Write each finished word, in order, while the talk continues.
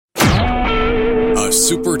A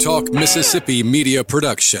Super Talk Mississippi media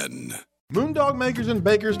production. Moondog Makers and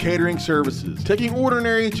Bakers Catering Services, taking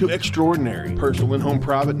ordinary to extraordinary. Personal and home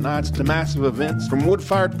private nights to massive events, from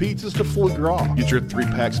wood-fired pizzas to foie gras. Get your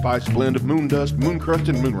 3-pack spice blend of moon dust, moon crust,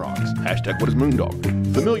 and moon rocks. Hashtag what is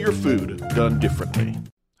Moondog? Familiar food done differently.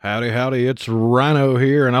 Howdy, it's Rhino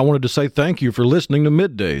here, and I wanted to say thank you for listening to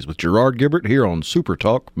Middays with Gerard Gibert here on Super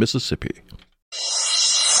Talk Mississippi.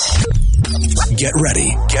 Get ready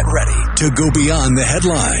to go beyond the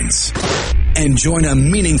headlines and join a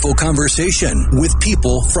meaningful conversation with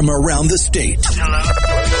people from around the state.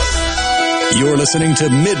 You're listening to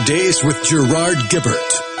Middays with Gerard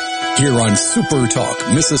Gibert here on Super Talk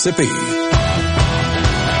Mississippi.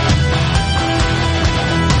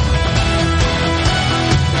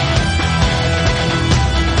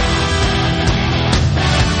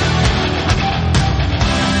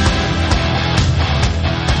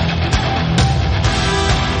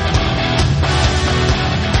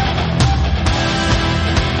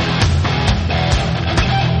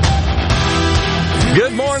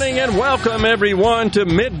 Good morning and welcome everyone to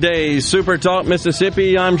Middays Super Talk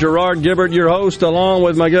Mississippi. I'm Gerard Gibert, your host, along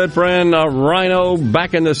with my good friend Rhino,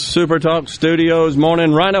 back in the Super Talk studios.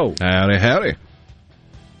 Morning, Rhino. Howdy.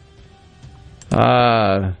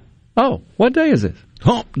 What day is it?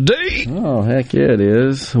 Hump Day. Oh, heck yeah, it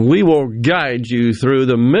is. We will guide you through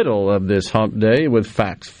the middle of this hump day with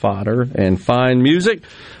facts, fodder, and fine music.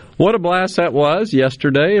 What a blast that was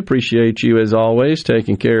yesterday. Appreciate you, as always,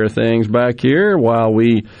 taking care of things back here while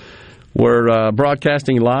we were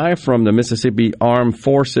broadcasting live from the Mississippi Armed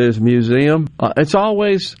Forces Museum. It's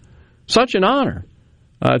always such an honor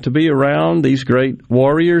to be around these great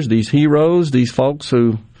warriors, these heroes, these folks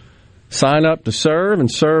who sign up to serve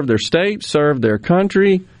and serve their state, serve their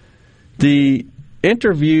country. The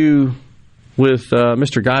interview with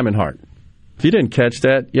Mr. Geimenhart, if you didn't catch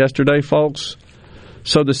that yesterday, folks,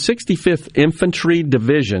 so the 65th Infantry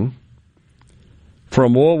Division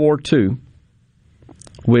from World War II,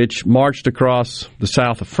 which marched across the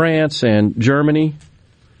south of France and Germany,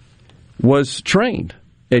 was trained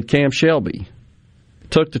at Camp Shelby.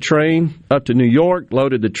 Took the train up to New York,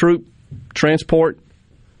 loaded the troop transport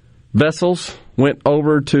vessels, went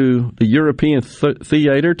over to the European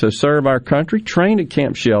theater to serve our country, trained at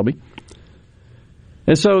Camp Shelby.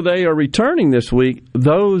 And so they are returning this week,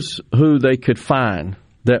 those who they could find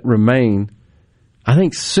that remain, I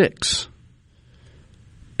think 6.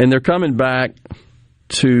 And they're coming back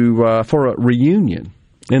to for a reunion.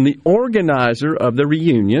 And the organizer of the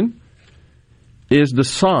reunion is the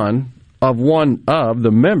son of one of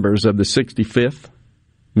the members of the 65th,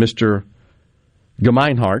 Mr.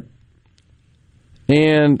 Geimenhart.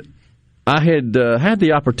 And I had had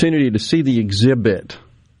the opportunity to see the exhibit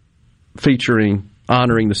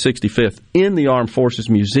honoring the 65th in the Armed Forces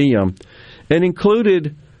Museum, and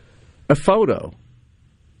included a photo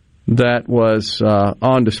that was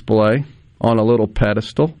on display on a little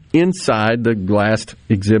pedestal inside the glassed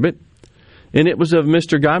exhibit, and it was of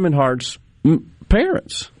Mr. Geimenhart's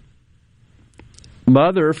parents.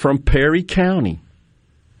 Mother from Perry County.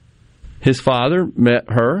 His father met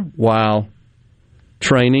her while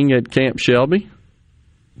training at Camp Shelby.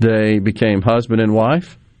 They became husband and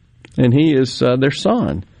wife. And he is their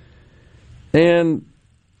son. And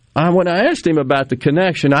when I asked him about the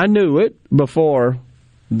connection, I knew it before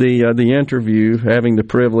the interview, having the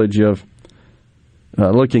privilege of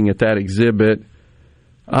looking at that exhibit.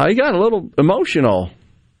 He got a little emotional.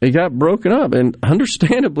 He got broken up, and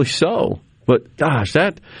understandably so. But gosh,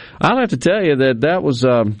 I'll have to tell you that was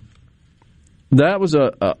a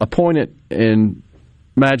poignant and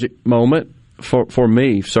magic moment for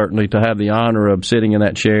me, certainly, to have the honor of sitting in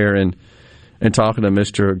that chair and talking to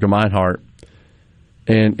Mr. Geimenhart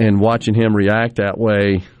and watching him react that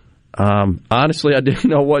way. Honestly, I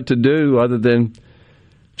didn't know what to do other than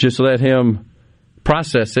just let him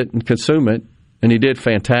process it and consume it, and he did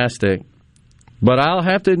fantastic. But I'll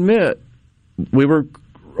have to admit, we were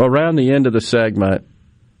around the end of the segment.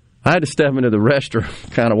 I had to step into the restroom,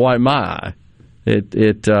 kind of wipe my eye.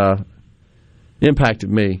 It impacted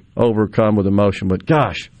me, overcome with emotion. But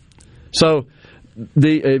gosh, so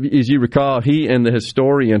as you recall, he and the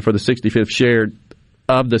historian for the 65th shared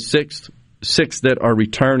of the six that are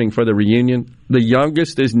returning for the reunion. The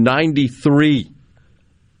youngest is 93.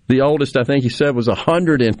 The oldest, I think he said, was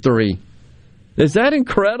 103. Is that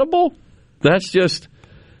incredible? That's just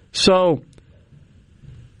so.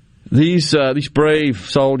 These brave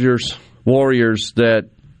soldiers, warriors that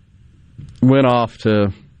went off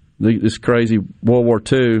to this crazy World War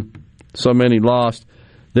II, so many lost,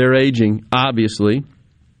 they're aging, obviously,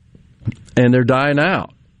 and they're dying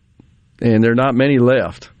out, and there are not many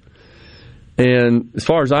left. And as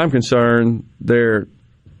far as I'm concerned, they're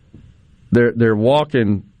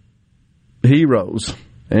walking heroes,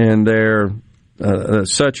 and they're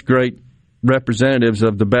such great representatives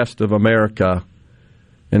of the best of America.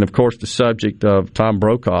 And, of course, the subject of Tom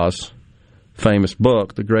Brokaw's famous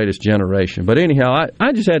book, The Greatest Generation. But anyhow,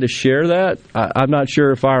 I just had to share that. I'm not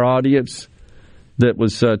sure if our audience that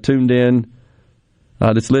was tuned in,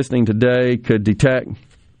 that's listening today, could detect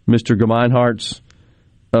Mr. Gemeinhardt's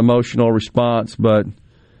emotional response. But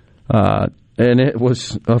and it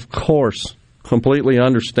was, of course, completely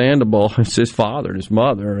understandable. It's his father and his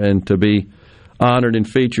mother, and to be honored and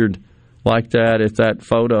featured like that at that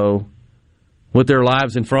photo with their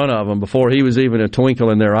lives in front of them before he was even a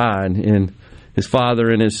twinkle in their eye, and his father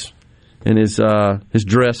in his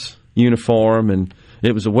dress uniform, and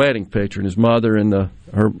it was a wedding picture, and his mother in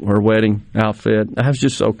her wedding outfit. That was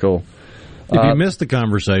just so cool. If you missed the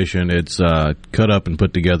conversation, it's cut up and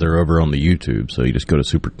put together over on the YouTube. So you just go to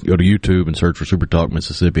YouTube and search for Super Talk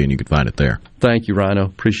Mississippi, and you can find it there. Thank you, Rhino.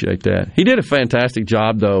 Appreciate that. He did a fantastic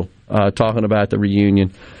job, though, talking about the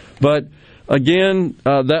reunion. But again,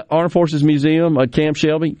 that Armed Forces Museum at Camp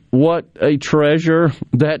Shelby, what a treasure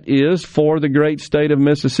that is for the great state of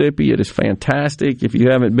Mississippi. It is fantastic. If you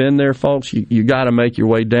haven't been there, folks, you got to make your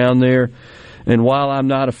way down there. And while I'm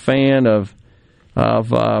not a fan of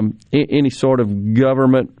any sort of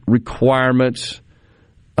government requirements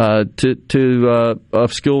of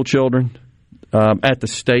school children at the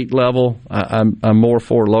state level, I'm more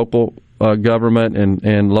for local government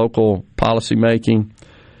and local policy making.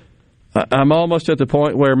 I'm almost at the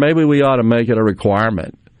point where maybe we ought to make it a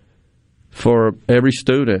requirement for every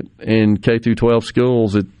student in K through 12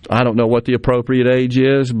 schools. I don't know what the appropriate age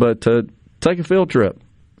is, but to take a field trip.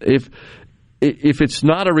 If it's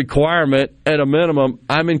not a requirement, at a minimum,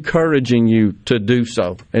 I'm encouraging you to do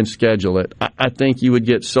so and schedule it. I think you would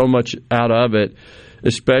get so much out of it,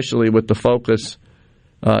 especially with the focus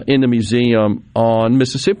in the museum on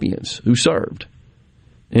Mississippians who served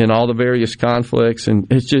in all the various conflicts, and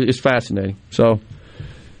it's fascinating. So,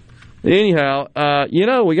 anyhow,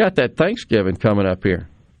 we got that Thanksgiving coming up here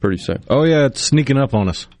pretty soon. Oh, yeah, it's sneaking up on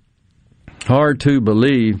us. Hard to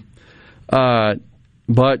believe,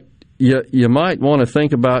 but you might want to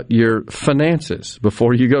think about your finances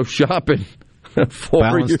before you go shopping.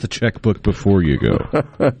 Balance the checkbook before you go.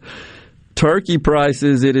 Turkey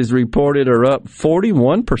prices, it is reported, are up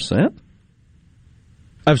 41%.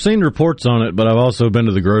 I've seen reports on it, but I've also been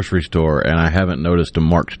to the grocery store, and I haven't noticed a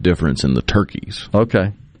marked difference in the turkeys.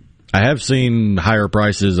 Okay. I have seen higher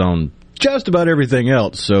prices on just about everything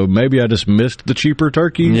else, so maybe I just missed the cheaper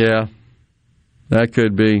turkeys. Yeah, that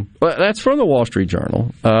could be. Well, that's from the Wall Street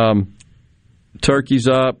Journal. Turkeys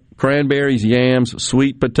up, cranberries, yams,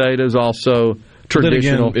 sweet potatoes also.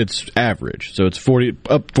 Traditional. Then again, it's average, so it's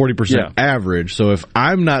up 40% average. So if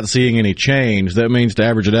I'm not seeing any change, that means to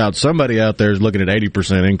average it out, somebody out there is looking at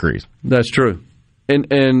 80% increase. That's true.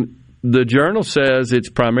 And the Journal says it's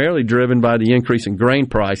primarily driven by the increase in grain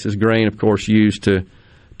prices. Grain, of course, used to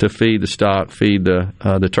feed the stock, feed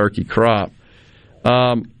the turkey crop.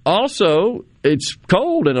 Also, it's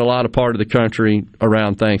cold in a lot of part of the country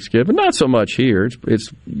around Thanksgiving. Not so much here. It's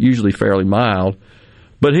usually fairly mild.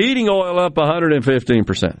 But heating oil up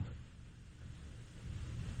 115%.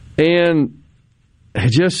 And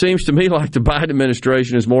it just seems to me like the Biden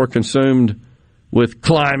administration is more consumed with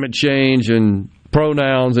climate change and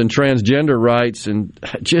pronouns and transgender rights and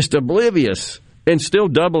just oblivious and still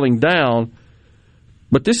doubling down.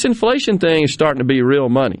 But this inflation thing is starting to be real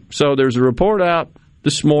money. So there's a report out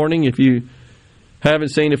this morning, if you haven't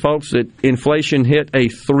seen it, folks, that inflation hit a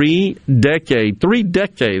three-decade,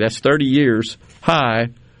 that's 30 years, high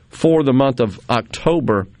for the month of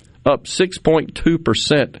October, up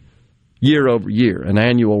 6.2% year over year, an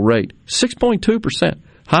annual rate. 6.2%,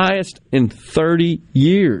 highest in 30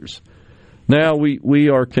 years. Now, we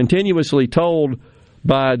are continuously told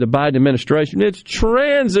by the Biden administration it's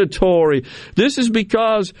transitory. This is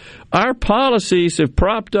because our policies have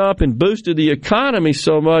propped up and boosted the economy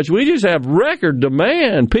so much. We just have record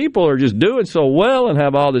demand. People are just doing so well and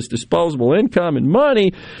have all this disposable income and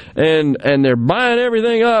money, and they're buying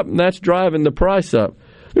everything up, and that's driving the price up.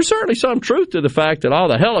 There's certainly some truth to the fact that all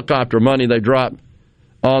the helicopter money they dropped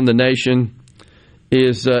on the nation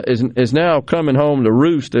is now coming home to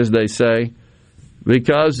roost, as they say,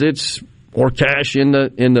 because it's or cash in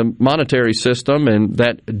the monetary system, and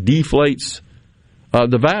that deflates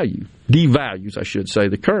the value, devalues, I should say,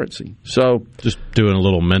 the currency. So just doing a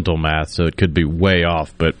little mental math, so it could be way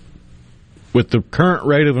off, but with the current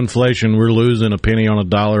rate of inflation, we're losing a penny on a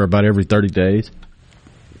dollar about every 30 days.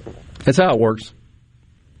 That's how it works.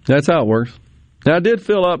 Now, I did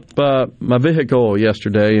fill up my vehicle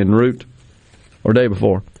yesterday day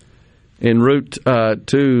before, en route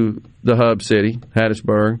to the hub city,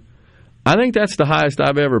 Hattiesburg. I think that's the highest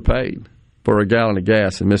I've ever paid for a gallon of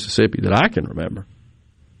gas in Mississippi that I can remember.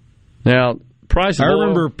 Now, price of oil,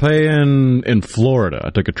 remember paying in Florida. I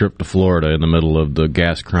took a trip to Florida in the middle of the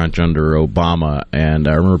gas crunch under Obama, and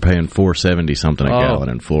I remember paying $4.70 something a gallon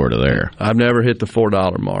in Florida there. I've never hit the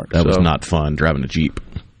 $4 mark. That was not fun, driving a Jeep.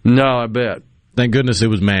 No, I bet. Thank goodness it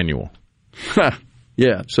was manual.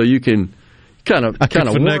 Yeah, so you can kind of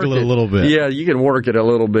finagle it a little bit. Yeah, you can work it a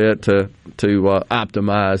little bit to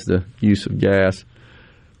optimize the use of gas.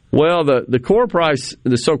 Well, the core price,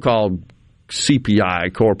 the so-called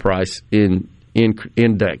CPI, core price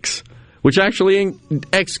index, which actually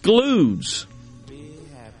excludes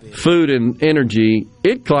food and energy,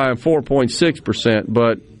 it climbed 4.6%,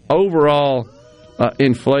 but overall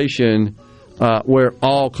inflation, where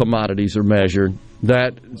all commodities are measured,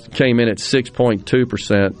 that came in at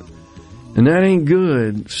 6.2%, and that ain't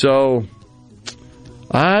good. So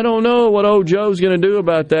I don't know what old Joe's going to do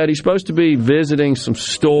about that. He's supposed to be visiting some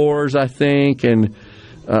stores, I think, and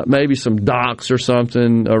maybe some docks or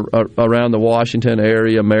something around the Washington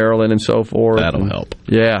area, Maryland, and so forth. That'll help.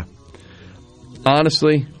 Yeah.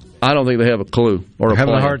 Honestly, I don't think they have a clue or a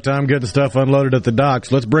having plan. a hard time getting stuff unloaded at the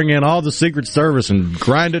docks. Let's bring in all the Secret Service and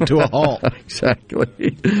grind it to a halt.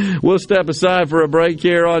 Exactly. We'll step aside for a break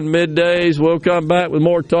here on Middays. We'll come back with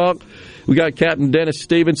more talk. We got Captain Dennis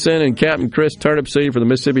Stevenson and Captain Criss Turnipseed for the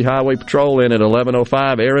Mississippi Highway Patrol in at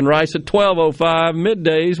 11:05. Aaron Rice at 12:05.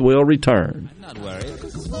 Middays will return. I'm not worried.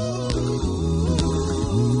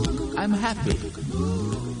 I'm happy.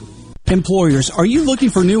 Employers, are you looking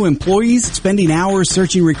for new employees, spending hours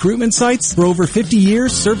searching recruitment sites? For over 50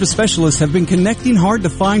 years, service specialists have been connecting hard to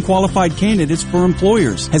find qualified candidates for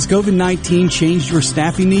employers. Has COVID-19 changed your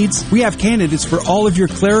staffing needs? We have candidates for all of your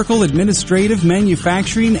clerical, administrative,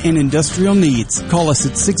 manufacturing, and industrial needs. Call us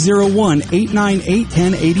at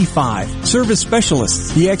 601-898-1085. Service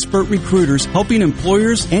Specialists, the expert recruiters helping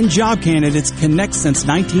employers and job candidates connect since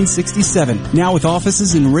 1967. Now with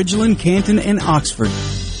offices in Ridgeland, Canton, and Oxford.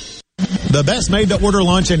 The best made-to-order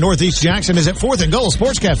lunch in Northeast Jackson is at 4th and Goal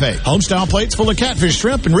Sports Cafe. Home-style plates full of catfish,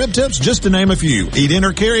 shrimp, and rib tips, just to name a few. Eat in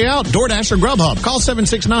or carry out, DoorDash or Grubhub. Call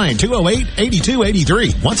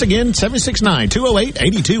 769-208-8283. Once again,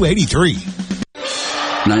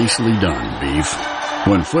 769-208-8283. Nicely done, Beef.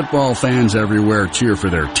 When football fans everywhere cheer for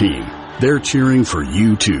their team, they're cheering for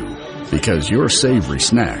you too. Because your savory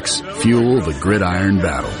snacks fuel the gridiron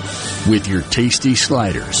battle. With your tasty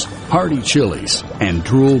sliders, hearty chilies, and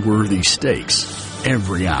drool-worthy steaks,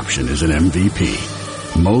 every option is an MVP.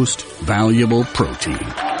 Most valuable protein.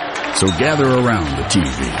 So gather around the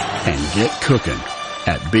TV and get cooking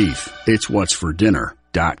at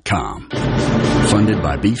BeefIt'sWhat'sForDinner.com. Funded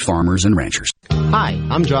by beef farmers and ranchers. Hi,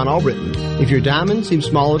 I'm John Albritton. If your diamond seems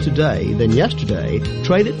smaller today than yesterday,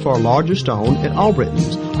 trade it for a larger stone at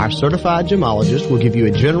Albritton's. Our certified gemologist will give you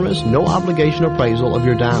a generous, no-obligation appraisal of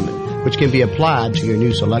your diamond, which can be applied to your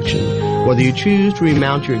new selection. Whether you choose to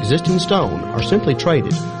remount your existing stone or simply trade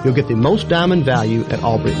it, you'll get the most diamond value at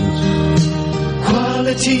Albritton's.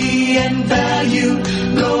 Quality and value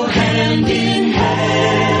go hand in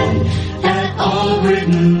hand at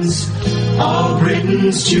Albritton's.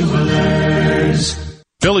 Albritton's Jewelers.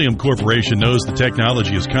 Phylium Corporation knows the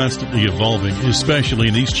technology is constantly evolving, especially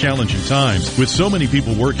in these challenging times. With so many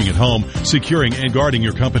people working at home, securing and guarding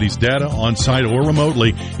your company's data on-site or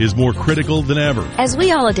remotely is more critical than ever. As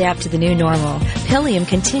we all adapt to the new normal, Phylium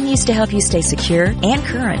continues to help you stay secure and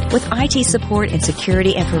current with IT support in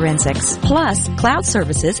security and forensics, plus cloud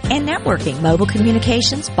services and networking, mobile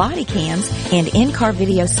communications, body cams, and in-car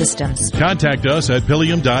video systems. Contact us at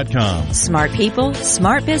Phylium.com. Smart people,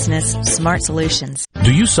 smart business, smart solutions.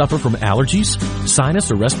 Do you suffer from allergies,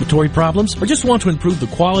 sinus, or respiratory problems, or just want to improve the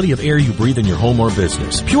quality of air you breathe in your home or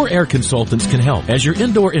business? Pure Air Consultants can help. As your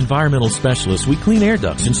indoor environmental specialist, we clean air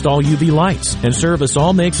ducts, install UV lights, and service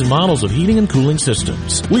all makes and models of heating and cooling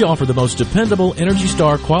systems. We offer the most dependable Energy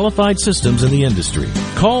Star qualified systems in the industry.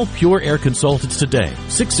 Call Pure Air Consultants today,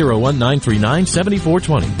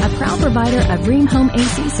 601-939-7420. A proud provider of Rheem Home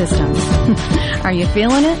AC systems. Are you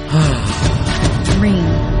feeling it?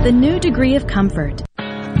 Rheem, the new degree of comfort.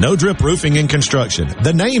 No Drip Roofing and Construction.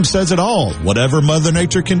 The name says it all. Whatever Mother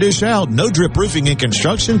Nature can dish out, No Drip Roofing and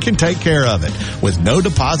Construction can take care of it. With no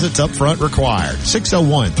deposits up front required.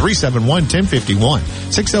 601-371-1051.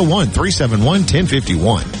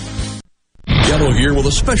 601-371-1051. Gallo here with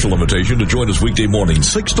a special invitation to join us weekday morning,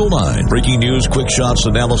 6 till 9. Breaking news, quick shots,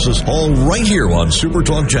 analysis, all right here on Super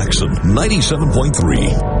Talk Jackson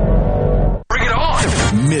 97.3. Bring it on!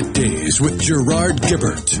 Middays with Gerard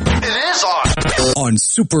Gibert. It is on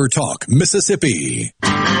Super Talk, Mississippi.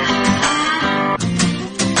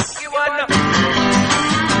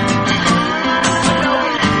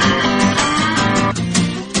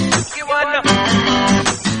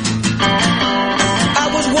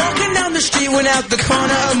 Went out the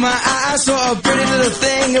corner of my eye, saw a pretty little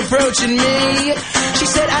thing approaching me. She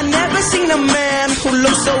said, I never seen a man who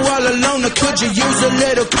looks so all alone. Could you use a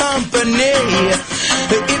little company?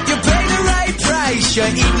 If you pay the right price,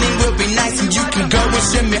 your evening will be nice, and you can go and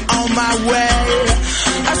send me on my way.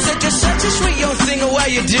 I said, you're such a sweet young thing, why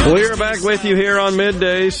you do? We're back with you here on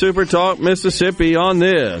Midday Super Talk Mississippi on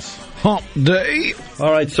this Hump Day.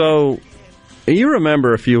 All right, so you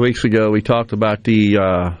remember a few weeks ago we talked about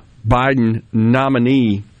the Biden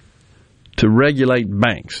nominee to regulate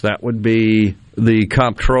banks. That would be the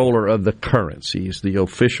comptroller of the currency, is the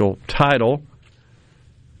official title.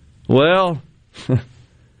 Well,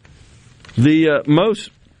 the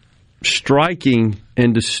most striking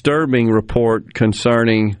and disturbing report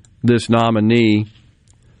concerning this nominee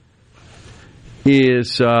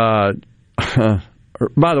is, by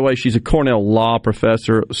the way, she's a Cornell law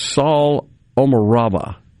professor. Saul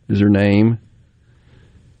Omarova is her name.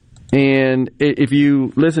 And if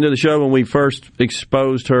you listen to the show when we first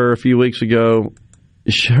exposed her a few weeks ago,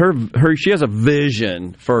 she has a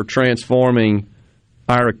vision for transforming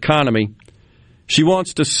our economy. She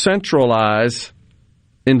wants to centralize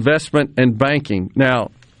investment and banking.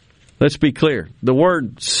 Now, let's be clear. The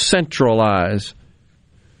word centralize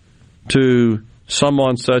to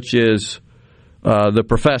someone such as the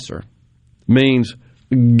professor means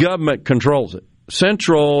government controls it.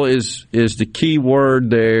 Central is the key word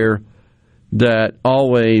there that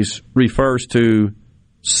always refers to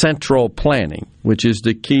central planning, which is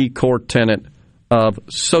the key core tenet of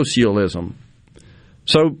socialism.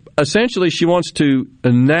 So essentially she wants to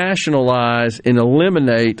nationalize and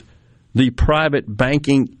eliminate the private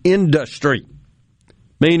banking industry,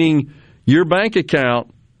 meaning your bank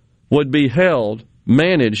account would be held,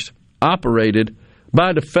 managed, operated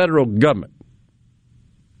by the federal government.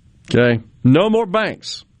 Okay? No more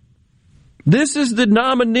banks. This is the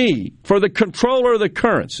nominee for the controller of the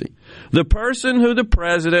currency, the person who the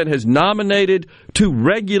president has nominated to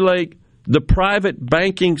regulate the private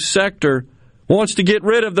banking sector, wants to get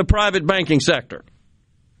rid of the private banking sector.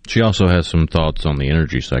 She also has some thoughts on the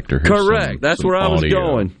energy sector. Correct. That's where I was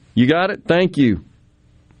going. You got it? Thank you.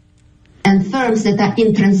 And firms that are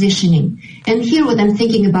in transitioning. And here what I'm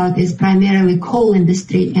thinking about is primarily coal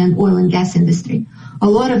industry and oil and gas industry. A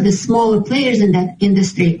lot of the smaller players in that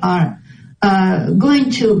industry are going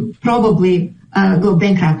to probably go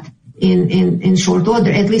bankrupt in short order.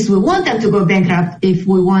 At least we want them to go bankrupt if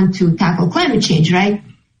we want to tackle climate change, right?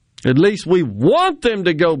 At least we want them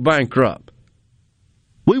to go bankrupt.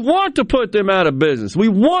 We want to put them out of business. We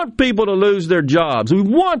want people to lose their jobs. We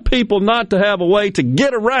want people not to have a way to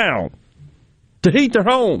get around, to heat their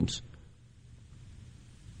homes,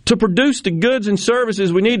 to produce the goods and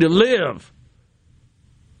services we need to live.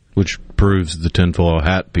 Which proves the tinfoil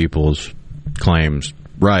hat people's claims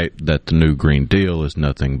right, that the new Green Deal is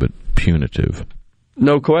nothing but punitive.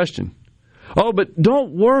 No question. Oh, but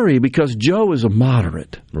don't worry, because Joe is a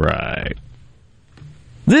moderate. Right.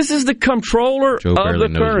 This is the controller Joe of barely the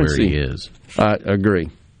knows currency. where he is. I agree.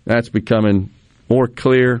 That's becoming more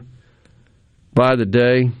clear by the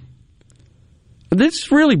day.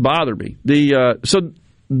 This really bothered me. So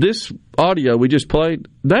this audio we just played,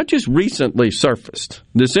 that just recently surfaced.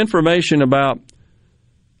 This information about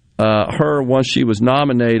her once she was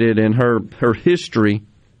nominated and her history,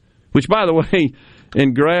 which, by the way,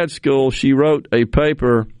 in grad school she wrote a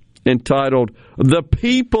paper entitled The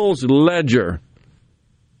People's Ledger.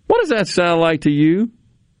 What does that sound like to you?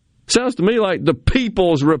 Sounds to me like the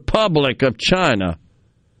People's Republic of China,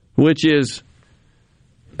 which is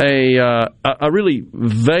a really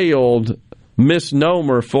veiled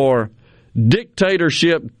misnomer for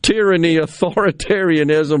dictatorship, tyranny,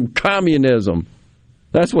 authoritarianism, communism.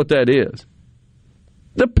 That's what that is.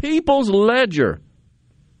 The People's Ledger.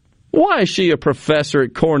 Why is she a professor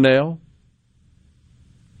at Cornell?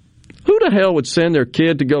 Who the hell would send their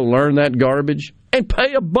kid to go learn that garbage and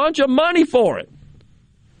pay a bunch of money for it?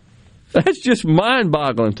 That's just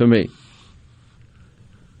mind-boggling to me.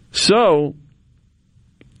 So,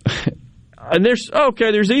 and there's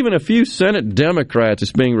even a few Senate Democrats,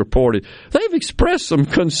 it's being reported. They've expressed some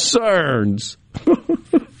concerns.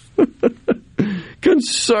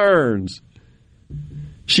 Concerns.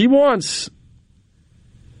 She wants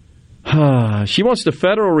the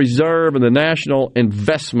Federal Reserve and the National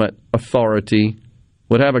Investment Authority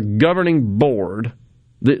would have a governing board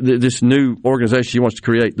this new organization she wants to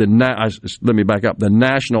create. Let me back up. The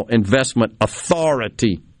National Investment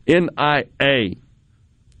Authority, NIA.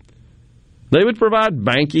 They would provide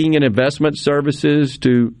banking and investment services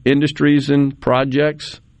to industries and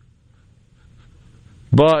projects,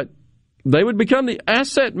 but they would become the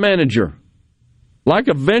asset manager, like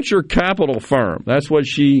a venture capital firm. That's what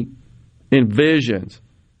she envisions.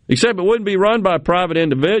 Except it wouldn't be run by private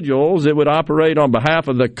individuals. It would operate on behalf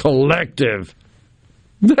of the collective.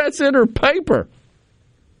 That's in her paper.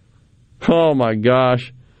 Oh, my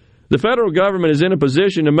gosh. The federal government is in a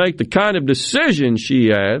position to make the kind of decisions,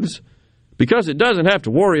 she adds, because it doesn't have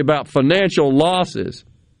to worry about financial losses.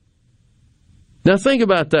 Now think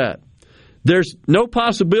about that. There's no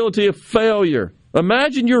possibility of failure.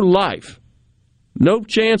 Imagine your life. No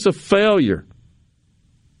chance of failure.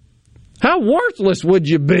 How worthless would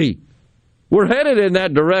you be? We're headed in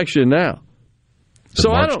that direction now. The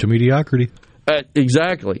march to mediocrity.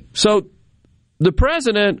 Exactly. So the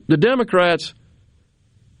president, the Democrats,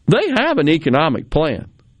 they have an economic plan.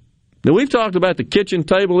 Now, we've talked about the kitchen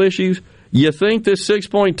table issues. You think this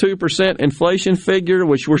 6.2% inflation figure,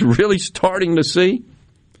 which we're really starting to see,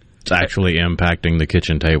 it's actually impacting the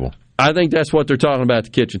kitchen table? I think that's what they're talking about,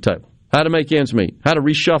 the kitchen table. How to make ends meet, how to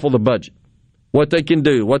reshuffle the budget, what they can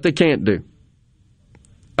do, what they can't do,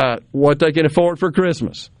 what they can afford for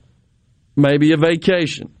Christmas, maybe a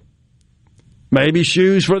vacation, maybe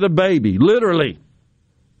shoes for the baby, literally.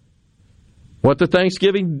 What the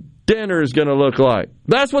Thanksgiving dinner is going to look like.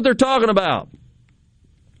 That's what they're talking about.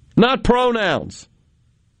 Not pronouns.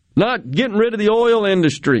 Not getting rid of the oil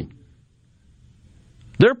industry.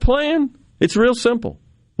 Their plan, it's real simple.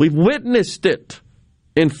 We've witnessed it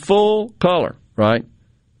in full color, right?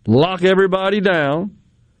 Lock everybody down,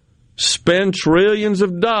 spend trillions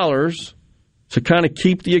of dollars to kind of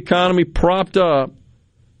keep the economy propped up,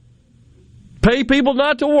 pay people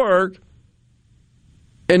not to work,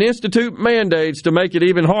 and institute mandates to make it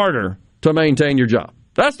even harder to maintain your job.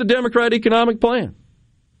 That's the Democrat economic plan.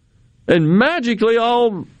 And magically,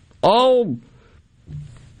 all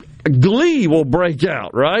glee will break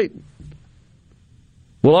out, right?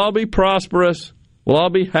 We'll all be prosperous. We'll all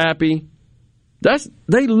be happy.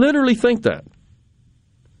 They literally think that.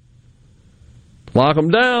 Lock them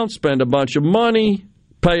down, spend a bunch of money,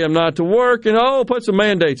 pay them not to work, and put some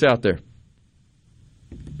mandates out there.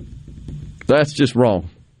 That's just wrong.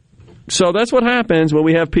 So that's what happens when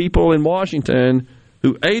we have people in Washington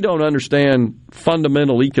who, A, don't understand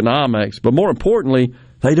fundamental economics, but more importantly,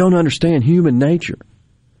 they don't understand human nature.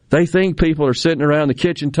 They think people are sitting around the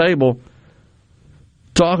kitchen table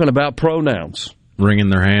talking about pronouns. Wringing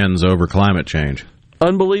their hands over climate change.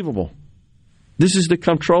 Unbelievable. This is the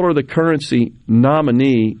comptroller of the currency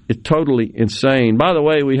nominee. It's totally insane. By the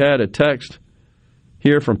way, we had a text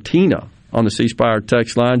here from Tina on the C Spire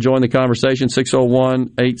text line. Join the conversation,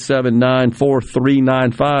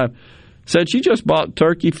 601-879-4395. Said she just bought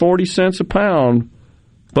turkey 40 cents a pound.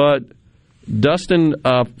 But Dustin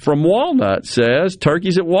from Walnut says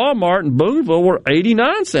turkeys at Walmart in Boonville were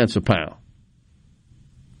 89 cents a pound.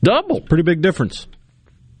 Double. Pretty big difference.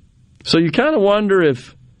 So you kind of wonder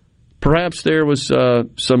if perhaps there was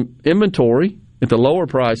some inventory at the lower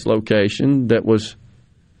price location that was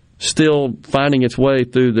still finding its way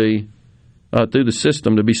through the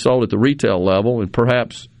system to be sold at the retail level, and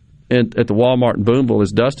perhaps at the Walmart in Boonville,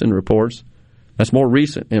 as Dustin reports, that's more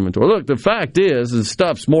recent inventory. Look, the fact is the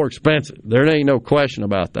stuff's more expensive. There ain't no question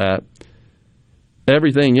about that.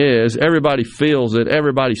 Everything is. Everybody feels it.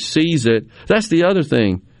 Everybody sees it. That's the other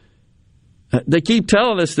thing. They keep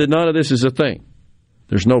telling us that none of this is a thing.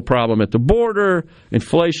 There's no problem at the border.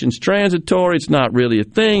 Inflation's transitory. It's not really a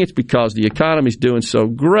thing. It's because the economy's doing so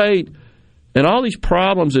great. And all these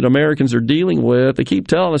problems that Americans are dealing with, they keep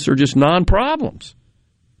telling us are just non-problems.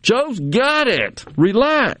 Joe's got it.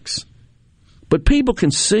 Relax. But people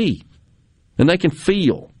can see, and they can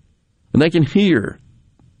feel, and they can hear.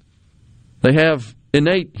 They have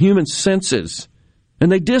innate human senses,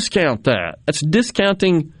 and they discount that. That's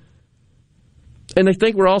discounting, and they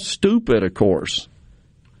think we're all stupid, of course.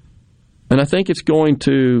 And I think it's going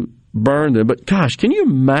to burn them. But gosh, can you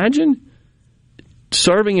imagine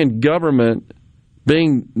serving in government,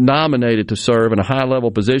 being nominated to serve in a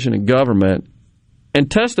high-level position in government, and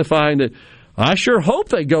testifying that, I sure hope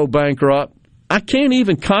they go bankrupt? I can't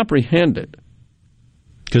even comprehend it.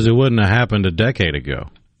 Because it wouldn't have happened a decade ago.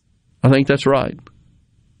 I think that's right.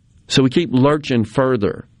 So we keep lurching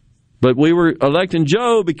further. But we were electing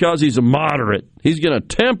Joe because he's a moderate. He's going to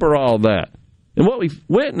temper all that. And what we've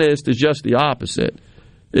witnessed is just the opposite.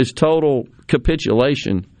 It's total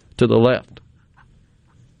capitulation to the left.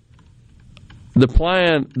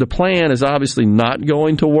 The plan is obviously not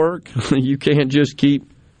going to work. You can't just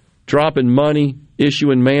keep dropping money,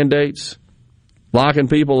 issuing mandates, locking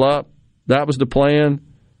people up. That was the plan.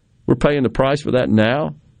 We're paying the price for that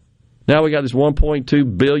now. Now we got this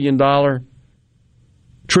 $1.2 billion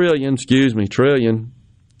trillion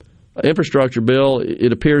infrastructure bill.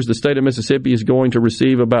 It appears the state of Mississippi is going to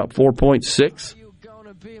receive about 4.6.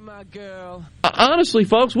 Honestly,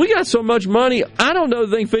 folks, we got so much money, I don't know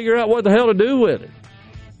if they can figure out what the hell to do with it.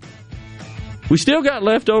 We still got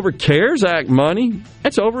leftover CARES Act money.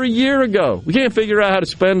 That's over a year ago. We can't figure out how to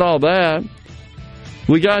spend all that.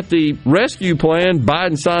 We got the rescue plan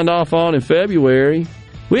Biden signed off on in February.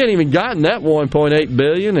 We hadn't even gotten that $1.8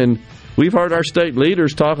 billion, and we've heard our state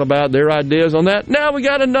leaders talk about their ideas on that. Now we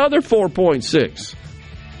got another 4.6.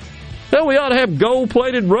 Now we ought to have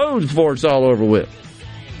gold-plated roads before it's all over with.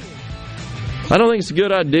 I don't think it's a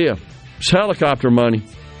good idea. It's helicopter money.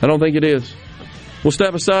 I don't think it is. We'll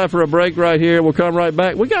step aside for a break right here. We'll come right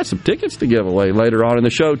back. We got some tickets to give away later on in the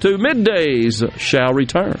show, too. MidDays shall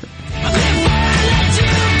return.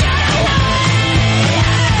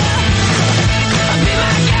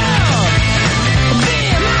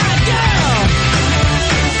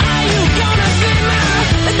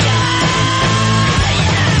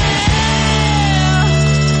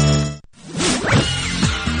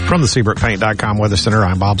 From the SeabrookPaint.com Weather Center,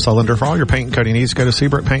 I'm Bob Sullender. For all your paint and coating needs, go to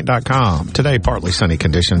SeabrookPaint.com. Today, partly sunny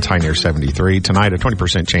conditions, high near 73. Tonight, a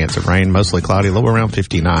 20% chance of rain, mostly cloudy, low around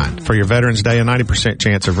 59. For your Veterans Day, a 90%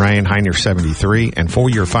 chance of rain, high near 73. And for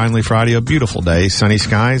your Finally Friday, a beautiful day, sunny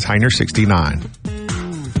skies, high near 69.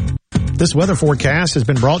 This weather forecast has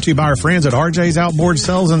been brought to you by our friends at RJ's Outboard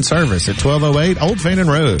Sales and Service at 1208 Old Fannin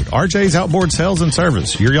Road. RJ's Outboard Sales and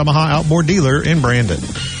Service, your Yamaha outboard dealer in Brandon.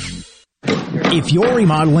 If you're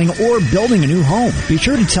remodeling or building a new home, be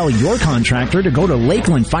sure to tell your contractor to go to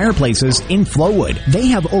Lakeland Fireplaces in Flowood. They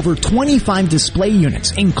have over 25 display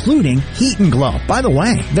units, including heat and glow. By the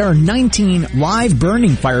way, there are 19 live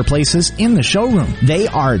burning fireplaces in the showroom. They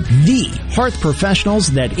are the hearth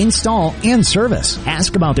professionals that install and service.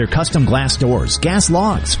 Ask about their custom glass doors, gas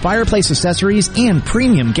logs, fireplace accessories, and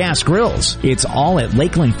premium gas grills. It's all at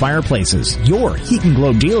Lakeland Fireplaces, your heat and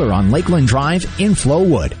glow dealer on Lakeland Drive in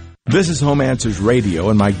Flowood. This is Home Answers Radio,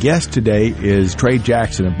 and my guest today is Trey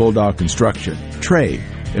Jackson of Bulldog Construction. Trey,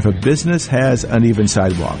 if a business has uneven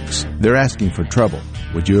sidewalks, they're asking for trouble.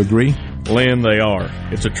 Would you agree? Lynn, they are.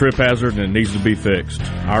 It's a trip hazard and it needs to be fixed.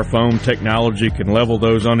 Our foam technology can level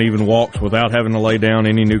those uneven walks without having to lay down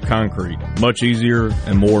any new concrete. Much easier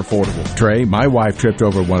and more affordable. Trey, my wife tripped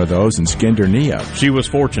over one of those and skinned her knee up. She was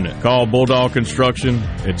fortunate. Call Bulldog Construction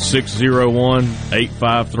at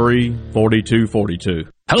 601-853-4242.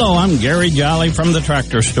 Hello, I'm Gary Jolly from the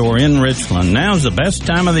Tractor Store in Richland. Now's the best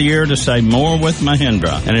time of the year to save more with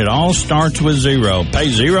Mahindra, and it all starts with zero. Pay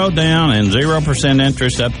zero down and 0%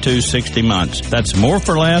 interest up to 60 months. That's more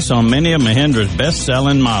for less on many of Mahindra's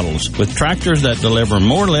best-selling models, with tractors that deliver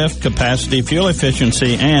more lift, capacity, fuel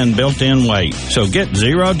efficiency, and built-in weight. So get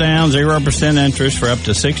zero down, 0% interest for up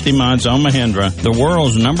to 60 months on Mahindra, the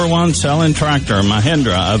world's #1 selling tractor,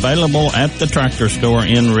 Mahindra, available at the Tractor Store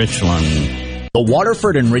in Richland. The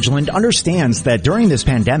Waterford in Ridgeland understands that during this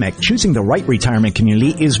pandemic, choosing the right retirement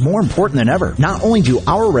community is more important than ever. Not only do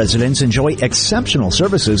our residents enjoy exceptional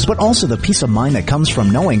services, but also the peace of mind that comes from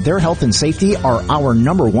knowing their health and safety are our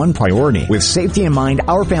 #1 priority. With safety in mind,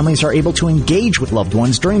 our families are able to engage with loved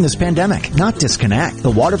ones during this pandemic, not disconnect. The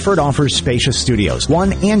Waterford offers spacious studios,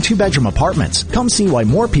 1- and 2-bedroom apartments. Come see why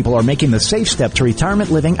more people are making the safe step to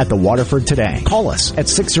retirement living at the Waterford today. Call us at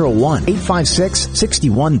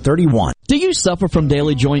 601-856-6131. Do you suffer from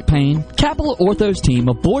daily joint pain? Capital Ortho's team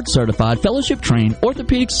of board-certified, fellowship-trained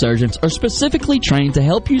orthopedic surgeons are specifically trained to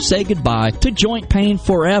help you say goodbye to joint pain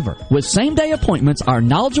forever. With same-day appointments, our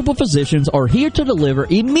knowledgeable physicians are here to deliver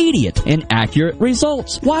immediate and accurate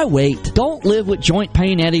results. Why wait? Don't live with joint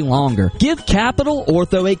pain any longer. Give Capital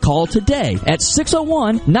Ortho a call today at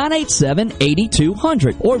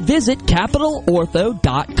 601-987-8200 or visit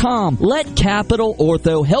CapitalOrtho.com. Let Capital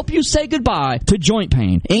Ortho help you say goodbye to joint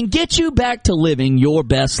pain and get you back to living your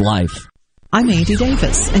best life. I'm Andy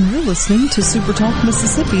Davis, and you're listening to Super Talk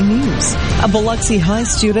Mississippi News. A Biloxi High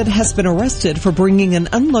student has been arrested for bringing an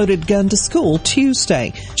unloaded gun to school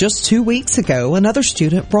Tuesday. Just 2 weeks ago, another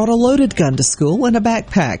student brought a loaded gun to school in a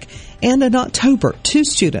backpack. And in October, 2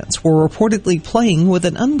 students were reportedly playing with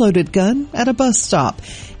an unloaded gun at a bus stop.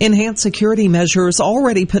 Enhanced security measures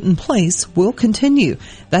already put in place will continue.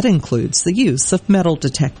 That includes the use of metal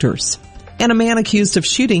detectors. And a man accused of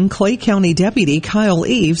shooting Clay County Deputy Kyle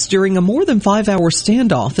Eves during a more than 5-hour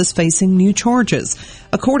standoff is facing new charges.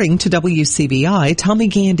 According to WCBI, Tommy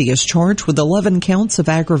Gandy is charged with 11 counts of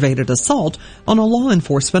aggravated assault on a law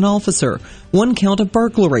enforcement officer, 1 count of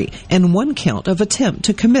burglary, and 1 count of attempt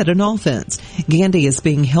to commit an offense. Gandy is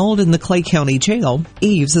being held in the Clay County Jail.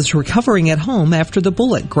 Eves is recovering at home after the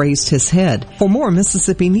bullet grazed his head. For more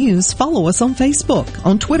Mississippi news, follow us on Facebook,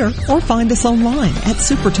 on Twitter, or find us online at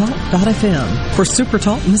supertalk.fm. For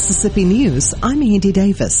Supertalk Mississippi News, I'm Andy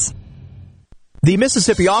Davis. The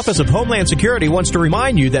Mississippi Office of Homeland Security wants to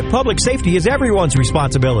remind you that public safety is everyone's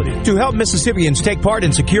responsibility. To help Mississippians take part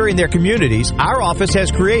in securing their communities, our office has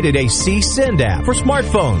created a C-Send app for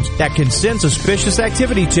smartphones that can send suspicious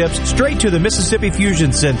activity tips straight to the Mississippi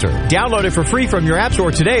Fusion Center. Download it for free from your app store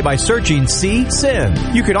today by searching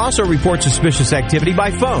C-Send. You can also report suspicious activity by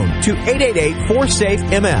phone to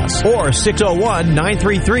 888-4SAFE-MS or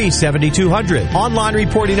 601-933-7200. Online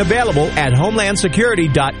reporting available at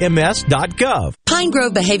homelandsecurity.ms.gov. Pine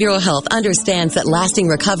Grove Behavioral Health understands that lasting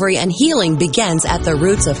recovery and healing begins at the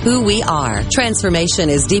roots of who we are. Transformation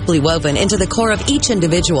is deeply woven into the core of each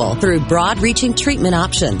individual through broad-reaching treatment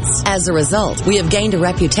options. As a result, we have gained a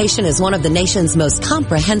reputation as one of the nation's most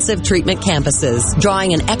comprehensive treatment campuses,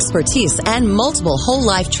 drawing an expertise and multiple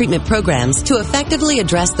whole-life treatment programs to effectively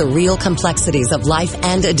address the real complexities of life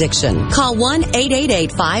and addiction. Call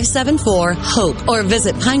 1-888-574-HOPE or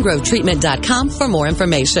visit pinegrovetreatment.com for more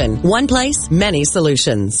information. One place, many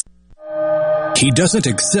solutions. He doesn't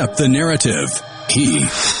accept the narrative. He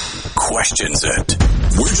questions it.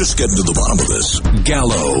 We're just getting to the bottom of this.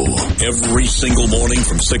 Gallo. Every single morning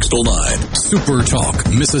from 6 till 9. Super Talk,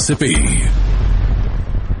 Mississippi.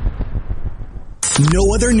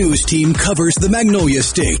 No other news team covers the Magnolia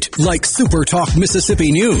State like Super Talk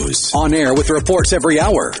Mississippi News. On air with reports every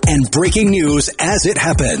hour and breaking news as it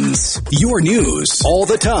happens. Your news all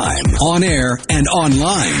the time. On air and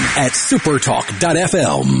online at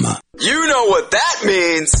supertalk.fm. You know what that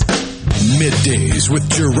means. Middays with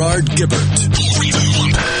Gerard Gibert.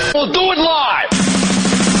 We'll do it live.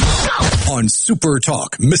 On Super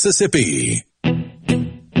Talk Mississippi.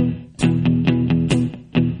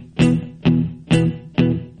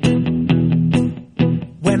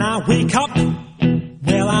 When I wake up,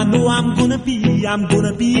 well, I know I'm gonna be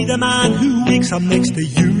the man who wakes up next to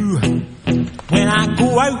you. When I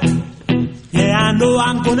go out, yeah, I know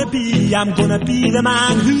I'm gonna be the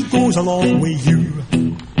man who goes along with you.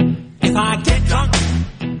 If I get drunk,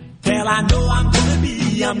 well, I know I'm gonna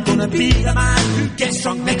be the man who gets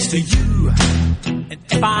drunk next to you. And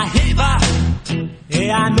if I haver,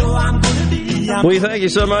 yeah, I know I'm gonna be. We thank you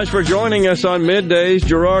so much for joining us on Middays.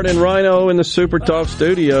 Gerard and Rhino in the Super Talk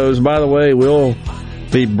studios. By the way, we'll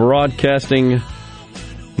be broadcasting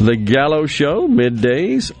the Gallo Show,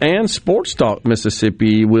 Middays, and Sports Talk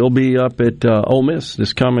Mississippi. We'll be up at Ole Miss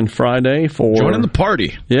this coming Friday for... Joining the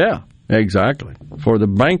party. Yeah, exactly. For the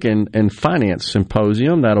Banking and Finance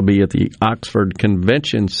Symposium. That'll be at the Oxford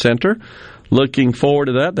Convention Center. Looking forward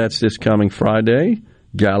to that. That's this coming Friday.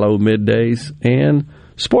 Gallo, Middays, and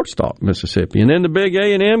Sports Talk Mississippi. And then the big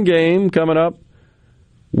A&M game coming up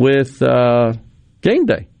with game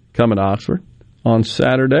day coming to Oxford on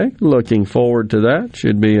Saturday. Looking forward to that.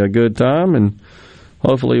 Should be a good time, and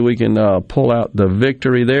hopefully we can pull out the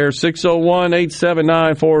victory there.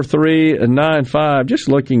 601-879-4395. Just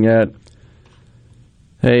looking at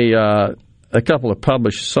a couple of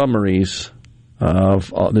published summaries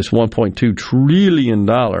of this $1.2 trillion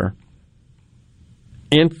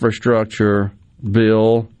infrastructure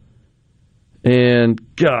bill, and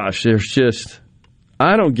gosh, there's just,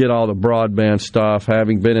 I don't get all the broadband stuff.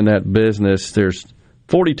 Having been in that business, there's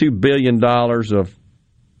 $42 billion of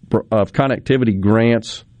connectivity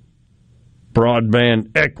grants,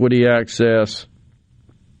 broadband equity access.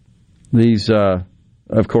 These, of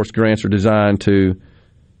course, grants are designed to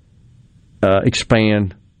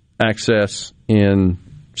expand access in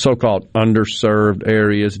so-called underserved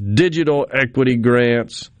areas. Digital equity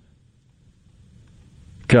grants.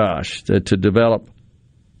 Gosh, to develop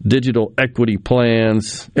digital equity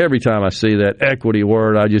plans. Every time I see that equity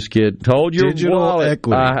word, I just get told your digital wallet.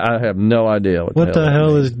 Equity. I have no idea what the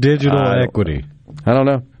hell is digital equity. I don't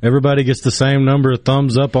know. Everybody gets the same number of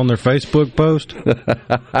thumbs up on their Facebook post.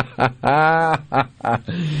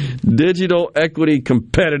 Digital equity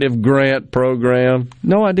competitive grant program.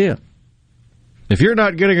 No idea. If you're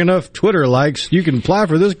not getting enough Twitter likes, you can apply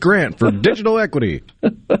for this grant for digital equity.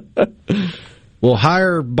 We'll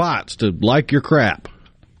hire bots to like your crap.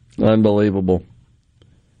 Unbelievable.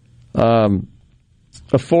 Affordable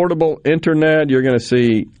internet. You're going to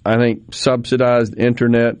see, I think, subsidized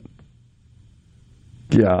internet.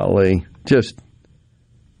 Golly. just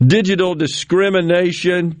digital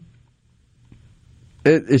discrimination.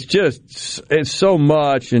 It's so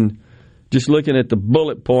much, and just looking at the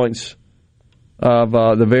bullet points of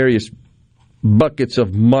the various buckets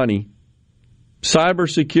of money,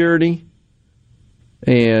 cybersecurity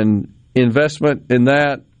and investment in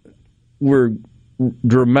that, we're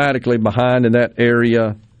dramatically behind in that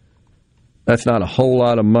area. That's not a whole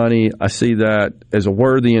lot of money. I see that as a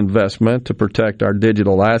worthy investment to protect our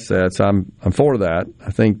digital assets. I'm for that.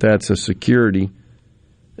 I think that's a security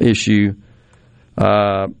issue,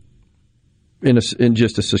 in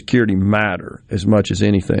just a security matter as much as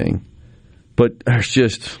anything. But there's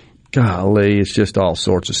just, golly, it's just all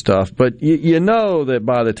sorts of stuff. But you know that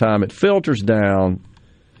by the time it filters down,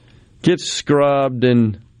 gets scrubbed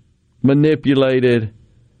and manipulated,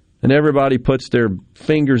 and everybody puts their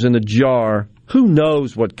fingers in the jar, who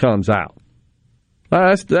knows what comes out?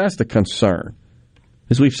 That's the concern.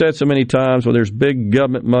 As we've said so many times, when there's big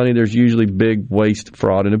government money, there's usually big waste,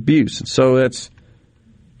 fraud, and abuse. And so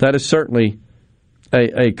that is certainly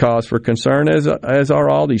a cause for concern, as are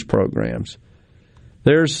all these programs.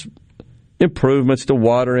 There's improvements to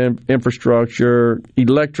water infrastructure,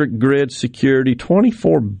 electric grid security,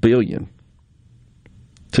 $24 billion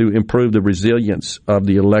to improve the resilience of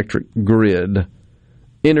the electric grid.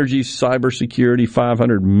 Energy cybersecurity,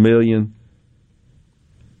 $500 million.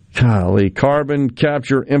 Golly, carbon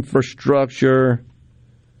capture infrastructure.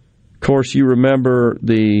 Of course, you remember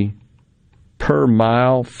the per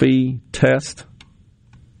mile fee test.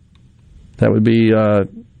 That would be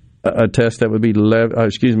a test that would be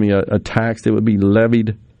a tax that would be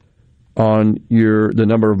levied on the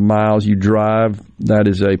number of miles you drive. That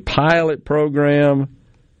is a pilot program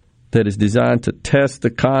that is designed to test the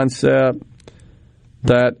concept.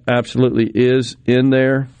 That absolutely is in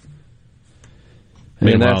there.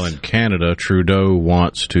 Meanwhile, in Canada, Trudeau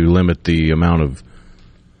wants to limit the amount of,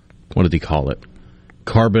 what did he call it?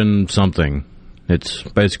 Carbon something. It's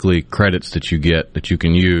basically credits that you get that you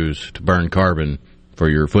can use to burn carbon for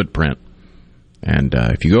your footprint. And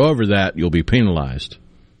if you go over that, you'll be penalized.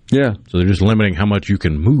 Yeah. So they're just limiting how much you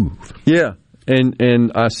can move. Yeah.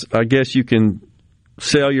 And I guess you can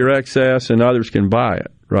sell your excess and others can buy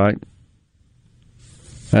it, right?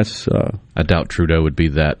 That's I doubt Trudeau would be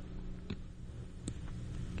that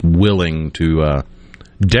willing to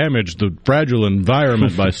damage the fragile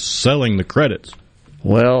environment by selling the credits.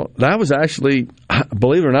 Well, that was actually,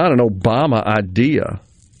 believe it or not, an Obama idea.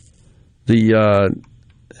 He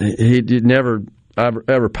did never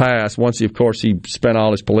ever pass. Once, of course, he spent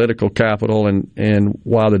all his political capital, and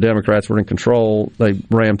while the Democrats were in control, they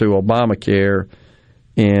rammed through Obamacare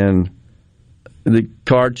and the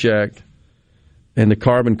card check and the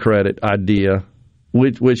carbon credit idea,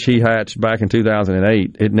 which he hatched back in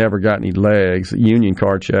 2008. It never got any legs. Union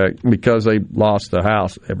card check, because they lost the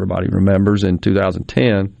House, everybody remembers, in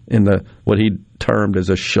 2010 in what he termed as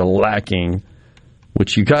a shellacking,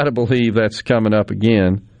 which you got to believe that's coming up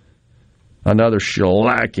again, another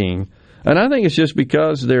shellacking. And I think it's just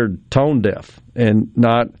because they're tone deaf and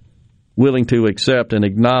not willing to accept and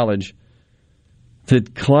acknowledge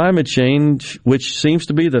that climate change, which seems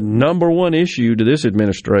to be the number one issue to this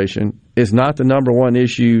administration, is not the number one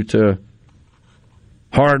issue to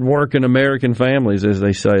hard-working American families, as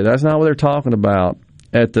they say. That's not what they're talking about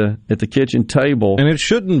at the kitchen table. And it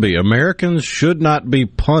shouldn't be. Americans should not be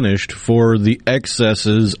punished for the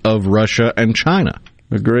excesses of Russia and China.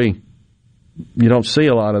 Agree. You don't see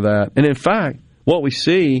a lot of that. And in fact, what we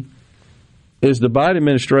see is the Biden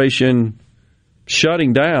administration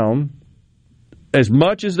shutting down as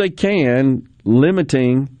much as they can,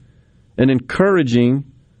 limiting and encouraging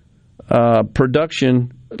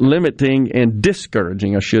production, limiting and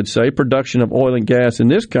discouraging, I should say, production of oil and gas in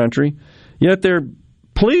this country. Yet they're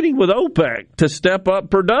pleading with OPEC to step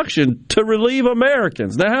up production to relieve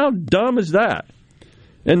Americans. Now, how dumb is that?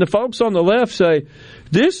 And the folks on the left say,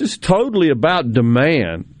 this is totally about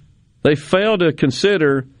demand. They fail to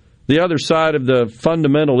consider the other side of the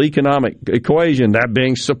fundamental economic equation, that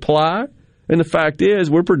being supply. And the fact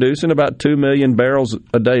is, we're producing about 2 million barrels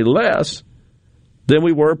a day less than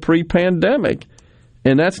we were pre-pandemic.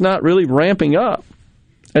 And that's not really ramping up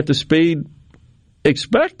at the speed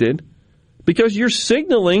expected, because you're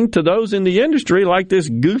signaling to those in the industry, like this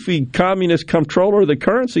goofy communist comptroller of the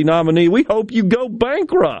currency nominee, we hope you go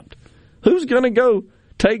bankrupt. Who's going to go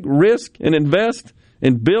take risk and invest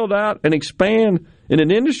and build out and expand in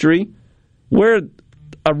an industry where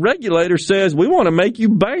a regulator says, we want to make you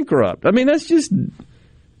bankrupt? I mean, that's just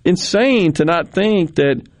insane to not think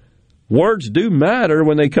that words do matter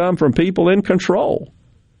when they come from people in control.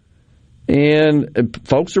 And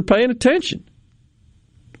folks are paying attention.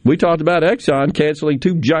 We talked about Exxon canceling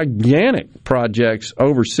 2 gigantic projects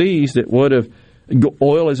overseas that would have,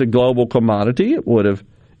 oil is a global commodity, it would have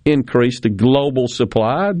increased the global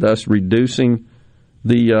supply, thus reducing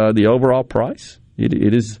the overall price.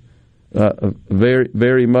 It is very,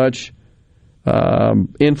 very much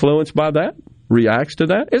influenced by that, reacts to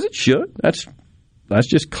that, as it should. That's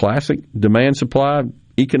just classic demand-supply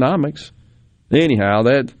economics. Anyhow,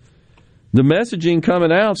 the messaging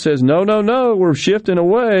coming out says, no, we're shifting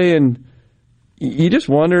away, and you just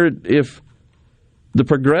wonder if the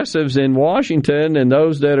progressives in Washington and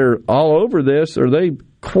those that are all over this, are they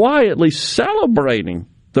quietly celebrating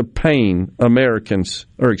the pain Americans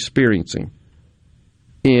are experiencing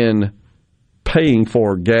in paying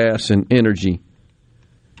for gas and energy?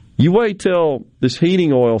 You wait till this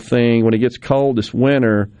heating oil thing, when it gets cold this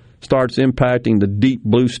winter, starts impacting the deep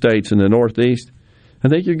blue states in the Northeast. I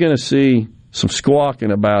think you're going to see some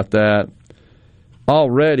squawking about that.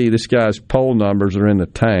 Already, this guy's poll numbers are in the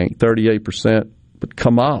tank, 38%. But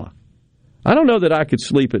Kamala, I don't know that I could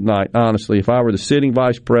sleep at night, honestly, if I were the sitting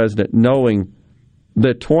vice president, knowing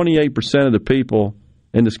that 28% of the people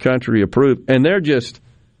in this country approve, and they're just,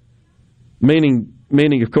 meaning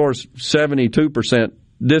of course, 72%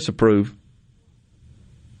 disapprove.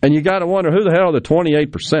 And you got to wonder, who the hell are the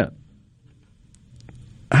 28%?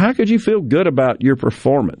 How could you feel good about your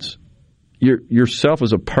performance, yourself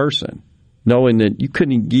as a person, knowing that you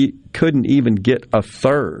couldn't even get a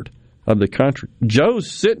third of the country? Joe's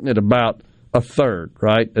sitting at about a third,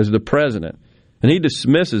 right, as the president, and he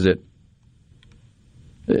dismisses it.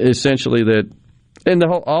 Essentially, that, and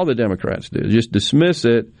all the Democrats do, just dismiss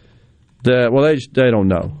it. That, well, they don't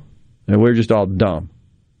know, and we're just all dumb.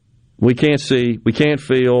 We can't see, we can't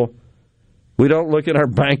feel, we don't look at our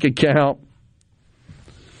bank account.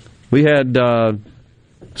 We had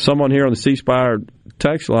someone here on the C Spire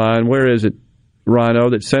text line, where is it,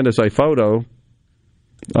 Rhino, that sent us a photo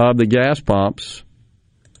of the gas pumps,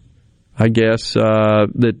 I guess,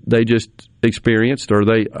 that they just experienced or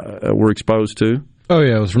they were exposed to. Oh,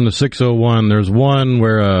 yeah, it was from the 601. There's one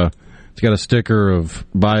where it's got a sticker of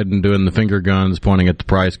Biden doing the finger guns, pointing at the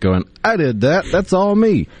price, going, I did that, that's all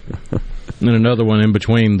me. And then another one in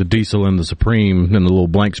between the diesel and the Supreme, in the little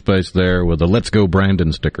blank space there, with a Let's Go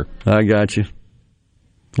Brandon sticker. I got you.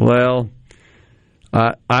 Well,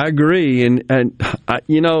 I agree, and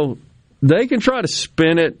you know, they can try to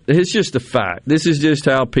spin it. It's just a fact. This is just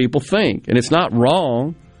how people think, and it's not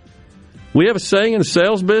wrong. We have a saying in the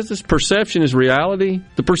sales business, perception is reality.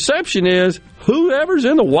 The perception is whoever's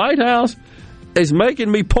in the White House is making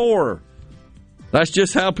me poorer. That's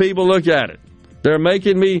just how people look at it. They're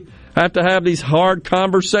making me have to have these hard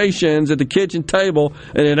conversations at the kitchen table,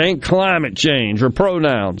 and it ain't climate change or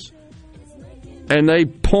pronouns. And they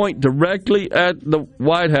point directly at the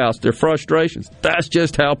White House, their frustrations. That's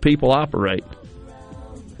just how people operate.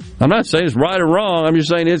 I'm not saying it's right or wrong. I'm just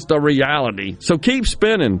saying it's the reality. So keep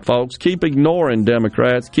spinning, folks. Keep ignoring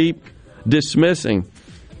Democrats. Keep dismissing.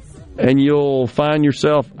 And you'll find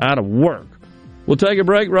yourself out of work. We'll take a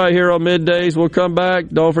break right here on Middays. We'll come back.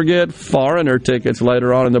 Don't forget, foreigner tickets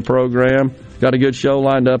later on in the program. Got a good show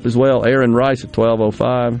lined up as well. Aaron Rice at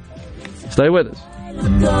 12:05. Stay with us.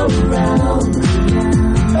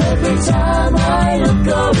 Every time I look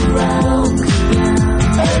around,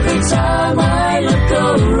 every time I look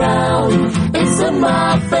around, it's in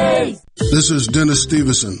my face. This is Dennis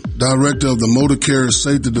Stevenson, Director of the Motor Carrier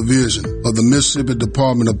Safety Division of the Mississippi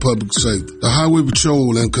Department of Public Safety. The Highway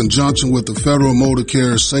Patrol, in conjunction with the Federal Motor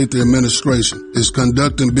Carrier Safety Administration, is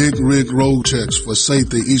conducting big rig road checks for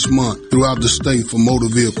safety each month throughout the state for motor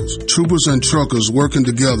vehicles. Troopers and truckers working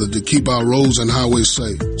together to keep our roads and highways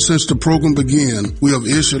safe. Since the program began, we have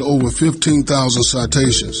issued over 15,000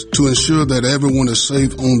 citations to ensure that everyone is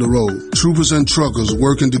safe on the road. Troopers and truckers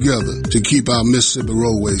working together to keep our Mississippi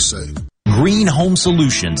roadways safe. Green Home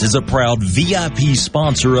Solutions is a proud VIP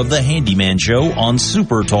sponsor of the Handyman Show on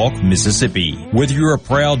Super Talk Mississippi. Whether you're a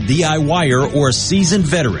proud DIYer or a seasoned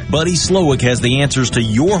veteran, Buddy Slowick has the answers to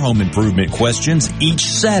your home improvement questions each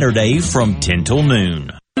Saturday from 10 till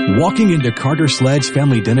noon. Walking into Carter Sledge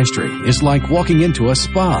Family Dentistry is like walking into a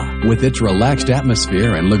spa. With its relaxed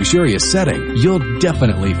atmosphere and luxurious setting, you'll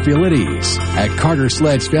definitely feel at ease. At Carter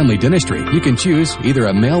Sledge Family Dentistry, you can choose either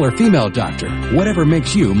a male or female doctor, whatever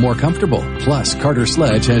makes you more comfortable. Plus, Carter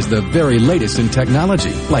Sledge has the very latest in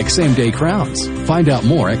technology, like same-day crowns. Find out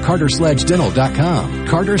more at CarterSledgeDental.com.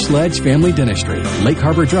 Carter Sledge Family Dentistry, Lake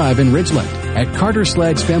Harbor Drive in Ridgeland. At Carter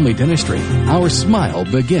Sledge Family Dentistry, our smile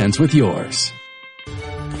begins with yours.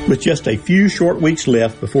 With just a few short weeks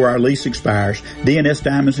left before our lease expires, D&S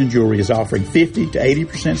Diamonds and Jewelry is offering 50 to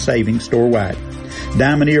 80% savings store-wide.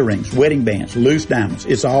 Diamond earrings, wedding bands, loose diamonds,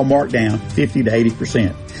 it's all marked down 50 to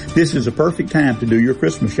 80%. This is a perfect time to do your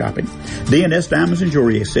Christmas shopping. D&S Diamonds and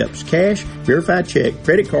Jewelry accepts cash, verified check,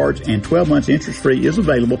 credit cards, and 12 months interest-free is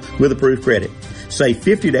available with approved credit. Save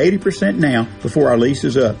 50 to 80% now before our lease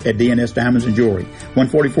is up at D&S Diamonds and Jewelry,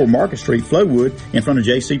 144 Market Street, Flowood, in front of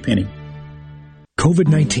J.C. Penney.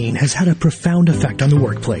 COVID-19 has had a profound effect on the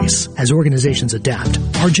workplace. As organizations adapt,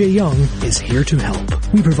 RJ Young is here to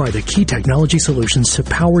help. We provide the key technology solutions to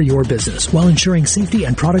power your business while ensuring safety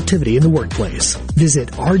and productivity in the workplace.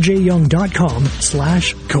 Visit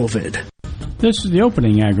rjyoung.com/COVID. This is the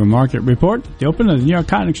opening agri-market report. The open of the New York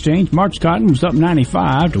Cotton Exchange, March cotton was up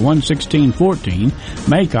 95 to 116.14.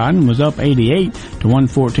 May cotton was up 88 to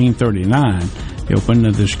 114.39. The open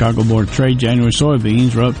of the Chicago Board of Trade, January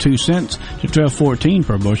soybeans were up 2 cents to $12.14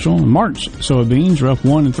 per bushel. March soybeans were up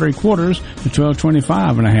 1 3/4 to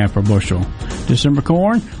 $12.25.5 per bushel. December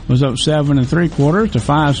corn was up 7 3/4 to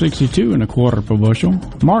 $5.62 per bushel.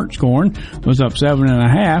 March corn was up 7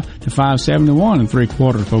 1/2 to $5.71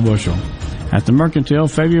 3/4 per bushel. At the Mercantile,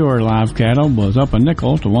 February live cattle was up a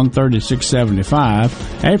nickel to 136.75.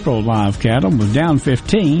 April live cattle was down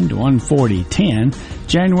 15 to 140.10.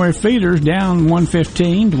 January feeders down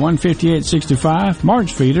 115 to 158.65.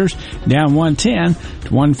 March feeders down 110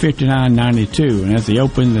 to 159.92. And at the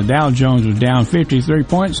open, the Dow Jones was down 53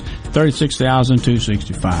 points,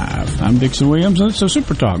 36,265. I'm Dixon Williams, and it's a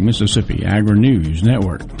Super Talk Mississippi Agri News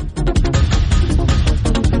Network.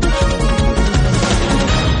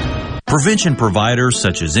 Prevention providers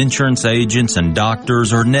such as insurance agents and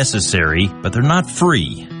doctors are necessary, but they're not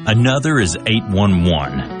free. Another is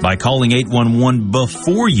 811. By calling 811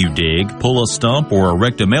 before you dig, pull a stump, or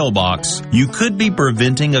erect a mailbox, you could be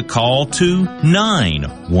preventing a call to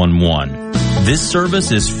 911. This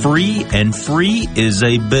service is free, and free is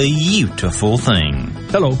a beautiful thing.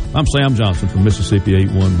 Hello, I'm Sam Johnson from Mississippi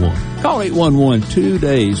 811. Call 811 2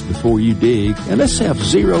 days before you dig, and let's have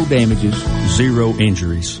 0 damages, 0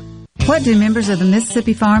 injuries. What do members of the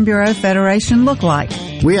Mississippi Farm Bureau Federation look like?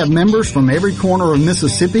 We have members from every corner of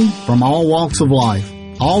Mississippi, from all walks of life.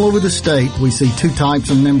 All over the state, we see 2 types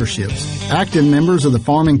of memberships: active members of the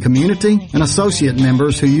farming community and associate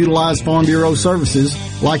members who utilize Farm Bureau services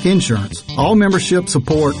like insurance. All memberships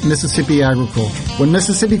support Mississippi agriculture. When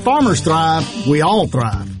Mississippi farmers thrive, we all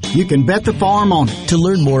thrive. You can bet the farm on it. To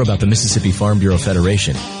learn more about the Mississippi Farm Bureau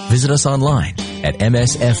Federation, visit us online at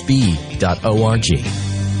msfb.org.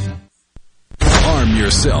 Arm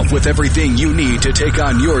yourself with everything you need to take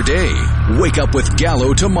on your day. Wake up with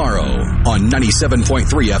Gallo tomorrow on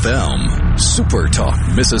 97.3 FM. Super Talk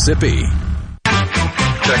Mississippi.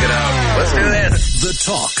 Check it out. Let's do this. The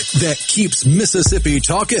talk that keeps Mississippi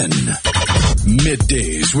talking.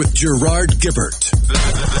 Middays with Gerard Gibert.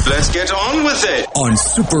 Let's get on with it. On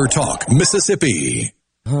Super Talk Mississippi.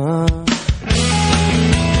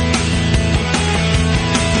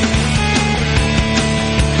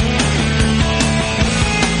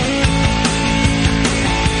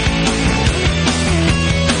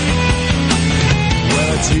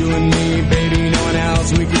 You and me, baby, no one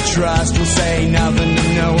else we could trust. We'll say nothing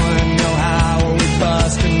to no one, know how we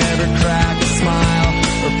bust and never crack a smile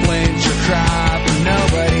or flinch or cry for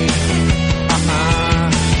nobody.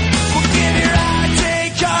 We'll give your ID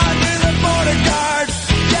card to the border guard.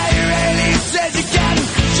 Yeah, your alien says you got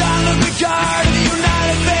Jean-Luc Picard of the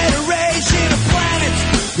United Federation of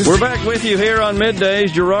Planets. We're back with you here on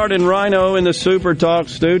Middays. Gerard and Rhino in the Super Talk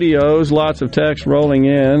studios. Lots of text rolling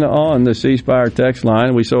in on the C Spire text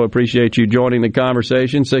line. We so appreciate you joining the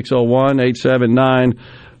conversation.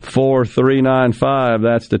 601-879-4395.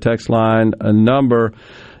 That's the text line number.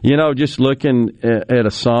 You know, just looking at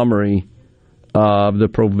a summary of the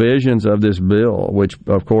provisions of this bill, which,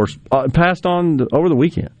 of course, passed on over the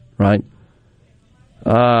weekend, right?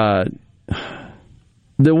 The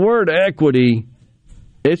word equity,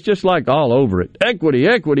 it's just like all over it. Equity,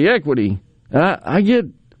 equity, equity. And I got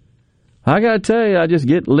to tell you, I just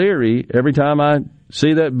get leery every time I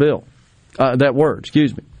see that bill, that word,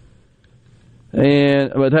 excuse me.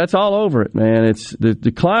 But that's all over it, man. It's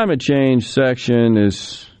the climate change section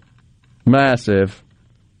is massive,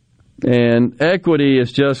 and equity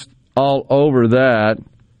is just all over that.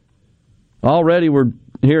 Already we're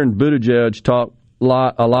hearing Buttigieg talk a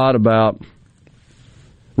lot about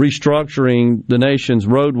restructuring the nation's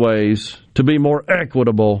roadways to be more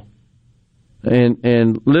equitable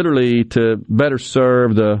and literally to better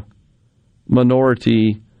serve the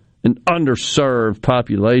minority and underserved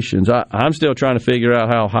populations. I'm still trying to figure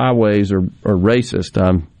out how highways are racist.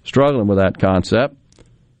 I'm struggling with that concept.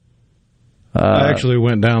 I actually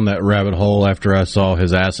went down that rabbit hole after I saw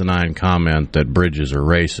his asinine comment that bridges are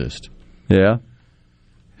racist. Yeah.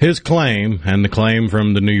 His claim, and the claim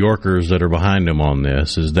from the New Yorkers that are behind him on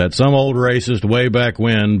this, is that some old racist way back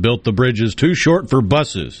when built the bridges too short for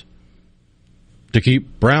buses to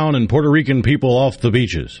keep brown and Puerto Rican people off the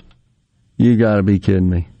beaches. You got to be kidding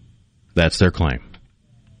me. That's their claim.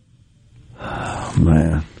 Oh,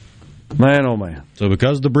 man. Man, oh, man. So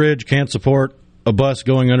because the bridge can't support a bus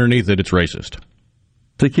going underneath it, it's racist.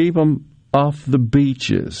 To keep them off the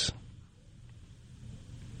beaches.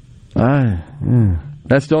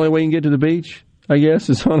 That's the only way you can get to the beach, I guess,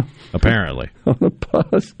 is apparently on a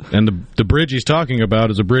bus. And the bridge he's talking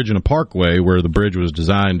about is a bridge in a parkway where the bridge was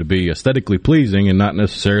designed to be aesthetically pleasing and not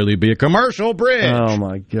necessarily be a commercial bridge. Oh,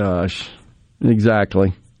 my gosh.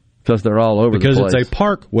 Exactly. Because they're all over the place. Because it's a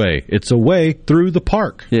parkway. It's a way through the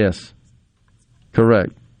park. Yes.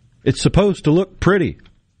 Correct. It's supposed to look pretty.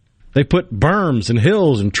 They put berms and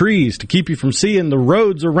hills and trees to keep you from seeing the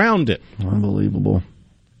roads around it. Unbelievable.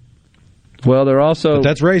 Well, they're also... But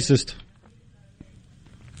that's racist.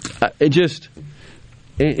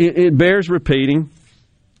 It bears repeating.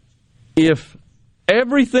 If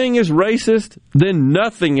everything is racist, then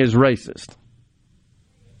nothing is racist.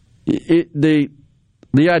 The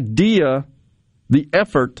idea, the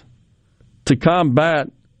effort to combat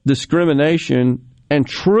discrimination and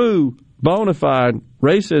true bona fide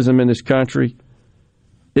racism in this country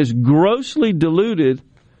is grossly diluted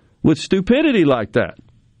with stupidity like that.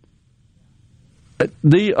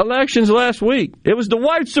 The elections last week, it was the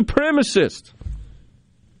white supremacists.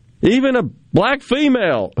 Even a black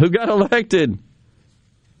female who got elected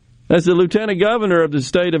as the lieutenant governor of the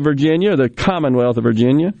state of Virginia, the Commonwealth of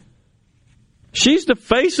Virginia, she's the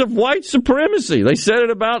face of white supremacy. They said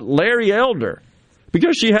it about Larry Elder.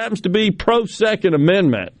 Because she happens to be pro-Second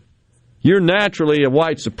Amendment, you're naturally a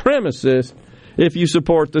white supremacist if you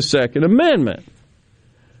support the Second Amendment.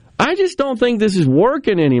 I just don't think this is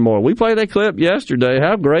working anymore. We played that clip yesterday.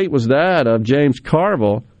 How great was that of James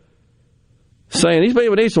Carville saying these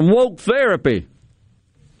people need some woke therapy?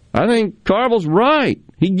 I think Carville's right.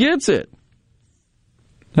 He gets it.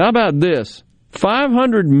 How about this?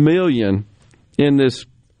 $500 million in this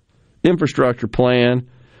infrastructure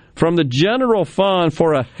plan from the General Fund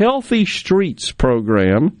for a Healthy Streets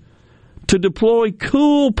program to deploy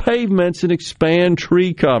cool pavements and expand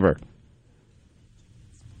tree cover.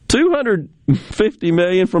 $250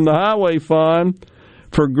 million from the Highway Fund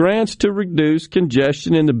for grants to reduce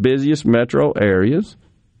congestion in the busiest metro areas.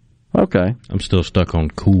 Okay. I'm still stuck on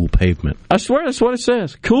cool pavement. I swear that's what it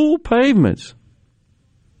says. Cool pavements.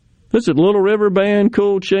 This is Little River Band,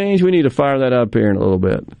 Cool Change. We need to fire that up here in a little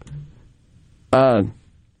bit. I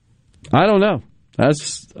don't know.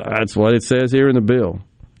 That's what it says here in the bill.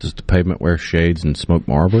 Does the pavement wear shades and smoke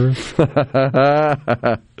Marlboro?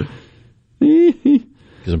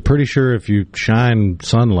 Because I'm pretty sure if you shine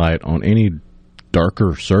sunlight on any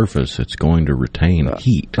darker surface, it's going to retain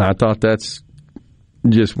heat. I thought that's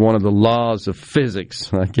just one of the laws of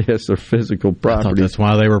physics, I guess, or physical properties. I thought that's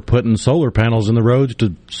why they were putting solar panels in the roads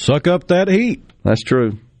to suck up that heat. That's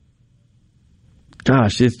true.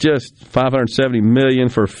 Gosh, it's just $570 million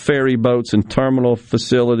for ferry boats and terminal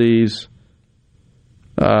facilities.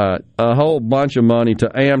 A whole bunch of money to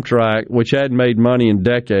Amtrak, which hadn't made money in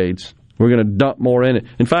decades. We're going to dump more in it.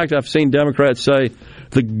 In fact, I've seen Democrats say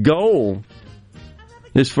the goal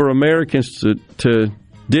is for Americans to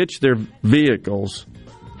ditch their vehicles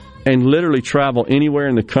and literally travel anywhere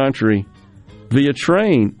in the country via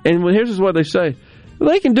train. And here's what they say.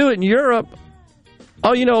 Well, they can do it in Europe.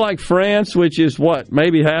 Oh, like France, which is what,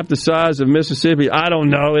 maybe half the size of Mississippi? I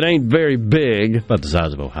don't know. It ain't very big. About the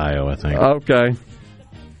size of Ohio, I think. Okay.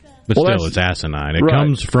 But still, it's asinine. It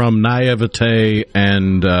comes from naivete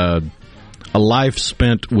and a life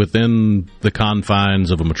spent within the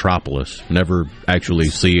confines of a metropolis, never actually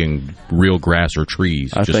seeing real grass or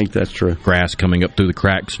trees. I think that's true. Grass coming up through the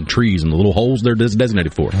cracks and trees and the little holes they're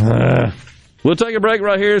designated for. We'll take a break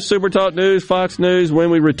right here. Super Talk News, Fox News.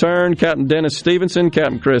 When we return, Captain Dennis Stevenson,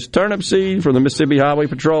 Captain Criss Turnipseed from the Mississippi Highway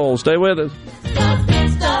Patrol. Stay with us.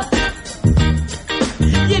 Stop.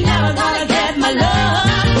 You're never gonna get my love.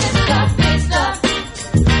 Stop.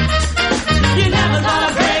 You're never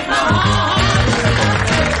gonna break my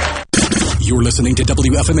heart. You're listening to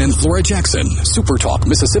WFMN Flora Jackson, Super Talk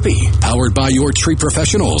Mississippi, powered by your tree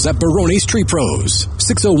professionals at Barone's Tree Pros,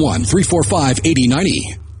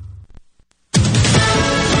 601-345-8090.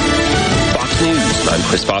 News. I'm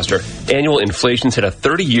Chris Foster. Annual inflation's hit a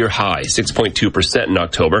 30-year high, 6.2% in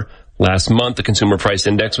October. Last month, the Consumer Price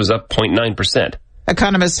Index was up 0.9%.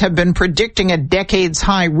 Economists have been predicting a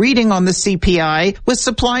decades-high reading on the CPI, with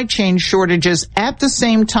supply chain shortages at the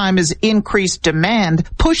same time as increased demand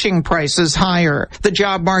pushing prices higher. The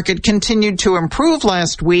job market continued to improve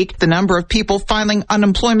last week. The number of people filing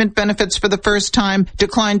unemployment benefits for the first time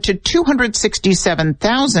declined to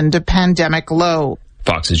 267,000, a pandemic low.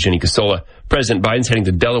 Fox's Jenny Casola. President Biden's heading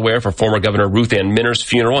to Delaware for former Governor Ruth Ann Minter's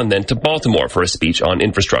funeral and then to Baltimore for a speech on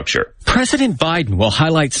infrastructure. President Biden will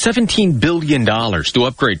highlight $17 billion to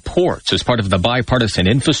upgrade ports as part of the bipartisan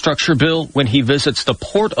infrastructure bill when he visits the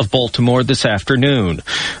Port of Baltimore this afternoon.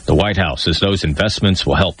 The White House says those investments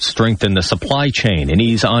will help strengthen the supply chain and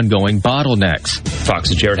ease ongoing bottlenecks.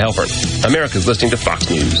 Fox's Jared Halpern. America's listening to Fox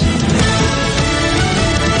News.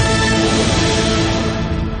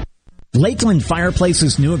 Lakeland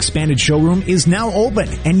Fireplace's new expanded showroom is now open,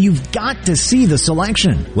 and you've got to see the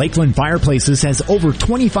selection. Lakeland Fireplaces has over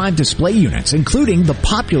 25 display units, including the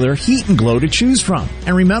popular Heat and Glow to choose from.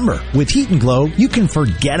 And remember, with Heat and Glow, you can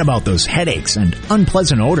forget about those headaches and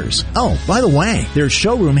unpleasant odors. Oh, by the way, their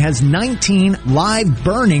showroom has 19 live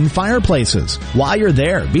burning fireplaces. While you're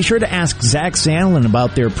there, be sure to ask Zach Sandlin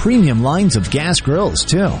about their premium lines of gas grills,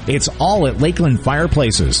 too. It's all at Lakeland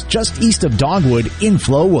Fireplaces, just east of Dogwood in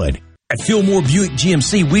Flowood. At Fillmore Buick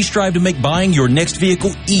GMC, we strive to make buying your next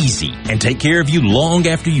vehicle easy and take care of you long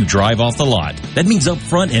after you drive off the lot. That means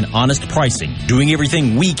upfront and honest pricing, doing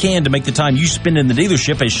everything we can to make the time you spend in the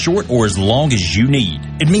dealership as short or as long as you need.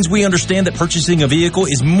 It means we understand that purchasing a vehicle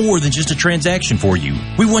is more than just a transaction for you.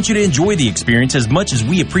 We want you to enjoy the experience as much as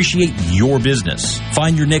we appreciate your business.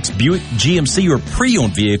 Find your next Buick, GMC, or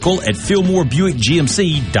pre-owned vehicle at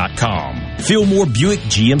FillmoreBuickGMC.com. Fillmore Buick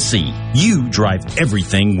GMC. You drive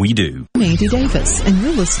everything we do. I'm Andy Davis, and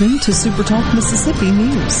you're listening to Super Talk Mississippi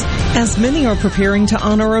News. As many are preparing to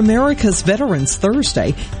honor America's Veterans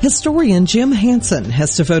Thursday, historian Jim Hansen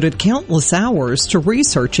has devoted countless hours to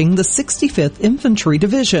researching the 65th Infantry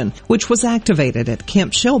Division, which was activated at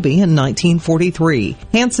Camp Shelby in 1943.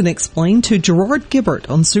 Hansen explained to Gerard Gibert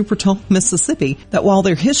on Super Talk Mississippi that while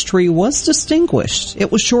their history was distinguished,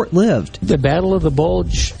 it was short-lived. The Battle of the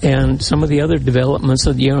Bulge and some of the other developments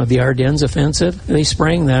of the Ardennes offensive, they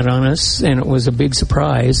sprang that on us, and it was a big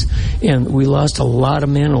surprise, and we lost a lot of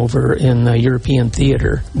men over in the European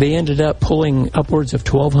theater. They ended up pulling upwards of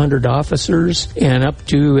 1,200 officers and up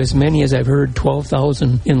to as many as I've heard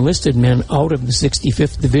 12,000 enlisted men out of the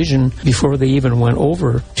 65th Division before they even went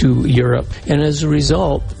over to Europe. And as a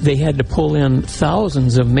result, they had to pull in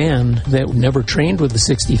thousands of men that never trained with the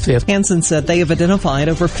 65th. Hansen said they have identified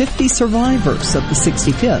over 50 survivors of the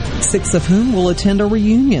 65th, 6 of whom will attend a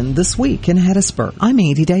reunion this week in Hattiesburg. I'm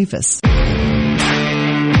Andy Davis.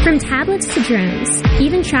 From tablets to drones,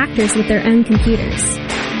 even tractors with their own computers.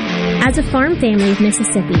 As a farm family of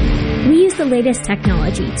Mississippi, we use the latest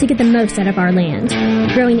technology to get the most out of our land,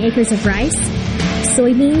 growing acres of rice,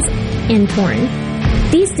 soybeans, and corn.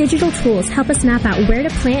 These digital tools help us map out where to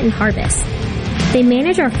plant and harvest. They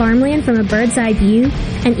manage our farmland from a bird's eye view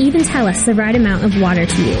and even tell us the right amount of water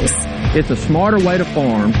to use. It's a smarter way to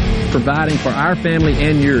farm, providing for our family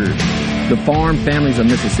and yours, the farm families of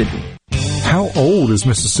Mississippi. How old is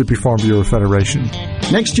Mississippi Farm Bureau Federation?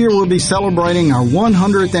 Next year we'll be celebrating our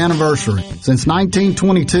 100th anniversary. Since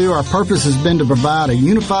 1922, our purpose has been to provide a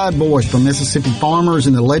unified voice for Mississippi farmers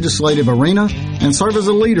in the legislative arena and serve as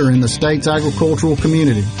a leader in the state's agricultural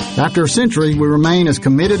community. After a century, we remain as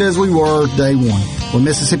committed as we were day one. When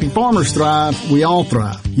Mississippi farmers thrive, we all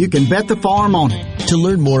thrive. You can bet the farm on it. To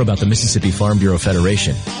learn more about the Mississippi Farm Bureau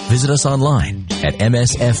Federation, visit us online at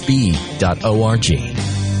msfb.org.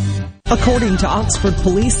 According to Oxford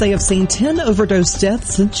Police, they have seen 10 overdose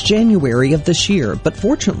deaths since January of this year, but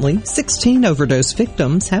fortunately, 16 overdose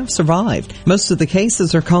victims have survived. Most of the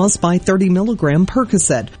cases are caused by 30-milligram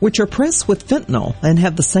Percocet, which are pressed with fentanyl and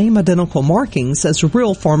have the same identical markings as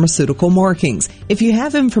real pharmaceutical markings. If you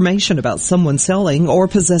have information about someone selling or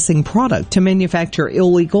possessing product to manufacture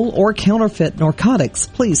illegal or counterfeit narcotics,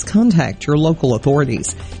 please contact your local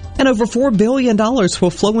authorities. And over $4 billion will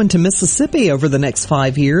flow into Mississippi over the next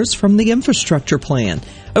 5 years from the infrastructure plan.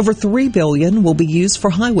 Over $3 billion will be used for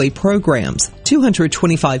highway programs,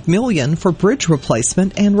 $225 million for bridge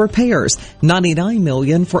replacement and repairs, $99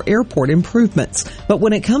 million for airport improvements. But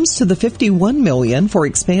when it comes to the $51 million for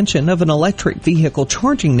expansion of an electric vehicle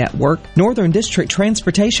charging network, Northern District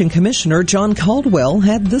Transportation Commissioner John Caldwell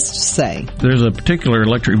had this to say. There's a particular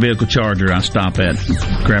electric vehicle charger I stop at,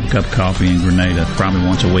 grab a cup of coffee in Grenada probably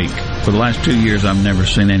once a week. For the last 2 years, I've never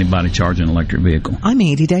seen anybody charge an electric vehicle. I'm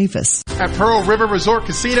Andy Davis. At Pearl River Resort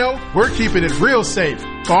Casino, we're keeping it real safe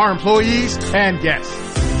for our employees and guests.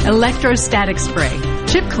 Electrostatic spray,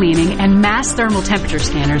 Chip cleaning and mass thermal temperature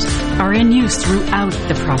scanners are in use throughout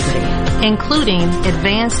the property, including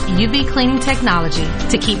advanced UV cleaning technology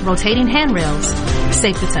to keep rotating handrails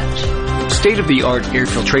safe to touch. State-of-the-art air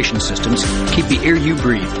filtration systems keep the air you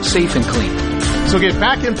breathe safe and clean. So get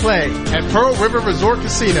back and play at Pearl River Resort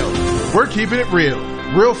Casino. We're keeping it real.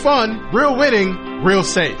 Real fun, real winning, real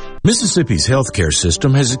safe. Mississippi's healthcare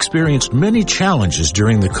system has experienced many challenges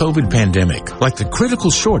during the COVID pandemic, like the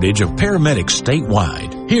critical shortage of paramedics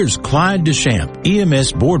statewide. Here's Clyde Deschamps,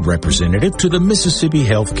 EMS board representative to the Mississippi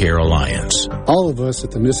Healthcare Alliance. All of us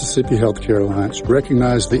at the Mississippi Healthcare Alliance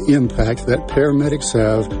recognize the impact that paramedics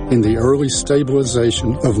have in the early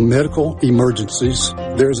stabilization of medical emergencies.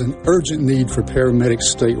 There's an urgent need for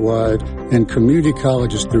paramedics statewide, and community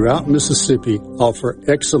colleges throughout Mississippi offer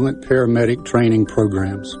excellent paramedic training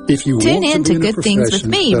programs. If you Tune in to Good Things with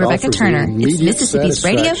me, Rebecca Turner. It's Mississippi's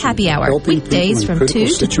Radio Happy Hour, weekdays from 2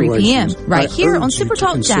 to 3 p.m. right here on Super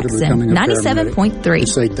Talk Jackson 97.3.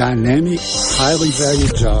 It's a dynamic, highly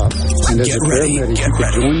valued job, and as a paramedic, you can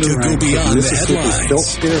join the ranks of Mississippi's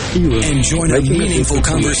healthcare heroes and join a meaningful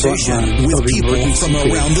conversation with people from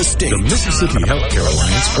around the state. The Mississippi Healthcare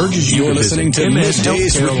Alliance urges you You're to listening visit to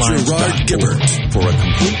MidDays with Gerard Gibert for a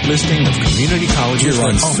complete listing of community colleges here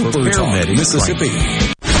on that offer Super Talk paramedic Mississippi.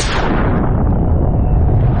 training.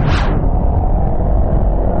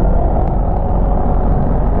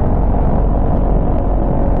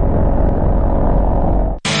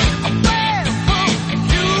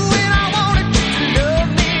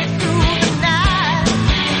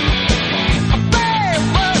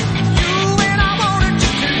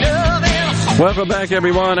 Welcome back,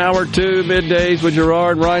 everyone. Hour 2, Middays with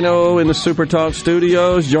Gerard Rhino in the Super Talk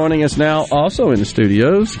studios. Joining us now, also in the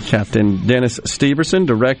studios, Captain Dennis Stevenson,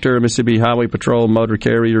 Director of Mississippi Highway Patrol Motor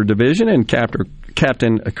Carrier Division, and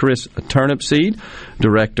Captain Criss Turnipseed,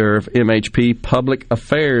 Director of MHP Public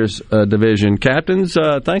Affairs Division. Captains,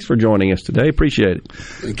 thanks for joining us today. Appreciate it.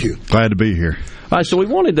 Thank you. Glad to be here. All right, so we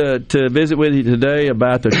wanted to visit with you today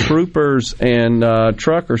about the Troopers and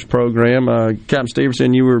Truckers program. Captain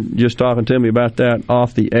Stevenson, you were just talking to me about that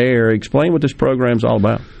off the air. Explain what this program's all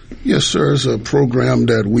about. Yes, sir. It's a program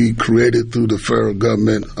that we created through the federal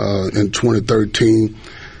government in 2013.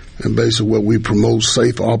 And basically what we promote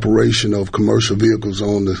safe operation of commercial vehicles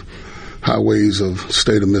on the highways of the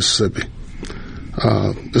state of Mississippi.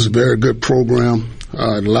 It's a very good program.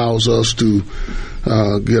 It allows us to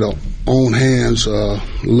get our own hands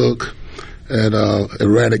look at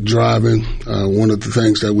erratic driving. One of the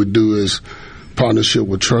things that we do is partnership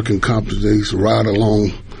with trucking companies, ride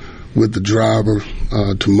along with the driver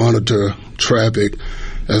to monitor traffic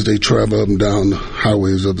as they travel up and down the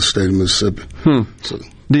highways of the state of Mississippi. So,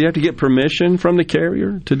 do you have to get permission from the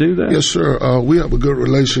carrier to do that? Yes, sir. We have a good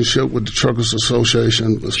relationship with the Truckers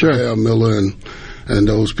Association, Mr. Al Miller and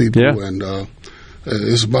those people. Yeah. And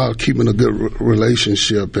it's about keeping a good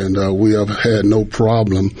relationship, and we have had no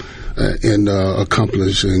problem in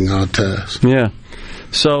accomplishing our task. Yeah.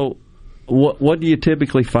 So what do you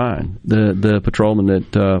typically find, the patrolmen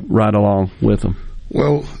that ride along with them?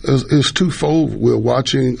 Well, it's twofold. We're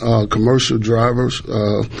watching commercial drivers,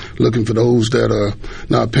 looking for those that are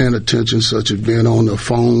not paying attention, such as being on their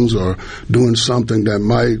phones or doing something that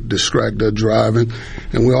might distract their driving.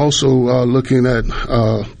 And we're also looking at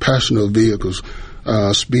passenger vehicles,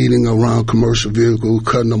 speeding around commercial vehicles,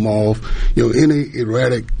 cutting them off. Any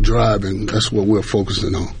erratic driving, that's what we're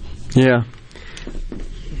focusing on. Yeah.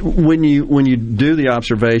 When you do the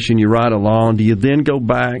observation, you ride along, do you then go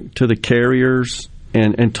back to the carriers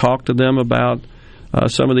and talk to them about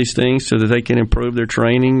some of these things so that they can improve their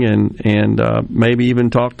training and maybe even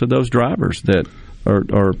talk to those drivers that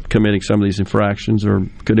are committing some of these infractions, or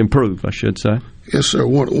could improve, I should say? Yes, sir.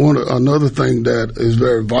 Another thing that is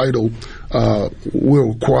very vital, we're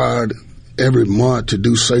required every month to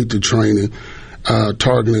do safety training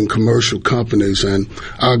targeting commercial companies, and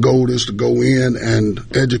our goal is to go in and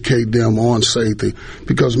educate them on safety,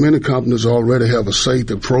 because many companies already have a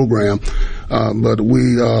safety program, but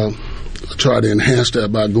we try to enhance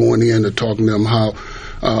that by going in and talking to them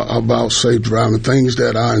about safe driving, things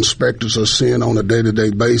that our inspectors are seeing on a day-to-day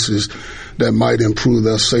basis that might improve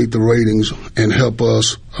their safety ratings and help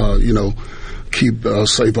us, keep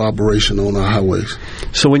safe operation on our highways.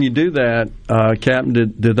 So when you do that, Captain,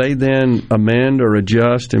 do they then amend or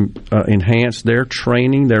adjust and enhance their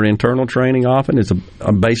training, their internal training often? Is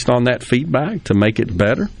it based on that feedback to make it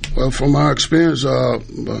better? Well, from our experience,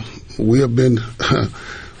 we have been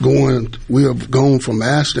gone from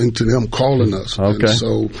asking to them calling us. Okay, and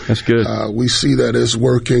so that's good. We see that it's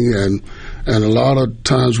working, and And a lot of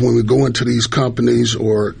times when we go into these companies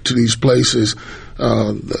or to these places,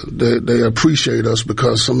 they appreciate us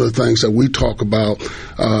because some of the things that we talk about,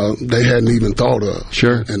 they hadn't even thought of.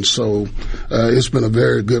 Sure. And so it's been a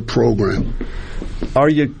very good program. Are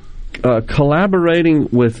you collaborating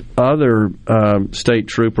with other state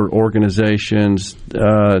trooper organizations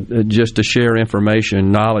just to share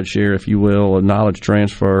information, knowledge share, if you will, a knowledge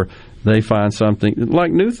transfer? They find something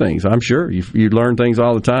like new things. I'm sure you learn things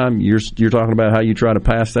all the time. You're talking about how you try to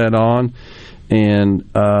pass that on and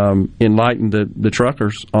enlighten the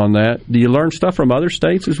truckers on that. Do you learn stuff from other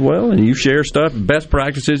states as well? And you share stuff, best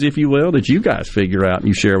practices, if you will, that you guys figure out and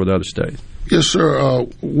you share with other states? Yes, sir.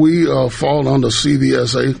 We fall under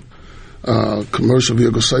CVSA, Commercial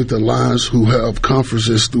Vehicle Safety Alliance, who have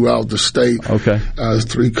conferences throughout the state. Okay.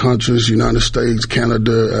 3 countries, United States,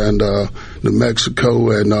 Canada, and New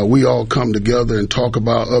Mexico. And we all come together and talk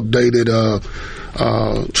about updated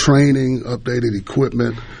training, updated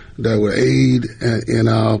equipment that will aid in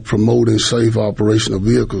our promoting safe operation of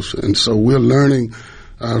vehicles. And so we're learning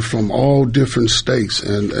from all different states.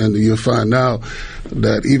 And you'll find out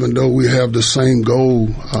that even though we have the same goal,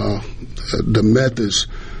 the methods,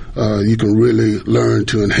 you can really learn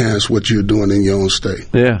to enhance what you're doing in your own state.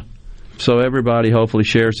 Yeah. So everybody hopefully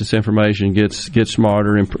shares this information, gets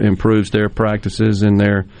smarter, improves their practices and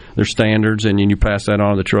their standards, and then you pass that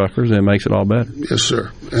on to the truckers, and it makes it all better. Yes,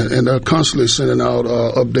 sir. And they're constantly sending out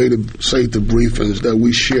updated safety briefings that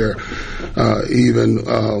we share, even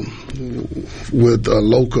with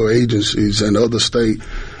local agencies and other state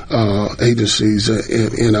agencies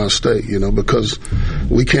in our state, because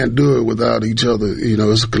we can't do it without each other.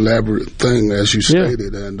 It's a collaborative thing, as you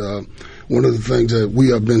stated. Yeah. And one of the things that we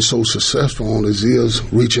have been so successful on is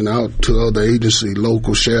reaching out to other agencies,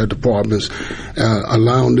 local sheriff departments,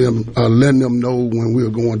 allowing them, letting them know when we're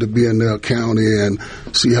going to be in their county and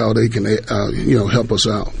see how they can, help us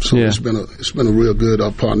out. So it's been a real good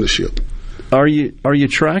partnership. Are you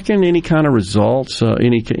tracking any kind of results,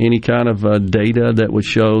 any kind of data that would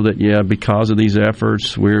show that because of these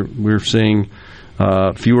efforts we're seeing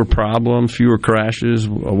fewer problems, fewer crashes,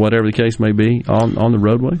 whatever the case may be on the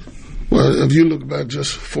roadways? Well, if you look back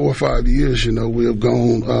just 4 or 5 years, we have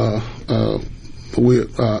gone.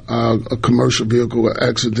 Our commercial vehicle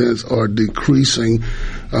accidents are decreasing.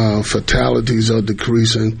 Fatalities are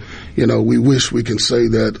decreasing. We wish we can say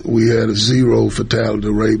that we had a 0 fatality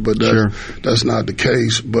rate, but that's not the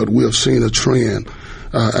case. But we have seen a trend.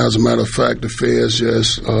 As a matter of fact, the feds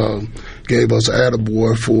just gave us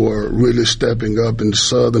attaboy for really stepping up in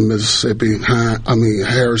southern Mississippi,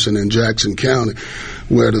 Harrison and Jackson County,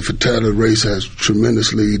 where the fatality rate has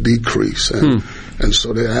tremendously decreased. And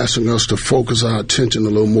so they're asking us to focus our attention a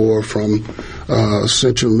little more from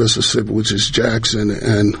central Mississippi, which is Jackson,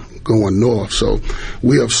 and going north. So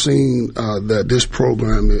we have seen that this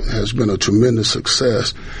program has been a tremendous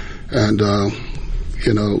success. And,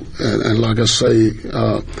 and like I say,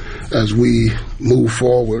 as we move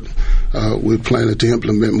forward, we're planning to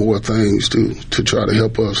implement more things to try to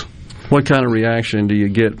help us. What kind of reaction do you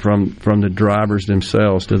get from the drivers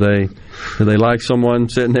themselves? Do they like someone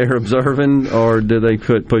sitting there observing, or do they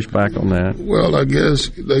push back on that? Well, I guess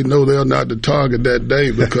they know they're not the target that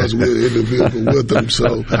day because we're in the vehicle with them.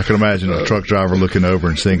 So I can imagine a truck driver looking over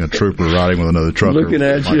and seeing a trooper riding with another trucker looking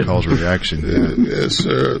at might cause a reaction. Yes,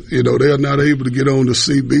 sir. They're not able to get on the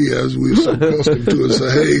CB as we're so accustomed to and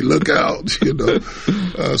say, "Hey, look out!"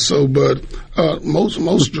 But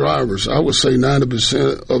most drivers, I would say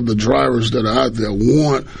 90% of the drivers that are out there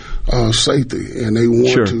want safety, and they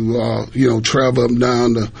want to, travel up and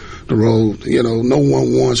down the road. No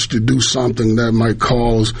one wants to do something that might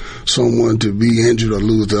cause someone to be injured or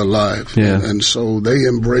lose their life. Yeah. And so they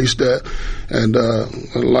embrace that. And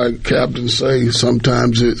like Captain say,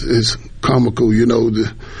 sometimes it's comical, to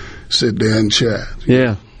sit there and chat.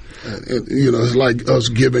 Yeah. It's like us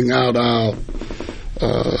giving out our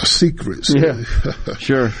secrets. Yeah,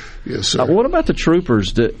 sure. Yes, sir. What about the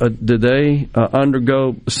troopers? Did they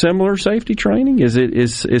undergo similar safety training?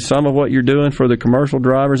 Is some of what you're doing for the commercial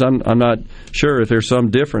drivers? I'm not sure if there's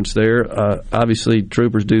some difference there. Obviously,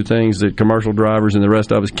 troopers do things that commercial drivers and the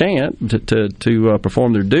rest of us can't to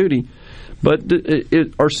perform their duty. But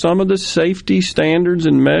are some of the safety standards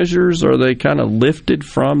and measures, are they kind of lifted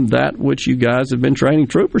from that which you guys have been training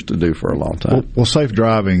troopers to do for a long time? Well, safe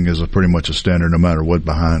driving is pretty much a standard no matter what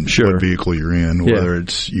what vehicle you're in, whether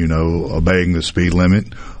it's, obeying the speed limit,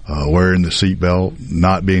 wearing the seatbelt,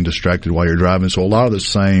 not being distracted while you're driving. So a lot of the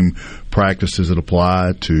same practices that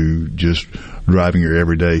apply to just driving your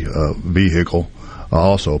everyday vehicle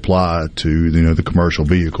also apply to the commercial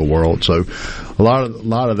vehicle world. So a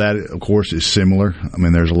lot of that, of course, is similar. I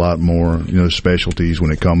mean, there's a lot more specialties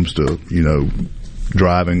when it comes to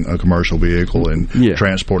driving a commercial vehicle and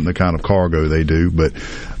transporting the kind of cargo they do, but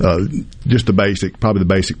just the basic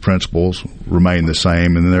principles remain the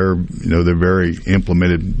same, and they're very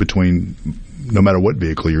implemented between no matter what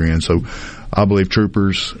vehicle you're in. So I believe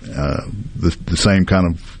troopers, the same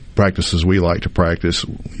kind of practices we like to practice,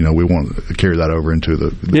 we want to carry that over into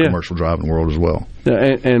the commercial driving world as well.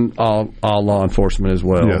 And all law enforcement as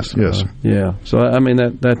well. Yes. Yeah. So, I mean,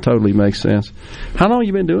 that totally makes sense. How long have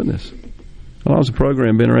you been doing this? How long has the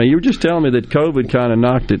program been around? You were just telling me that COVID kind of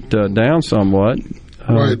knocked it down somewhat.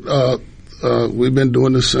 Right. We've been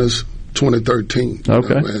doing this since 2013.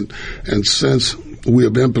 Okay. And since we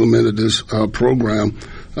have implemented this program,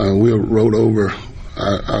 we have wrote over,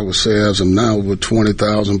 I would say as of now, over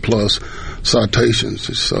 20,000 plus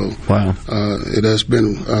citations. So wow. It has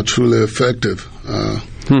been truly effective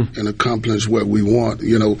and accomplished what we want.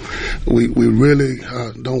 We really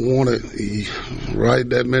don't want to write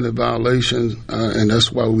that many violations, and that's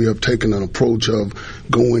why we have taken an approach of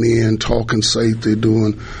going in, talking safety,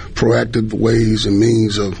 doing proactive ways and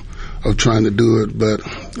means of trying to do it. But,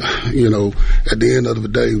 at the end of the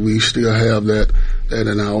day, we still have that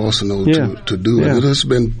in our arsenal to do it. It has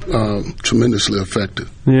been tremendously effective.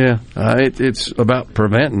 Yeah, it's about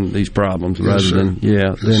preventing these problems rather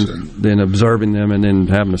than observing them and then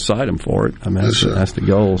having to cite them for it. I mean, that's the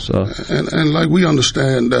goal. So, and like we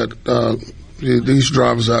understand that these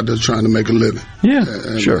drivers out there trying to make a living,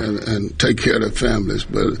 and take care of their families,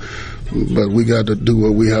 but we got to do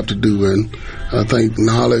what we have to do, and I think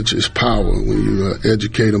knowledge is power. When you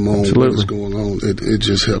educate them on what's going on, it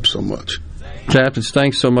just helps so much. Captain,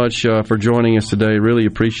 thanks so much for joining us today. Really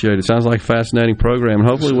appreciate it. Sounds like a fascinating program, and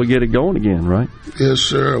hopefully we'll get it going again, right? Yes,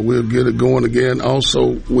 sir. We'll get it going again.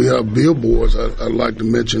 Also, we have billboards I'd like to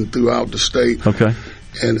mention throughout the state. Okay.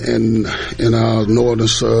 And in our northern,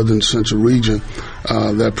 southern, central region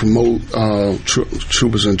that promote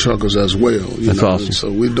troopers and truckers as well. That's awesome. And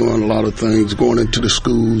so we're doing a lot of things, going into the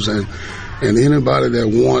schools, and anybody that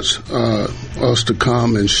wants us to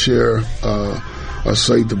come and share a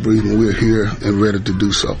safe debriefing, we're here and ready to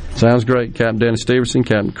do so. Sounds great. Captain Dennis Stevenson,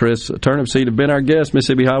 Captain Criss Turnipseed have been our guests.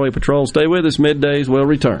 Mississippi Highway Patrol. Stay with us. Middays will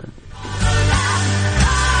return.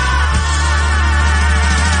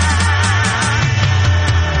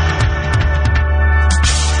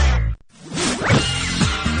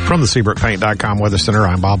 From the SeabrookPaint.com Weather Center,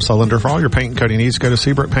 I'm Bob Sullender. For all your paint and coating needs, go to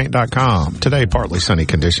SeabrookPaint.com. Today, partly sunny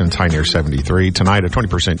conditions, high near 73. Tonight, a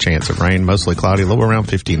 20% chance of rain, mostly cloudy, low around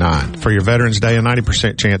 59. For your Veterans Day, a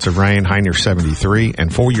 90% chance of rain, high near 73.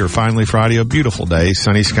 And for your Finally Friday, a beautiful day,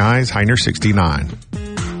 sunny skies, high near 69.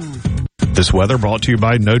 This weather brought to you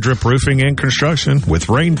by No Drip Roofing and Construction. With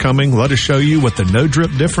rain coming, let us show you what the No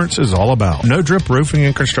Drip difference is all about. No Drip Roofing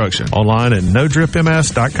and Construction. Online at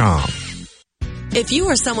NoDripMS.com. If you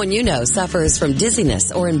or someone you know suffers from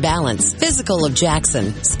dizziness or imbalance, Physical of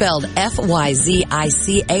Jackson, spelled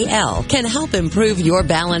F-Y-Z-I-C-A-L, can help improve your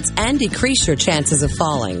balance and decrease your chances of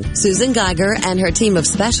falling. Susan Geiger and her team of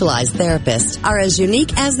specialized therapists are as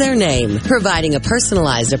unique as their name, providing a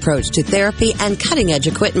personalized approach to therapy and cutting-edge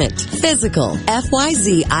equipment. Physical,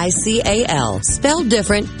 F-Y-Z-I-C-A-L, spelled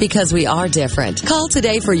different because we are different. Call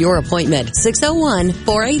today for your appointment,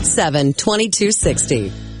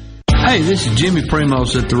 601-487-2260. Hey, this is Jimmy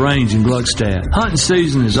Primos at the Range in Gluckstadt. Hunting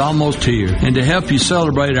season is almost here, and to help you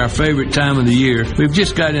celebrate our favorite time of the year, we've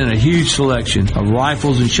just got in a huge selection of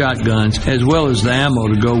rifles and shotguns, as well as the ammo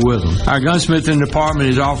to go with them. Our gunsmithing department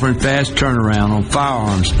is offering fast turnaround on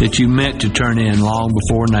firearms that you meant to turn in long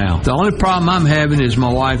before now. The only problem I'm having is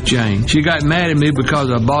my wife, Jane. She got mad at me because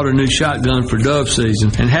I bought a new shotgun for dove season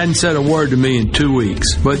and hadn't said a word to me in 2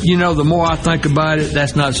 weeks. But, the more I think about it,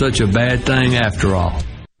 that's not such a bad thing after all.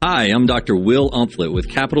 Hi, I'm Dr. Will Umflett with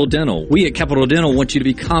Capital Dental. We at Capital Dental want you to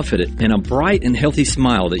be confident in a bright and healthy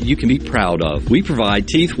smile that you can be proud of. We provide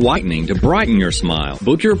teeth whitening to brighten your smile.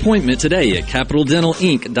 Book your appointment today at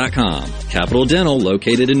CapitalDentalInc.com. Capital Dental,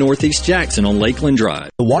 located in Northeast Jackson on Lakeland Drive.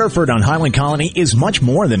 The Waterford on Highland Colony is much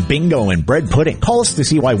more than bingo and bread pudding. Call us to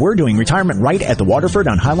see why we're doing retirement right at the Waterford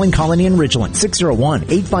on Highland Colony in Ridgeland.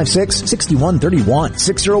 601-856-6131.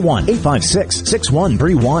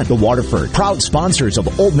 601-856-6131. The Waterford, proud sponsors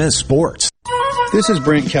of Ole Miss Sports. This is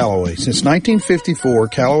Brent Calloway. Since 1954,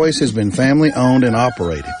 Calloway's has been family-owned and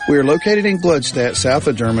operated. We are located in Gluckstadt, south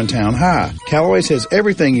of Germantown High. Calloway's has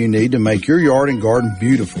everything you need to make your yard and garden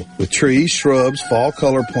beautiful, with trees, shrubs, fall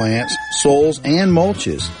color plants, soils, and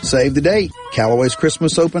mulches. Save the date. Calloway's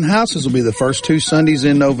Christmas open houses will be the first 2 Sundays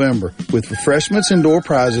in November, with refreshments and door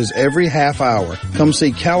prizes every half hour. Come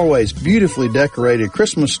see Calloway's beautifully decorated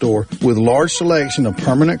Christmas store with large selection of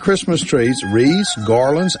permanent Christmas trees, wreaths,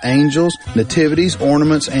 garlands, angels, nativities,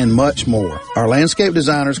 ornaments, and much more. Our landscape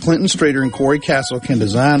designers Clinton Streeter and Corey Castle can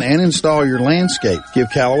design and install your landscape.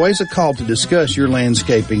 Give Calloway's a call to discuss your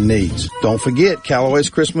landscaping needs. Don't forget, Calloway's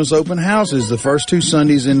Christmas open house is the first 2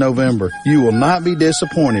 Sundays in November. You will not be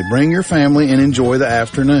disappointed. Bring your family and enjoy the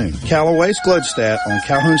afternoon. Calloway's Gluckstadt on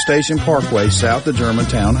Calhoun Station Parkway, south of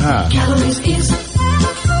Germantown High. Calloway's is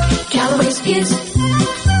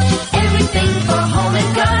everything for home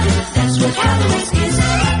and garden. That's what Calloway's is.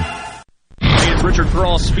 Hey, it's Richard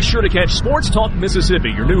Cross. Be sure to catch Sports Talk Mississippi,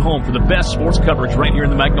 your new home for the best sports coverage right here in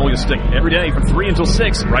the Magnolia State. Every day from 3 until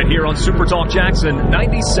 6, right here on Super Talk Jackson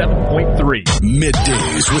 97.3.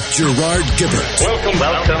 Middays with Gerard Gibert. Welcome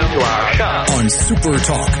to our shop. On Super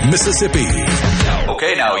Talk Mississippi.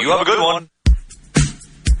 Okay, now you have a good one.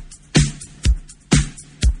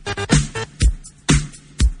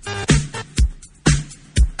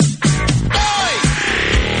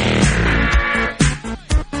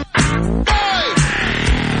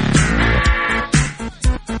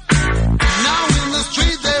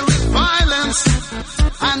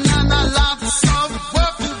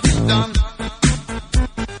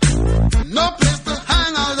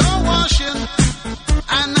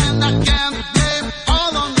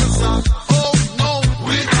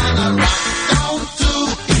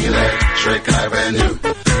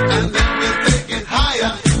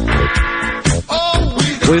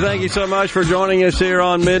 We thank you so much for joining us here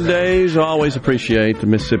on Middays. Always appreciate the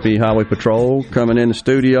Mississippi Highway Patrol coming in the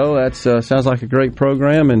studio. That sounds like a great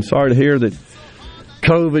program, and sorry to hear that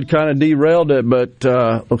COVID kind of derailed it, but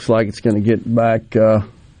looks like it's going to get back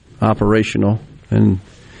operational and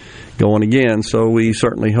going again, so we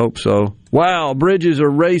certainly hope so. Wow, bridges are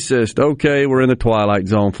racist. Okay, we're in the twilight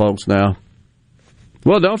zone, folks, now.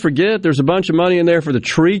 Well, don't forget, there's a bunch of money in there for the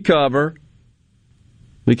tree cover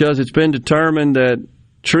because it's been determined that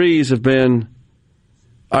trees have been,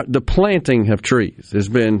 the planting of trees has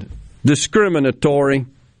been discriminatory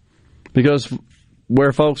because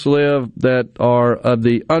where folks live that are of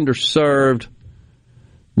the underserved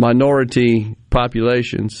minority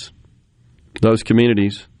populations, those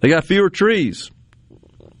communities, they got fewer trees.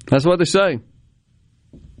 That's what they say.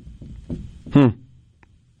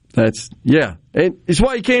 It's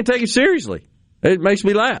why you can't take it seriously. It makes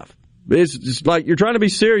me laugh. It's just like you're trying to be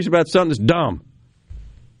serious about something that's dumb.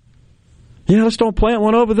 Let's don't plant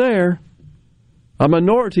one over there. A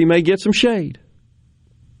minority may get some shade.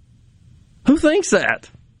 Who thinks that?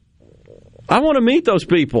 I want to meet those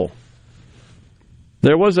people.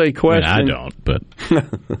 There was a question. I don't, but I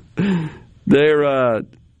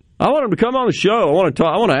want them to come on the show. I want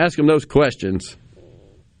to ask them those questions.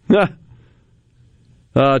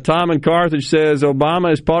 Tom in Carthage says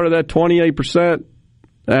Obama is part of that 28%.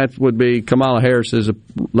 That would be Kamala Harris's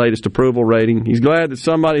latest approval rating. He's glad that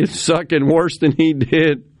somebody is sucking worse than he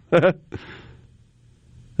did.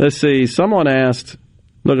 Let's see. Someone asked,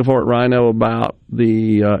 looking for it, Rhino, about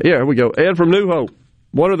here we go. Ed from New Hope.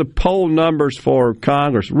 What are the poll numbers for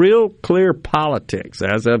Congress? Real Clear Politics,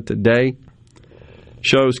 as of today,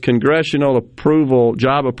 shows congressional approval,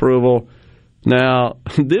 job approval. Now,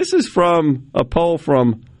 this is from a poll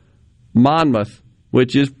from Monmouth,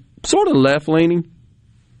 which is sort of left-leaning.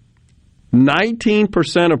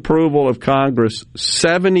 19% approval of Congress,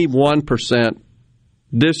 71%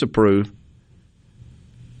 disapprove.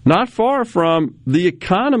 Not far from The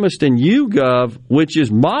Economist and YouGov, which is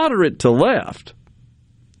moderate to left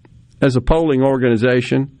as a polling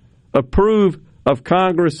organization. Approve of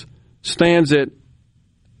Congress stands at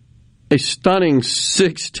a stunning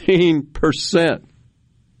 16%.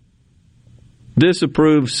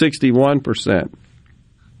 Disapprove 61%.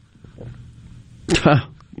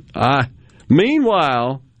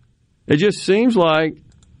 Meanwhile, it just seems like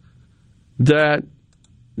that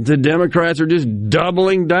the Democrats are just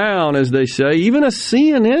doubling down, as they say. Even a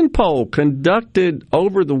CNN poll conducted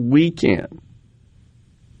over the weekend,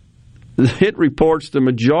 it reports the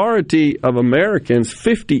majority of Americans,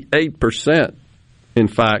 58%, in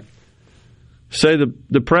fact, say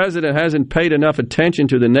the president hasn't paid enough attention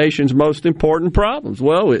to the nation's most important problems.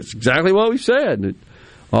 Well, it's exactly what we said.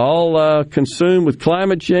 All consumed with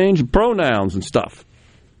climate change and pronouns and stuff.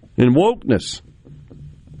 And wokeness.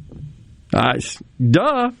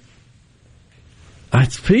 Duh.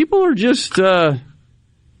 People are just, their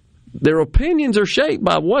opinions are shaped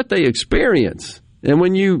by what they experience. And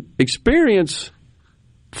when you experience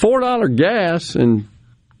 $4 gas and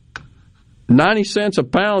 90 cents a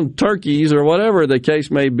pound turkeys or whatever the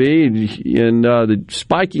case may be, and the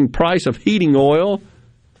spiking price of heating oil,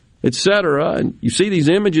 etc., and you see these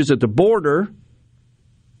images at the border,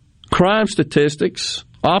 crime statistics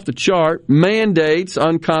off the chart, mandates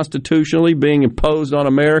unconstitutionally being imposed on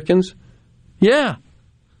Americans, yeah,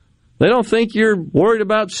 they don't think you're worried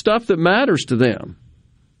about stuff that matters to them.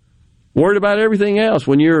 Worried about everything else.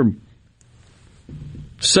 When you're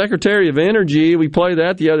Secretary of Energy, we played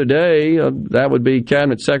that the other day. That would be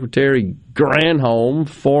Cabinet Secretary Granholm,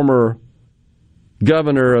 former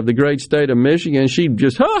governor of the great state of Michigan. She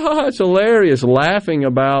just, it's hilarious, laughing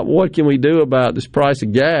about what can we do about this price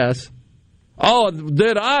of gas. Oh,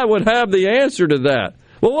 that I would have the answer to that.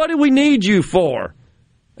 Well, what do we need you for?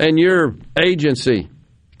 And your agency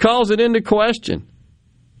calls it into question.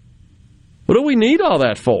 What do we need all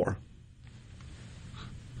that for?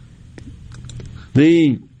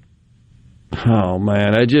 Paula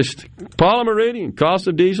Meridian, cost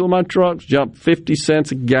of diesel in my trucks jumped 50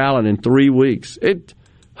 cents a gallon in 3 weeks.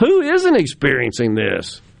 Who isn't experiencing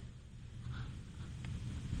this?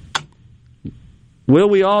 Will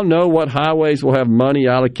we all know what highways will have money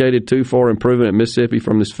allocated to for improvement in Mississippi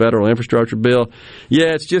from this federal infrastructure bill?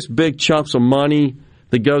 Yeah, it's just big chunks of money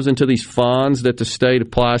that goes into these funds that the state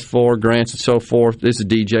applies for, grants and so forth. This is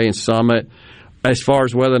DJ and Summit. As far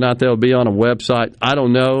as whether or not they'll be on a website, I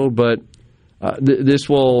don't know, but this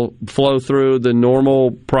will flow through the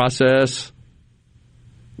normal process,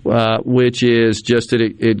 which is just that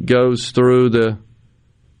it goes through the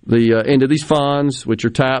into these funds, which are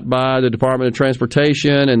tapped by the Department of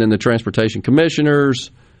Transportation, and then the Transportation Commissioners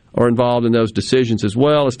are involved in those decisions as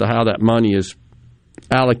well as to how that money is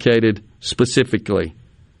allocated specifically.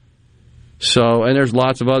 So, and there's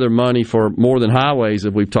lots of other money for more than highways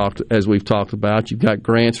that we've talked about. You've got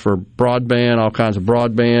grants for broadband, all kinds of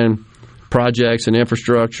broadband projects and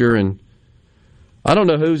infrastructure, and I don't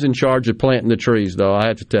know who's in charge of planting the trees, though. I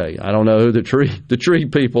have to tell you, I don't know who the tree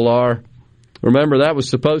people are. Remember, that was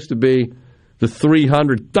supposed to be the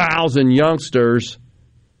 300,000 youngsters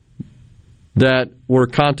that were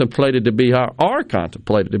contemplated to be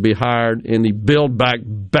hired in the Build Back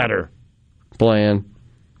Better plan.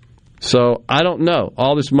 So I don't know.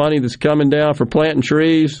 All this money that's coming down for planting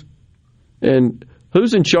trees, and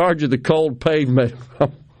who's in charge of the cold pavement?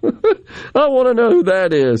 I want to know who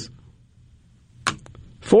that is.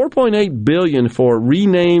 $4.8 billion for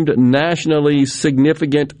renamed nationally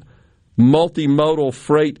significant multimodal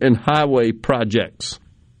freight and highway projects.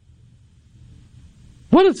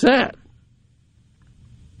 What is that?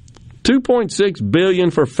 $2.6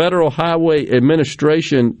 billion for Federal Highway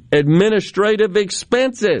Administration administrative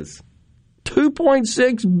expenses.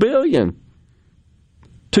 $2.6 billion.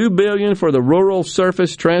 $2 billion for the Rural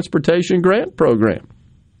Surface Transportation Grant Program.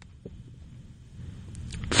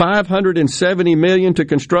 $570 million to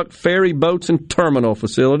construct ferry boats and terminal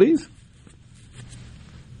facilities.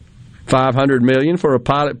 $500 million for a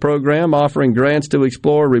pilot program offering grants to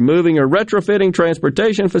explore removing or retrofitting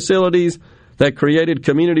transportation facilities that created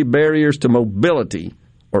community barriers to mobility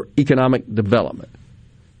or economic development.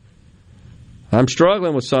 I'm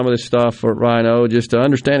struggling with some of this stuff for Rhino just to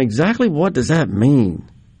understand exactly what does that mean.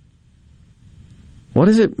 What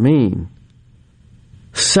does it mean?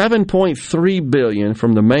 $7.3 billion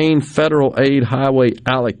from the main federal aid highway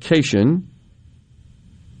allocation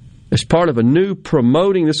as part of a new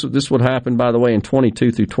promoting, this would happen, by the way, in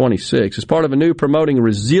 22 through 26, as part of a new promoting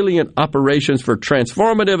resilient operations for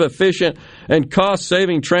transformative, efficient, and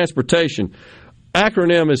cost-saving transportation.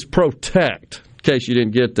 Acronym is PROTECT, in case you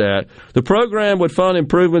didn't get that. The program would fund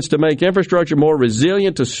improvements to make infrastructure more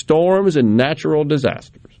resilient to storms and natural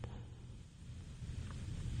disasters.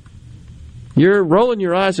 You're rolling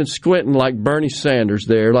your eyes and squinting like Bernie Sanders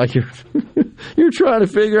there, like you're trying to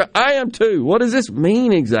figure out. I am too. What does this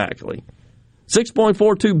mean exactly?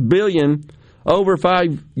 $6.42 billion over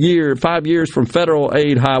 5 years from federal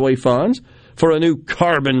aid highway funds for a new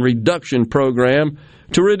carbon reduction program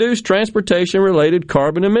to reduce transportation-related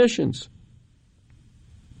carbon emissions.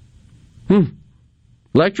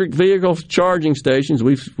 Electric vehicle charging stations,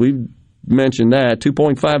 we've mentioned that,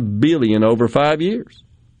 $2.5 billion over 5 years.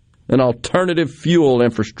 An alternative fuel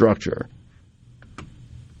infrastructure.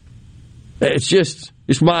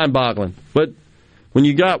 It's mind-boggling. But when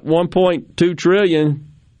you got $1.2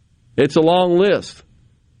 trillion, it's a long list.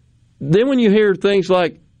 Then when you hear things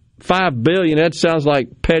like $5 billion, that sounds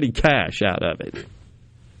like petty cash out of it.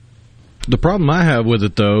 The problem I have with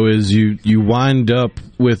it, though, is you wind up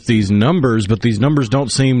with these numbers, but these numbers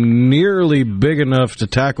don't seem nearly big enough to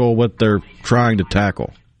tackle what they're trying to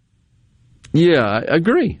tackle. Yeah, I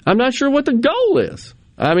agree. I'm not sure what the goal is.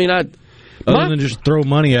 I mean, other than just throw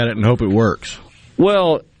money at it and hope it works.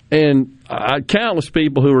 Well, and countless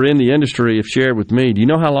people who are in the industry have shared with me, do you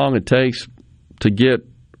know how long it takes to get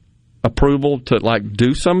approval to,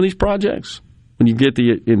 do some of these projects? When you get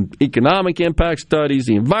the economic impact studies,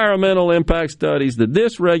 the environmental impact studies,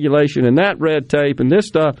 this regulation and that red tape and this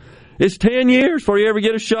stuff, it's 10 years before you ever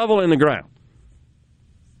get a shovel in the ground.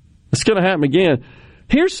 It's going to happen again.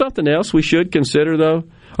 Here's something else we should consider, though.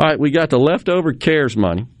 All right, we got the leftover CARES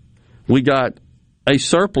money. We got a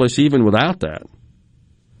surplus even without that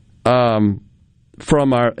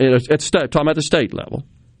from our talking about the state level.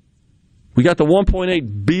 We got the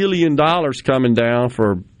 $1.8 billion coming down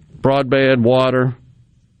for broadband, water,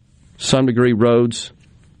 some degree roads,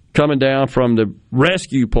 coming down from the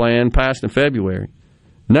rescue plan passed in February.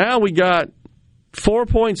 Now we got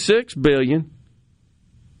 $4.6 billion.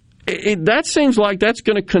 That seems like that's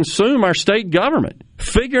going to consume our state government,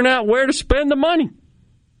 figuring out where to spend the money.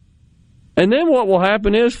 And then what will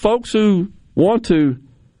happen is folks who want to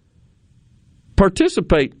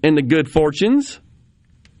participate in the good fortunes,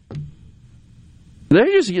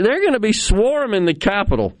 they're going to be swarming the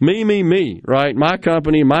Capitol. Me, right? My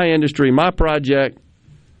company, my industry, my project.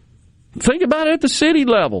 Think about it at the city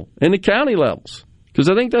level and the county levels. Because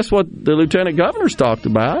I think that's what the lieutenant governor's talked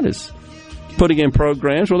about, is putting in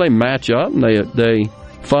programs where they match up and they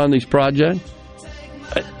fund these projects.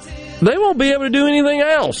 They won't be able to do anything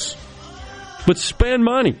else but spend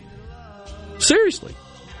money. Seriously.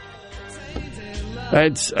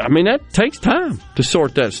 That takes time to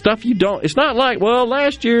sort that stuff. It's not like, well,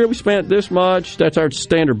 last year we spent this much. That's our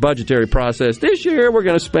standard budgetary process. This year we're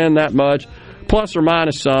going to spend that much, plus or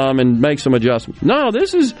minus some, and make some adjustments. No,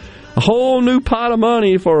 this is a whole new pot of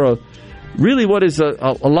money for really what is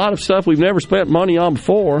a lot of stuff we've never spent money on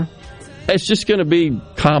before. It's just going to be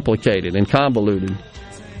complicated and convoluted,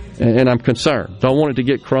 and I'm concerned. Don't want it to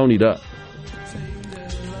get cronied up.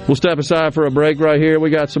 We'll step aside for a break right here. We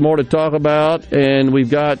got some more to talk about, and we've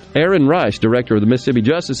got Aaron Rice, director of the Mississippi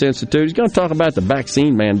Justice Institute. He's going to talk about the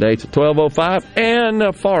vaccine mandates at 12:05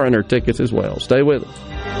 and foreigner tickets as well. Stay with us.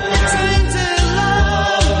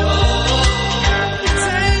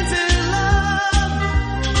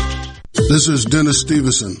 This is Dennis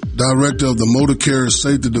Stevenson, Director of the Motor Carrier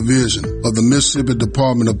Safety Division of the Mississippi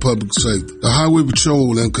Department of Public Safety. The Highway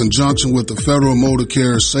Patrol, in conjunction with the Federal Motor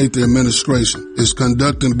Carrier Safety Administration, is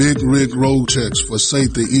conducting big rig road checks for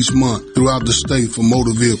safety each month throughout the state for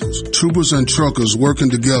motor vehicles. Troopers and truckers working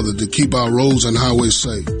together to keep our roads and highways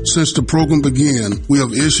safe. Since the program began, we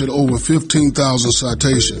have issued over 15,000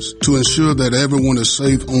 citations to ensure that everyone is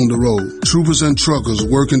safe on the road. Troopers and truckers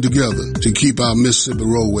working together to keep our Mississippi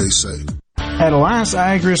roadways safe. At Alliance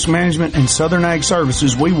Ag Risk Management and Southern Ag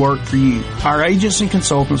Services, we work for you. Our agents and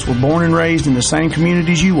consultants were born and raised in the same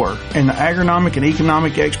communities you were, and the agronomic and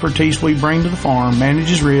economic expertise we bring to the farm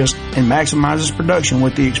manages risk and maximizes production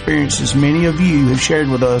with the experiences many of you have shared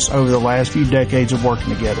with us over the last few decades of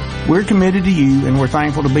working together. We're committed to you, and we're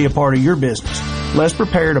thankful to be a part of your business. Let's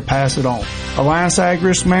prepare to pass it on. Alliance Ag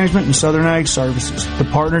Risk Management and Southern Ag Services, the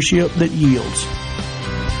partnership that yields.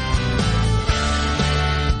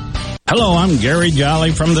 Hello, I'm Gary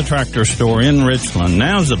Jolly from the Tractor Store in Richland.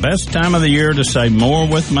 Now's the best time of the year to save more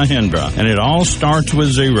with Mahindra, and it all starts with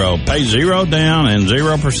zero. Pay zero down and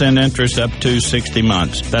 0% interest up to 60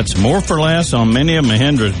 months. That's more for less on many of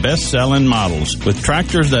Mahindra's best-selling models, with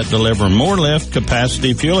tractors that deliver more lift,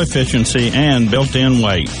 capacity, fuel efficiency, and built-in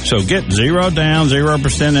weight. So get zero down,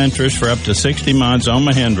 0% interest for up to 60 months on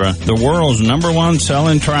Mahindra, the world's #1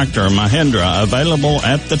 selling tractor, Mahindra, available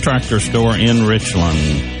at the Tractor Store in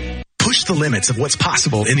Richland. Push the limits of what's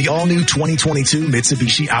possible in the all-new 2022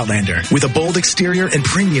 Mitsubishi Outlander. With a bold exterior and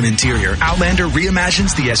premium interior, Outlander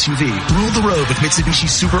reimagines the SUV. Rule the road with Mitsubishi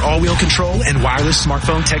Super all-wheel control and wireless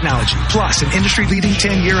smartphone technology. Plus, an industry-leading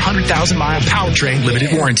 10-year, 100,000-mile powertrain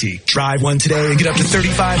limited warranty. Drive one today and get up to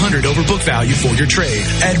 $3,500 over book value for your trade.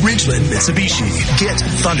 At Ridgeland Mitsubishi, get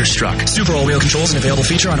Thunderstruck. Super all-wheel controls and available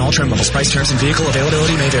feature on all trim levels. Price, terms, and vehicle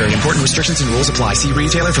availability may vary. Important restrictions and rules apply. See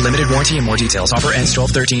retailer for limited warranty and more details. Offer ends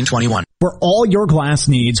 12/13/21. For all your glass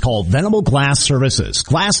needs, call Venable Glass Services.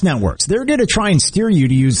 Glass Networks. They're going to try and steer you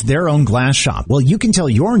to use their own glass shop. Well, you can tell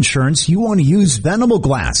your insurance you want to use Venable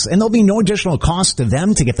Glass, and there'll be no additional cost to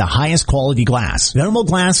them to get the highest quality glass. Venable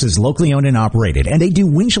Glass is locally owned and operated, and they do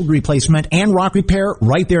windshield replacement and rock repair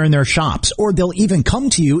right there in their shops. Or they'll even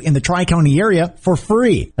come to you in the Tri-County area for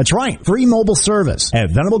free. That's right, free mobile service.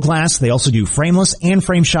 At Venable Glass, they also do frameless and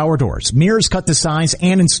frame shower doors, mirrors cut to size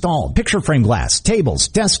and installed, picture frame glass, tables,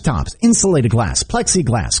 desktops, insulated glass,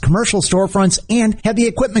 plexiglass, commercial storefronts, and heavy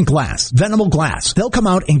equipment glass. Venable Glass. They'll come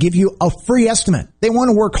out and give you a free estimate. They want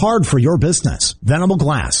to work hard for your business. Venable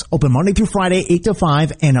Glass. Open Monday through Friday, 8 to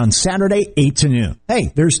 5, and on Saturday, 8 to noon.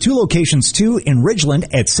 Hey, there's 2 locations too in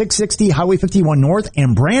Ridgeland at 660 Highway 51 North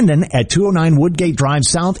and Brandon at 209 Woodgate Drive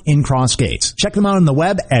South in Cross Gates. Check them out on the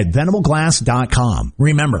web at venableglass.com.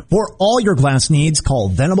 Remember, for all your glass needs, call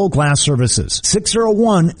Venable Glass Services.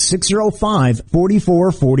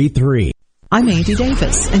 601-605-4443. I'm Andy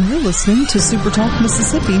Davis, and you're listening to Super Talk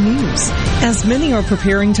Mississippi News. As many are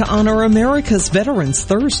preparing to honor America's Veterans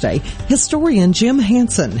Thursday, historian Jim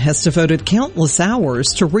Hansen has devoted countless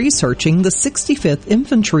hours to researching the 65th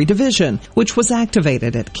Infantry Division, which was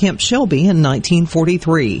activated at Camp Shelby in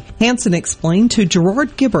 1943. Hansen explained to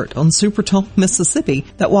Gerard Gibert on Super Talk Mississippi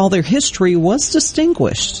that while their history was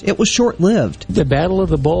distinguished, it was short-lived. The Battle of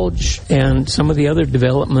the Bulge and some of the other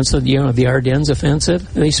developments of the Ardennes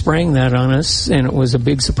offensive, they sprang that on us. And it was a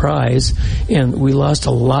big surprise, and we lost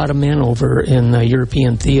a lot of men over in the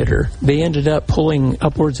European theater. They ended up pulling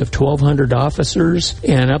upwards of 1,200 officers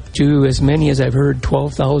and up to as many as I've heard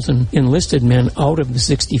 12,000 enlisted men out of the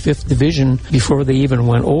 65th Division before they even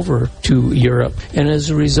went over to Europe. And as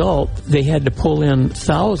a result, they had to pull in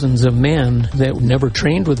thousands of men that never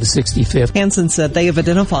trained with the 65th. Hansen said they have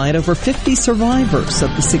identified over 50 survivors of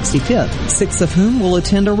the 65th, 6 of whom will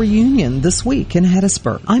attend a reunion this week in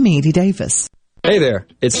Hattiesburg. I'm Andy Davis. Hey there,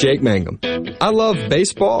 it's Jake Mangum. I love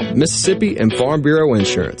baseball, Mississippi, and Farm Bureau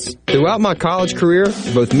insurance. Throughout my college career,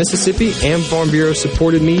 both Mississippi and Farm Bureau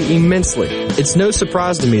supported me immensely. It's no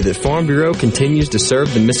surprise to me that Farm Bureau continues to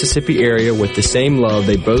serve the Mississippi area with the same love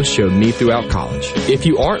they both showed me throughout college. If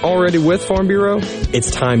you aren't already with Farm Bureau, it's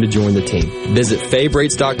time to join the team. Visit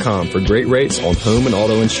favrates.com for great rates on home and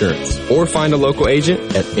auto insurance, or find a local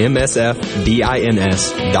agent at msfbins.com.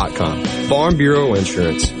 Farm Bureau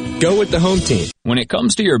Insurance. Go with the home team. When it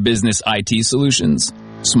comes to your business IT solutions,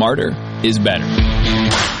 smarter is better.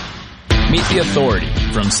 Meet the authority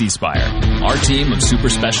from C-Spire. Our team of super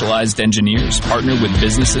specialized engineers partner with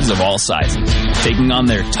businesses of all sizes, taking on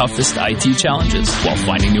their toughest IT challenges while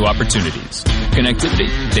finding new opportunities. Connectivity,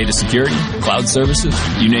 data security, cloud services,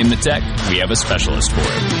 you name the tech, we have a specialist for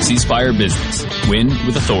it. C-Spire Business. Win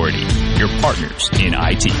with authority. Your partners in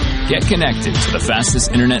IT. Get connected to the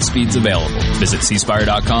fastest internet speeds available. Visit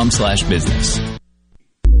cspire.com/business.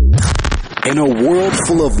 In a world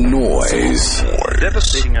full of noise,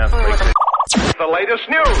 Devastating earthquake. The latest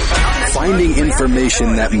news. finding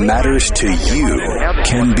information that matters to you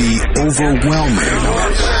can be overwhelming.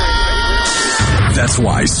 That's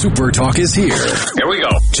why Super Talk is here. Here we go.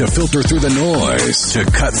 To filter through the noise, to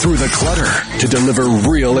cut through the clutter, to deliver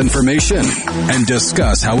real information, and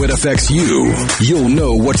discuss how it affects you. You'll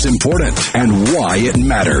know what's important and why it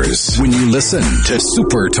matters when you listen to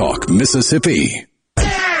Super Talk Mississippi.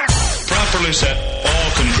 Properly set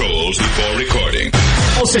all controls before recording.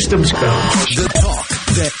 All systems go. The talk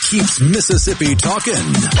that keeps Mississippi talking.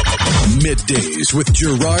 Middays with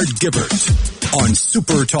Gerard Gibert on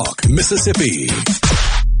Super Talk Mississippi.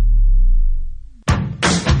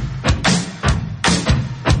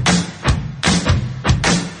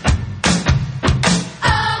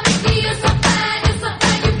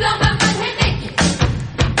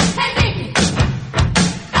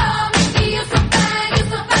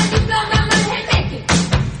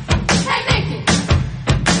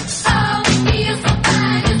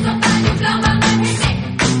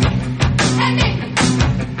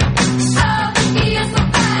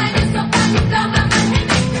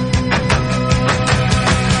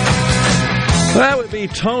 That would be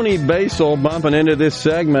Tony Basil bumping into this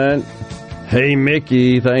segment. Hey,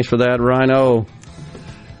 Mickey, thanks for that, Rhino.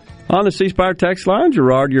 On the C-Spire text line,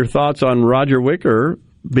 Gerard, your thoughts on Roger Wicker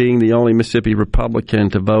being the only Mississippi Republican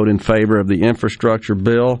to vote in favor of the infrastructure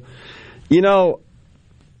bill. You know,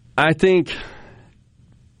 I think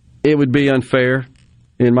it would be unfair,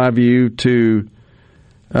 in my view, to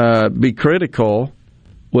be critical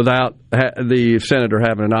without the senator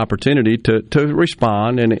having an opportunity to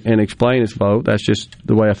respond and explain his vote. That's just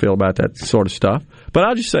the way I feel about that sort of stuff. But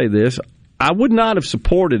I'll just say this. I would not have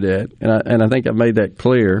supported it, and I think I've made that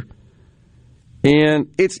clear, And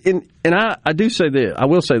I do say this. I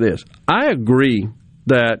will say this. I agree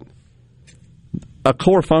that a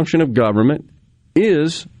core function of government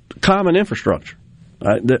is common infrastructure.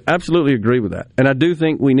 I absolutely agree with that. And I do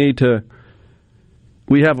think we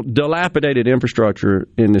have dilapidated infrastructure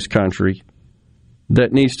in this country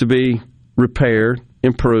that needs to be repaired,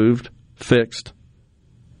 improved, fixed.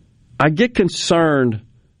 I get concerned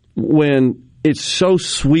when it's so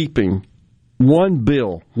sweeping. One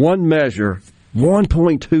bill, one measure,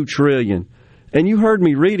 $1.2 trillion. And you heard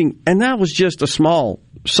me reading, and that was just a small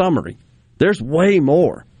summary. There's way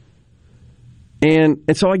more. And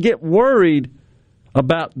so I get worried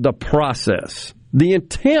about the process. The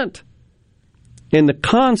intent and the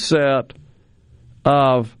concept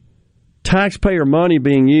of taxpayer money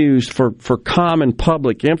being used for common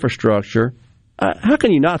public infrastructure, how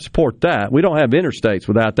can you not support that? We don't have interstates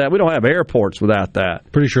without that. We don't have airports without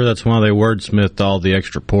that. Pretty sure that's why they wordsmithed all the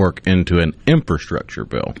extra pork into an infrastructure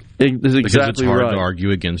bill. That's exactly because it's hard right. to argue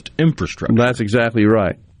against infrastructure. That's exactly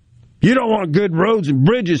right. You don't want good roads and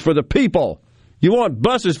bridges for the people. You want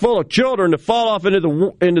buses full of children to fall off into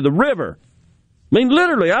the river. I mean,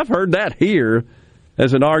 literally, I've heard that here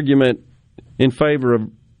as an argument in favor of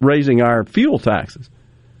raising our fuel taxes.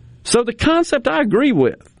 So the concept I agree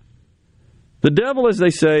with. The devil, as they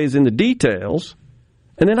say, is in the details,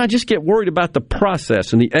 and then I just get worried about the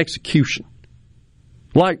process and the execution.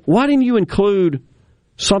 Like, why didn't you include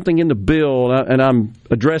something in the bill, and I'm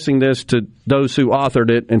addressing this to those who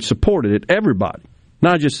authored it and supported it, everybody,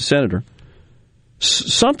 not just the senator,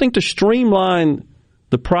 something to streamline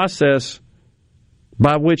the process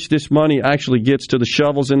by which this money actually gets to the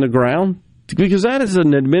shovels in the ground? Because that is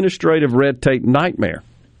an administrative red tape nightmare.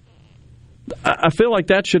 I feel like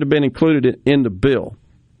that should have been included in the bill.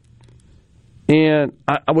 And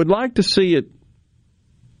I would like to see it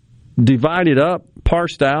divided up,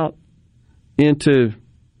 parsed out into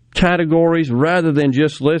categories rather than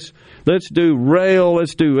just let's do rail,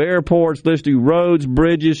 let's do airports, let's do roads,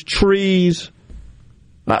 bridges, trees.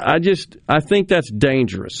 I think that's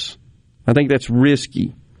dangerous. I think that's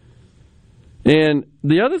risky. And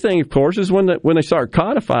the other thing, of course, is when they start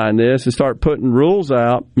codifying this and start putting rules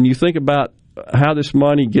out, and you think about how this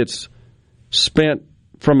money gets spent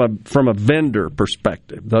from a vendor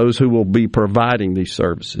perspective, those who will be providing these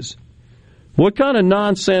services. What kind of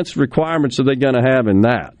nonsense requirements are they going to have in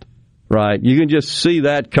that? Right? You can just see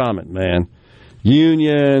that coming, man.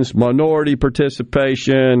 Unions, minority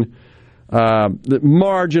participation, the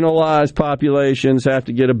marginalized populations have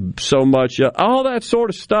to get so much, all that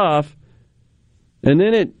sort of stuff. And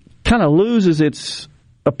then it kind of loses its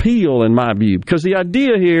appeal, in my view, because the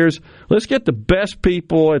idea here is let's get the best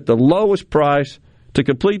people at the lowest price to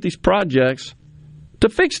complete these projects, to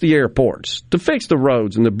fix the airports, to fix the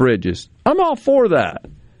roads and the bridges. I'm all for that.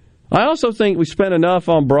 I also think we spent enough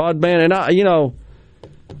on broadband, and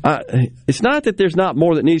it's not that there's not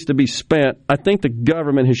more that needs to be spent. I think the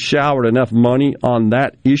government has showered enough money on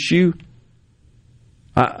that issue.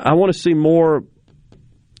 I want to see more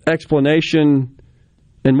explanation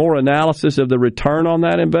and more analysis of the return on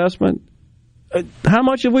that investment. How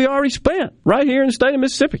much have we already spent right here in the state of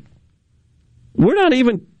Mississippi? We're not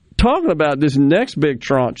even talking about this next big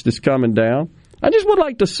tranche that's coming down. I just would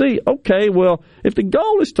like to see, okay, well, if the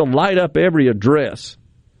goal is to light up every address,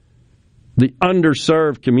 the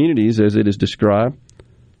underserved communities, as it is described,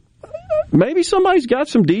 maybe somebody's got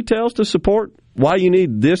some details to support why you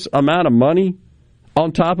need this amount of money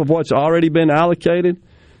on top of what's already been allocated.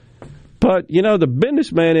 But, the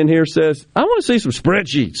businessman in here says, I want to see some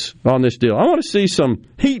spreadsheets on this deal. I want to see some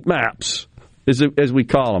heat maps, as we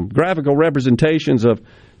call them, graphical representations of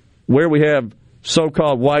where we have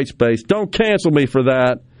so-called white space. Don't cancel me for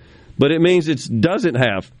that, but it means it doesn't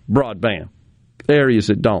have broadband areas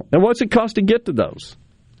that don't. And what's it cost to get to those?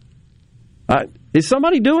 Is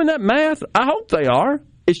somebody doing that math? I hope they are.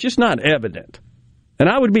 It's just not evident. And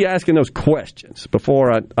I would be asking those questions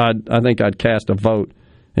before I think I'd cast a vote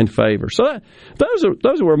in favor. So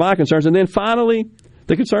those are my concerns. And then finally,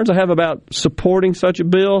 the concerns I have about supporting such a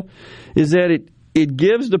bill is that it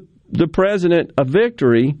gives the president a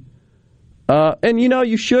victory. And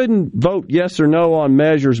you shouldn't vote yes or no on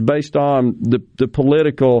measures based on the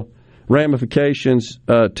political ramifications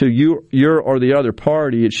to your or the other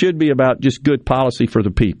party. It should be about just good policy for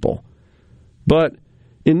the people. But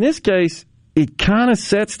in this case, it kind of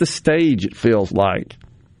sets the stage, it feels like,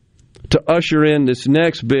 to usher in this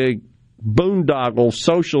next big boondoggle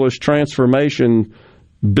socialist transformation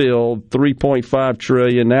bill, $3.5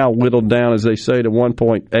 trillion, now whittled down, as they say, to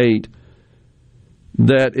 $1.8,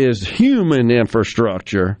 that is human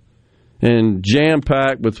infrastructure. and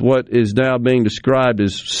jam-packed with what is now being described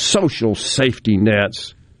as social safety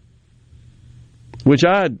nets, which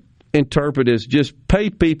I interpret as just pay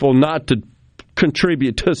people not to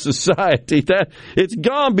contribute to society. That it's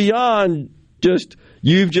gone beyond just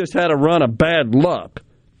you've just had a run of bad luck.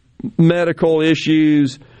 Medical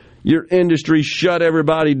issues, your industry shut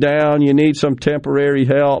everybody down, you need some temporary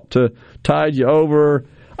help to tide you over.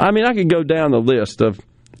 I mean, I could go down the list of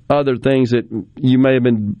other things that you may have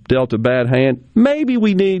been dealt a bad hand. Maybe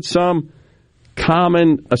we need some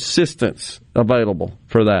common assistance available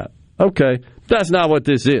for that. Okay, that's not what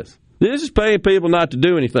this is. This is paying people not to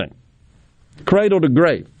do anything. Cradle to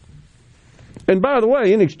grave. And by the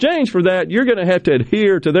way, in exchange for that, you're going to have to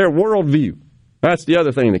adhere to their worldview. That's the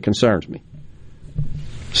other thing that concerns me.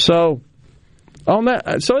 So, on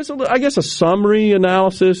that, so it's, I guess, a summary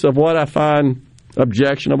analysis of what I find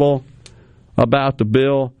objectionable about the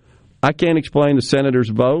bill. I can't explain the senator's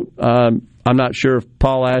vote. I'm not sure if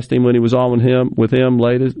Paul asked him when he was on with him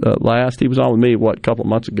last. He was on with me, a couple of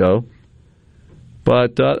months ago.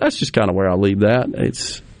 But that's just kind of where I'll leave that.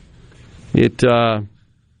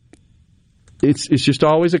 It's just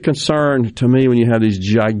always a concern to me when you have these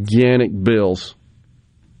gigantic bills.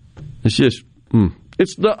 It's just,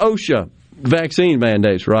 it's the OSHA vaccine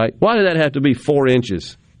mandates, right? Why did that have to be 4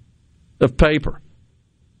 inches of paper?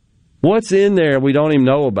 What's in there we don't even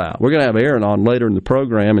know about? We're going to have Aaron on later in the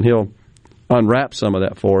program, and he'll unwrap some of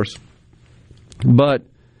that for us. But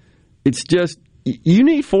it's just, you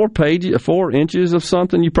need 4 inches of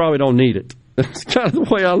something, you probably don't need it. That's kind of the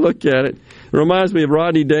way I look at it. It reminds me of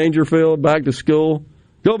Rodney Dangerfield, Back to School.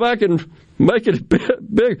 Go back and make it a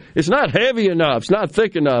bit bigger. It's not heavy enough. It's not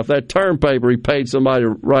thick enough. That term paper he paid somebody to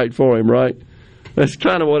write for him, right? That's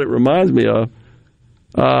kind of what it reminds me of.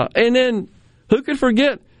 And then, who could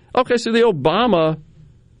forget? Okay, so the Obama,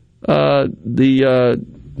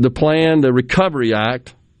 the plan, the Recovery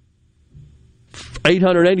Act,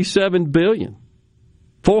 $887 billion,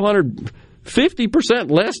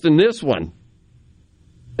 450% less than this one.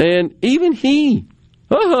 And even he,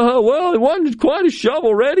 well, it wasn't quite as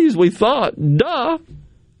shovel-ready as we thought. Duh.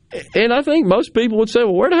 And I think most people would say,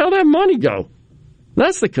 well, where the hell did that money go?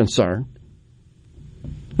 That's the concern.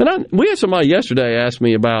 And we had somebody yesterday ask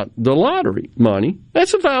me about the lottery money.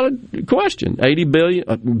 That's a valid question. $80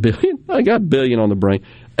 billion? I got billion on the brain.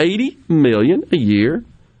 $80 million a year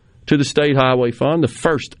to the State Highway Fund, the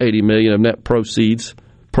first $80 million of net proceeds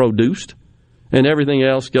produced. And everything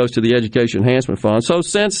else goes to the Education Enhancement Fund. So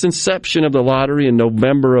since inception of the lottery in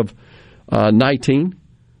November of 19,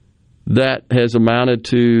 that has amounted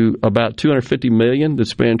to about $250 million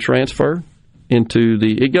that's been transferred into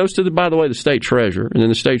it goes to, by the way, the state treasurer, and then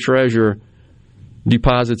the state treasurer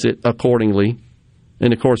deposits it accordingly,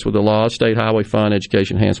 in accordance with the law, State Highway Fund,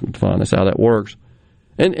 Education Enhancement Fund. That's how that works.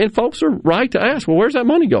 And folks are right to ask, well, where's that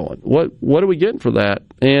money going? What are we getting for that?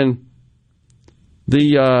 And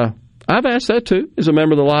I've asked that too as a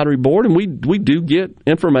member of the lottery board, and we do get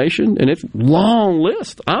information, and it's a long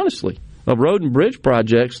list, honestly, of road and bridge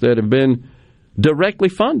projects that have been directly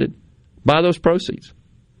funded by those proceeds.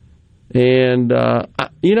 And I'm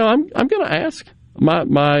going to ask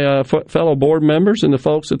my fellow board members and the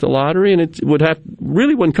folks at the lottery, and it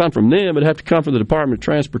wouldn't come from them. It'd have to come from the Department of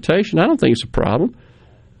Transportation. I don't think it's a problem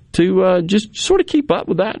to just sort of keep up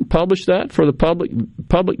with that and publish that for the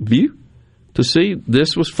public view, to see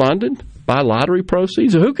this was funded by lottery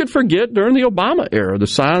proceeds. Who could forget during the Obama era, the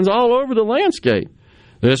signs all over the landscape?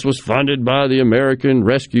 This was funded by the American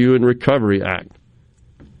Rescue and Recovery Act.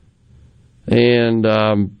 And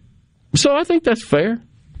so I think that's fair.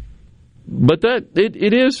 But that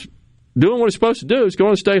it is doing what it's supposed to do. It's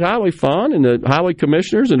going to the State Highway Fund, and the highway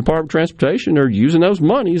commissioners and Department of Transportation are using those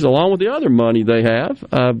monies along with the other money they have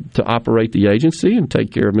to operate the agency and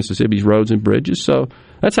take care of Mississippi's roads and bridges. So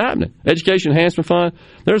that's happening. Education Enhancement Fund,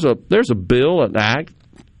 there's a bill, an act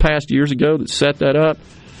passed years ago that set that up,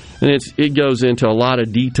 and it goes into a lot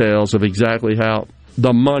of details of exactly how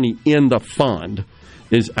the money in the fund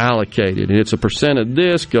is allocated. And it's a percent of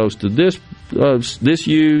this goes to this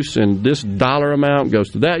use, and this dollar amount goes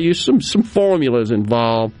to that use. Some formulas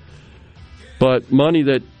involved, but money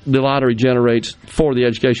that the lottery generates for the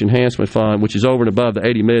Education Enhancement Fund, which is over and above the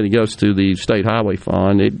 $80 million that goes to the State Highway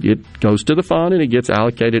Fund, it goes to the fund and it gets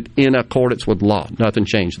allocated in accordance with law. Nothing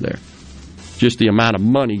changed there. Just the amount of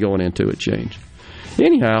money going into it changed.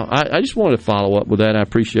 Anyhow, I just wanted to follow up with that. I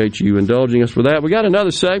appreciate you indulging us for that. We got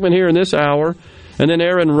another segment here in this hour. And then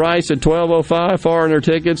Aaron Rice at 12:05, foreigner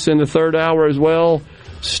tickets in the third hour as well.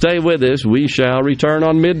 Stay with us. We shall return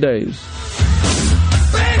on Middays.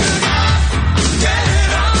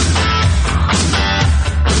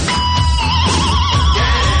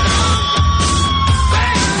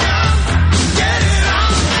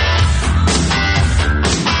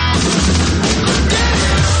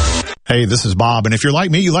 Hey, this is Bob, and if you're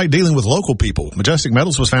like me, you like dealing with local people. Majestic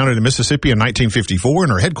Metals was founded in Mississippi in 1954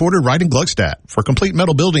 and are headquartered right in Gluckstadt. For complete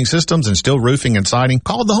metal building systems and steel roofing and siding,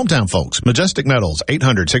 call the hometown folks. Majestic Metals,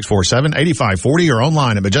 800-647-8540 or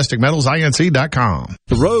online at majesticmetalsinc.com.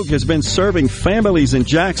 The Rogue has been serving families in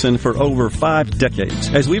Jackson for over 5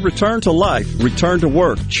 decades. As we return to life, return to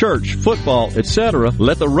work, church, football, etc.,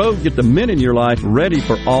 let the Rogue get the men in your life ready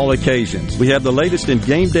for all occasions. We have the latest in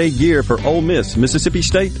game day gear for Ole Miss, Mississippi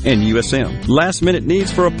State, and USM. Last-minute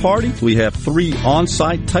needs for a party? We have 3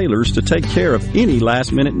 on-site tailors to take care of any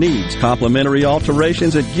last-minute needs. Complimentary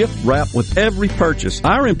alterations and gift wrap with every purchase.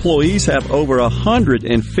 Our employees have over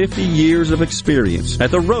 150 years of experience at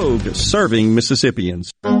the Rogue serving Mississippians.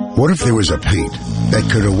 What if there was a paint that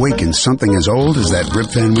could awaken something as old as that Rip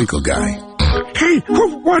Van Winkle guy? Hey,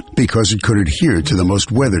 what? Because it could adhere to the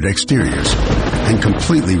most weathered exteriors and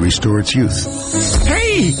completely restore its youth.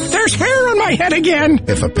 Hey, there's hair on my head again.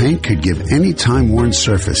 If a paint could give any time-worn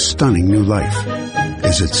surface stunning new life,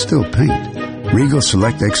 is it still paint? Regal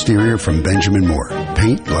Select Exterior from Benjamin Moore.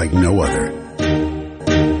 Paint like no other.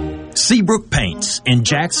 Seabrook Paints in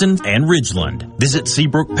Jackson and Ridgeland. Visit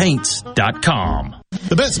SeabrookPaints.com.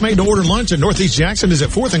 The best made-to-order lunch in Northeast Jackson is at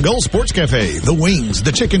 4th and Gold Sports Cafe. The wings,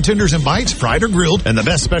 the chicken tenders and bites, fried or grilled, and the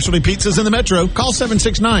best specialty pizzas in the metro. Call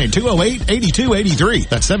 769-208-8283.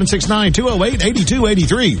 That's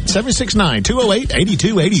 769-208-8283.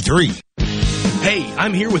 769-208-8283. Hey,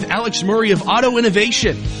 I'm here with Alex Murray of Auto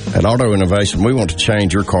Innovation. At Auto Innovation, we want to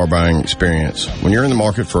change your car buying experience. When you're in the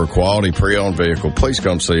market for a quality pre-owned vehicle, please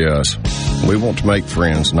come see us. We want to make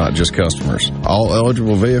friends, not just customers. All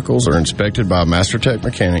eligible vehicles are inspected by a MasterTech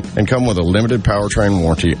mechanic and come with a limited powertrain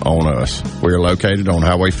warranty on us. We are located on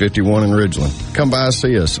Highway 51 in Ridgeland. Come by and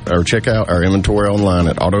see us or check out our inventory online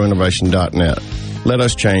at autoinnovation.net. Let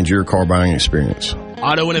us change your car buying experience.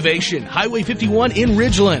 Auto Innovation, Highway 51 in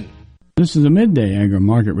Ridgeland. This is the Midday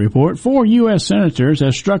Agri-Market Report. 4 U.S. senators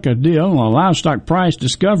have struck a deal on a livestock price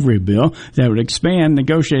discovery bill that would expand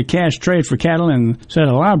negotiated cash trade for cattle and set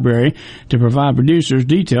a library to provide producers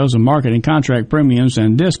details of market and contract premiums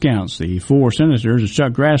and discounts. The 4 senators are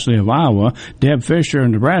Chuck Grassley of Iowa, Deb Fisher of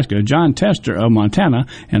Nebraska, John Tester of Montana,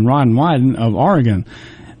 and Ron Wyden of Oregon.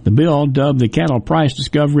 The bill, dubbed the Cattle Price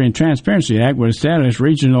Discovery and Transparency Act, would establish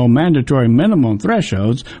regional mandatory minimum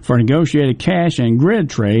thresholds for negotiated cash and grid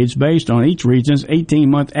trades based on each region's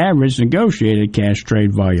 18-month average negotiated cash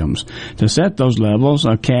trade volumes. To set those levels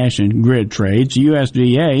of cash and grid trades,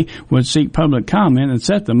 USDA would seek public comment and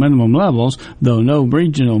set the minimum levels, though no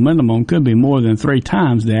regional minimum could be more than 3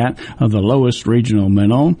 times that of the lowest regional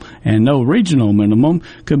minimum, and no regional minimum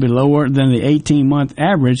could be lower than the 18-month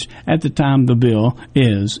average at the time the bill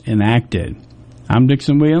is enacted. I'm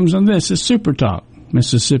Dixon Williams, and this is Super Talk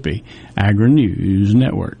Mississippi Agri-News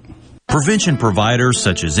Network. Prevention providers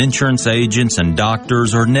such as insurance agents and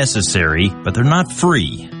doctors are necessary, but they're not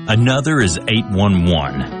free. Another is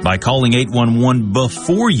 811. By calling 811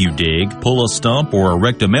 before you dig, pull a stump, or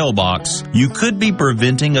erect a mailbox, you could be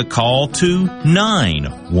preventing a call to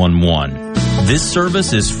 911. This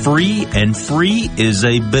service is free, and free is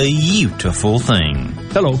a beautiful thing.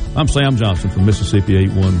 Hello, I'm Sam Johnson from Mississippi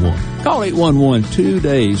 811. Call 811 2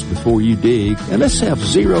 days before you dig, and let's have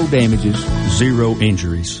 0 damages, 0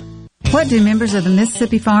 injuries. What do members of the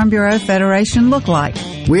Mississippi Farm Bureau Federation look like?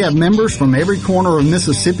 We have members from every corner of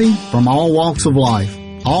Mississippi, from all walks of life.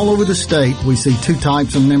 All over the state, we see 2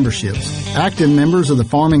 types of memberships: active members of the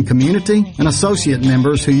farming community and associate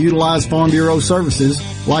members who utilize Farm Bureau services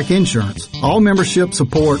like insurance. All memberships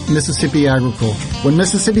support Mississippi agriculture. When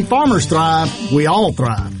Mississippi farmers thrive, we all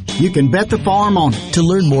thrive. You can bet the farm on it. To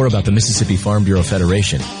learn more about the Mississippi Farm Bureau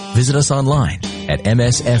Federation, visit us online at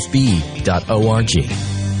msfb.org.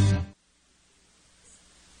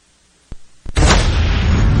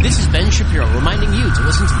 This is Ben Shapiro reminding you to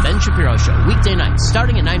listen to The Ben Shapiro Show weekday nights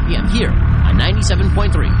starting at 9 p.m. here on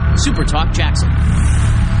 97.3 Super Talk Jackson.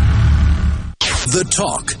 The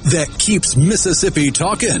talk that keeps Mississippi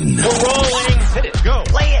talking. We're rolling. Hit it. Go.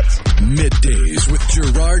 Play it. Middays with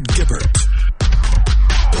Gerard Gibert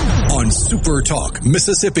on Super Talk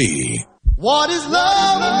Mississippi. What is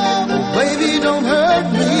love? Baby, don't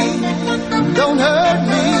hurt me. Don't hurt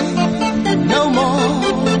me no more.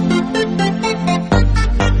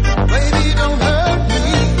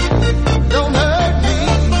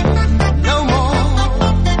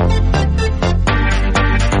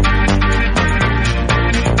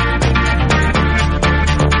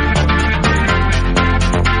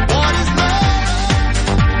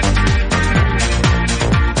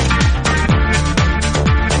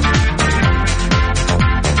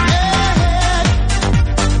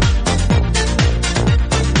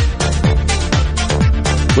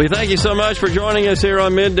 We thank you so much for joining us here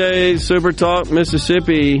on Middays, Super Talk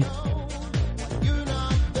Mississippi.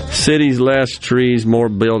 Cities, less trees, more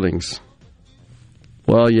buildings.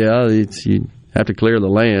 Well, yeah, you have to clear the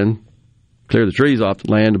land, clear the trees off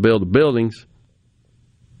the land to build the buildings.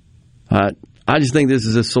 I just think this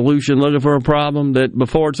is a solution looking for a problem that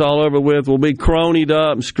before it's all over with will be cronied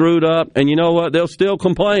up and screwed up. And you know what? They'll still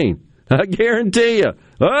complain. I guarantee you.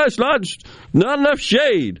 It's not enough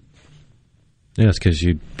shade. Yes, because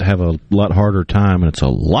you have a lot harder time, and it's a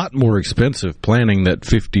lot more expensive planting that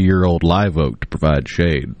 50-year-old live oak to provide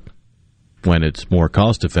shade when it's more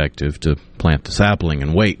cost-effective to plant the sapling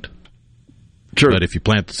and wait. True. But if you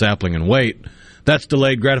plant the sapling and wait, that's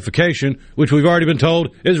delayed gratification, which we've already been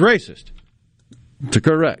told is racist.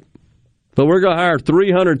 Correct. But we're going to hire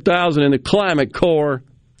 300,000 in the Climate Corps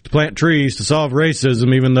to plant trees to solve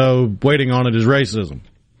racism, even though waiting on it is racism.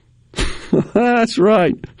 That's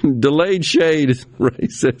right. Delayed shade is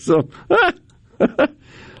racism.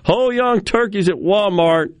 Whole young turkeys at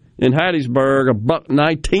Walmart in Hattiesburg,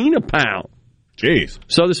 $1.19 a pound. Jeez.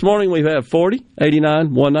 So this morning we've had 40,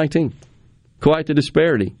 89, 119. Quite the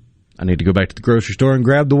disparity. I need to go back to the grocery store and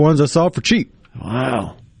grab the ones I saw for cheap.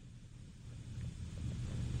 Wow.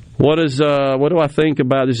 What do I think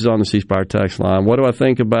about, this is on the C Spire tax line, what do I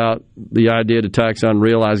think about the idea to tax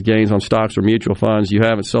unrealized gains on stocks or mutual funds you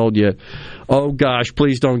haven't sold yet? Oh, gosh,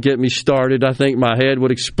 please don't get me started. I think my head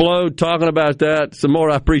would explode talking about that. Some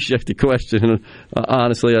more, I appreciate the question.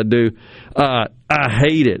 Honestly, I do. I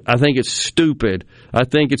hate it. I think it's stupid. I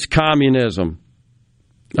think it's communism.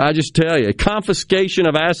 I just tell you, confiscation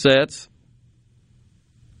of assets,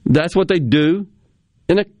 that's what they do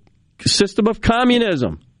in a system of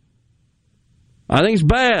communism. I think it's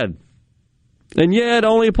bad. And yeah, it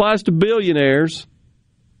only applies to billionaires.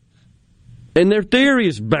 And their theory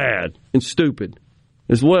is bad and stupid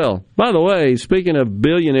as well. By the way, speaking of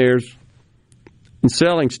billionaires and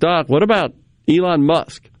selling stock, what about Elon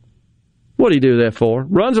Musk? What did he do that for?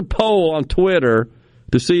 Runs a poll on Twitter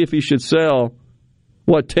to see if he should sell,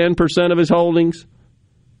 10% of his holdings?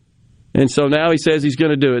 And so now he says he's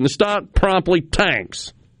going to do it. And the stock promptly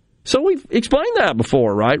tanks. So we've explained that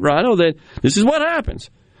before, right, Rhino? That this is what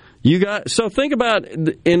happens. So think about,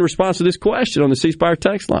 in response to this question on the C Spire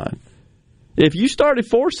text line, if you started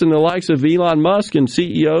forcing the likes of Elon Musk and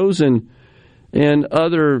CEOs and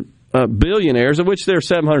other billionaires, of which there are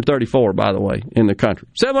 734, by the way, in the country,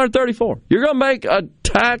 734, you're going to make a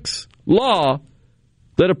tax law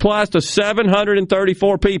that applies to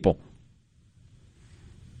 734 people.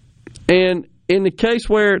 And in the case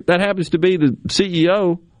where that happens to be the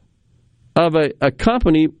CEO of a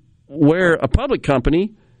company, where a public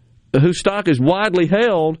company whose stock is widely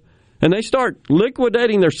held, and they start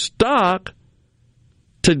liquidating their stock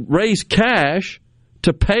to raise cash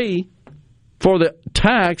to pay for the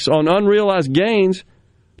tax on unrealized gains,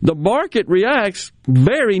 the market reacts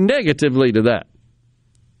very negatively to that.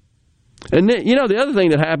 And then, the other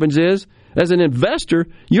thing that happens is, as an investor,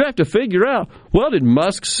 you have to figure out, did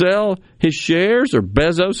Musk sell his shares, or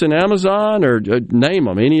Bezos in Amazon, or name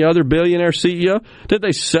them, any other billionaire CEO? Did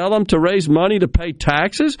they sell them to raise money to pay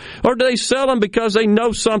taxes? Or do they sell them because they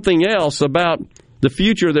know something else about the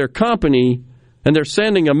future of their company, and they're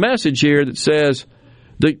sending a message here that says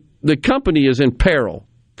the company is in peril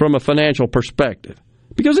from a financial perspective?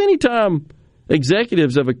 Because anytime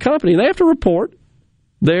executives of a company, they have to report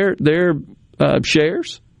their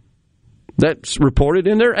shares. That's reported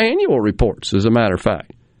in their annual reports, as a matter of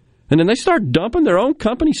fact. And then they start dumping their own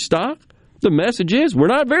company stock. The message is, we're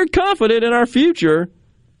not very confident in our future.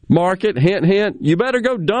 Market, hint, hint, you better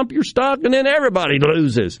go dump your stock, and then everybody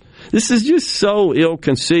loses. This is just so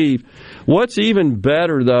ill-conceived. What's even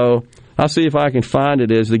better, though, I'll see if I can find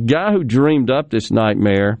it, is the guy who dreamed up this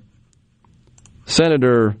nightmare,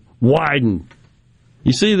 Senator Wyden.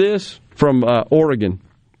 You see this? From Oregon.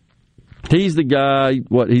 He's the guy,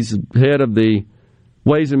 he's head of the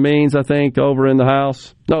Ways and Means, I think, over in the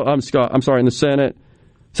House. No, I'm sorry, in the Senate.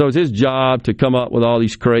 So it's his job to come up with all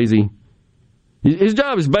these crazy... His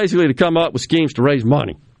job is basically to come up with schemes to raise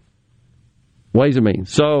money. Ways and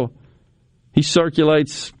Means. So he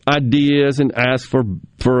circulates ideas and asks for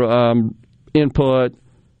input.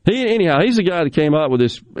 He's the guy that came up with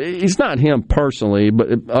this. It's not him personally,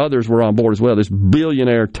 but others were on board as well, this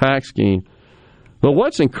billionaire tax scheme. But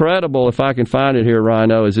what's incredible, if I can find it here,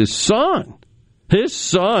 Rhino, is his son. His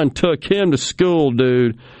son took him to school,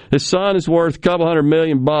 dude. His son is worth a couple $100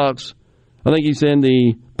 million. I think he's in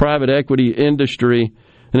the private equity industry.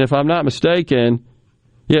 And if I'm not mistaken,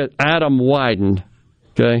 Adam Wyden.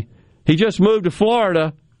 Okay, he just moved to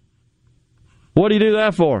Florida. What did he do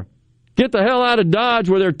that for? Get the hell out of Dodge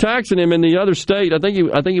where they're taxing him in the other state. I think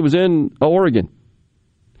he was in Oregon.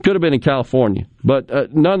 Could have been in California.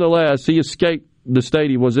 But nonetheless, he escaped the state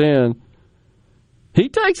he was in. He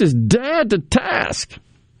takes his dad to task.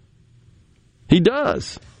 He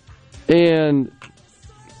does. And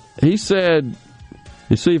he said,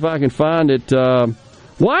 you see if I can find it,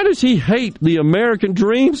 why does he hate the American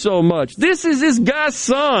dream so much? This is this guy's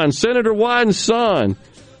son, Senator Wyden's son.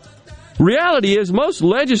 Reality is most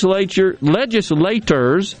legislators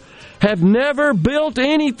have never built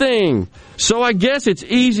anything. So I guess it's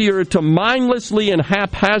easier to mindlessly and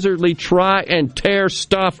haphazardly try and tear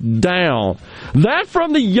stuff down. That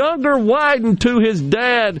from the younger Wyden to his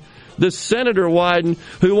dad, the Senator Wyden,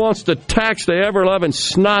 who wants to tax the ever-loving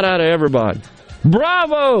snot out of everybody.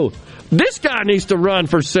 Bravo! This guy needs to run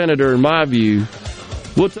for senator, in my view.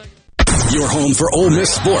 We'll take your home for Ole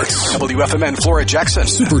Miss sports. WFMN Flora Jackson.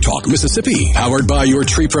 Super Talk Mississippi. Powered by your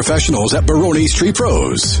tree professionals at Baroni's Tree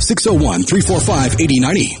Pros.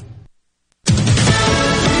 601-345-8090.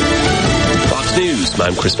 Fox News,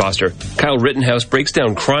 I'm Chris Foster. Kyle Rittenhouse breaks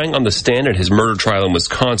down crying on the stand at his murder trial in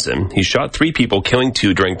Wisconsin. He shot 3 people, killing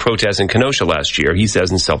 2 during protests in Kenosha last year, he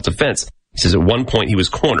says in self-defense. He says at one point he was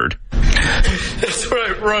cornered. That's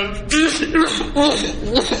right, Ron.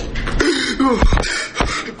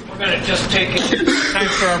 We're going to just take time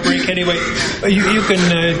for our break anyway. You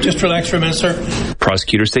can just relax for a minute, sir.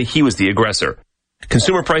 Prosecutors say he was the aggressor.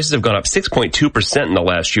 Consumer prices have gone up 6.2% in the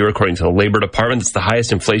last year, according to the Labor Department. That's the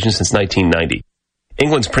highest inflation since 1990.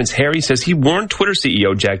 England's Prince Harry says he warned Twitter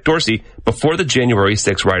CEO Jack Dorsey before the January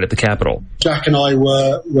 6th riot at the Capitol. Jack and I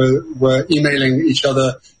were emailing each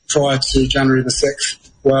other prior to January the 6th,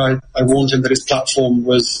 where I warned him that his platform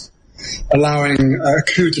was allowing a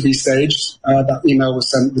coup to be staged. That email was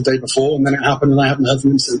sent the day before, and then it happened, and I haven't heard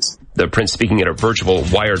from him since. The Prince speaking at a virtual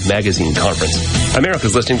Wired magazine conference.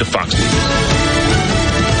 America's listening to Fox News.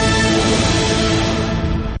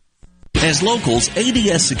 As locals,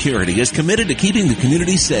 ADS Security is committed to keeping the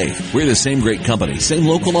community safe. We're the same great company, same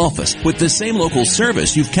local office, with the same local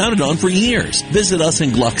service you've counted on for years. Visit us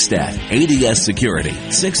in Gluckstadt. ADS Security,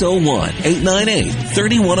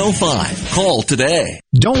 601-898-3105. Call today.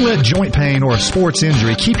 Don't let joint pain or a sports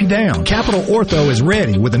injury keep you down. Capital Ortho is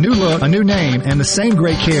ready with a new look, a new name, and the same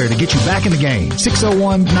great care to get you back in the game.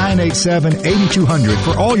 601-987-8200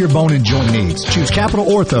 for all your bone and joint needs. Choose Capital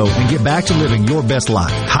Ortho and get back to living your best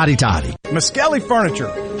life. Hotty toddy. Muskelly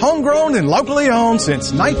Furniture, homegrown and locally owned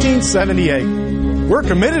since 1978. We're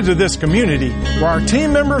committed to this community where our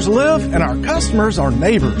team members live and our customers are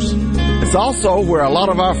neighbors. It's also where a lot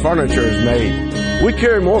of our furniture is made. We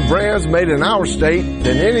carry more brands made in our state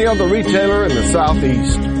than any other retailer in the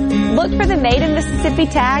Southeast. Look for the Made in Mississippi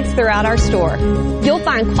tags throughout our store. You'll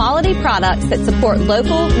find quality products that support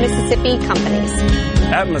local Mississippi companies.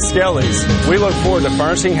 At Muskelly's, we look forward to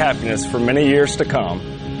furnishing happiness for many years to come.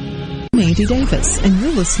 I'm Andy Davis, and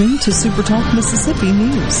you're listening to Super Talk Mississippi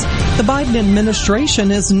News. The Biden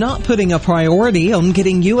administration is not putting a priority on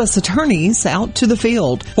getting U.S. attorneys out to the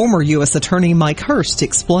field. Former U.S. Attorney Mike Hurst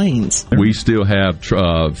explains. We still have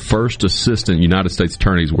first assistant United States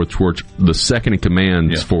attorneys, which were the second in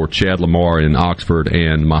commands for Chad Lamar in Oxford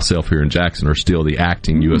and myself here in Jackson are still the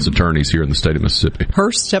acting U.S. attorneys here in the state of Mississippi.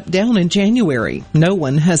 Hurst stepped down in January. No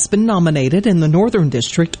one has been nominated in the Northern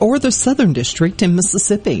District or the Southern District in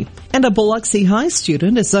Mississippi. And a Biloxi High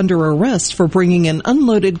student is under arrest for bringing an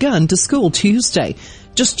unloaded gun to school Tuesday.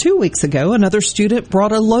 Just 2 weeks ago, another student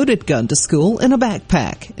brought a loaded gun to school in a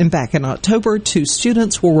backpack. And back in October, 2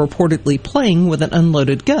 students were reportedly playing with an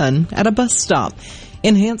unloaded gun at a bus stop.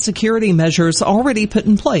 Enhanced security measures already put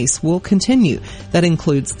in place will continue. That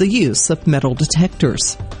includes the use of metal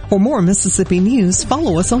detectors. For more Mississippi news,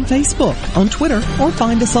 follow us on Facebook, on Twitter, or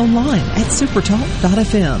find us online at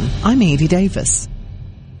supertalk.fm. I'm Andy Davis.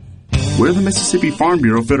 We're the Mississippi Farm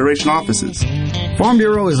Bureau Federation offices. Farm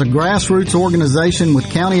Bureau is a grassroots organization with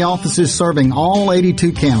county offices serving all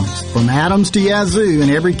 82 counties. From Adams to Yazoo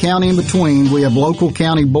and every county in between, we have local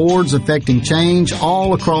county boards affecting change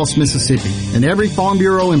all across Mississippi. And every Farm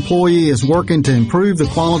Bureau employee is working to improve the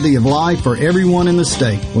quality of life for everyone in the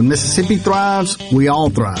state. When Mississippi thrives, we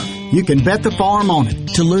all thrive. You can bet the farm on it.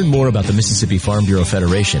 To learn more about the Mississippi Farm Bureau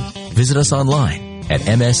Federation, visit us online at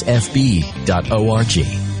msfb.org.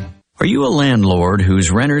 Are you a landlord whose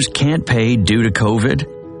renters can't pay due to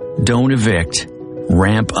COVID? Don't evict.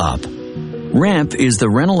 Ramp up. RAMP is the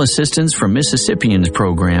Rental Assistance for Mississippians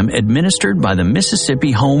program administered by the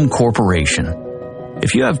Mississippi Home Corporation.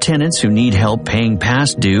 If you have tenants who need help paying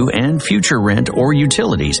past due and future rent or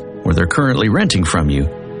utilities where they're currently renting from you,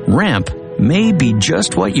 RAMP may be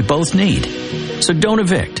just what you both need. So don't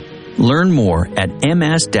evict. Learn more at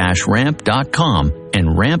ms-ramp.com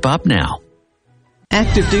and ramp up now.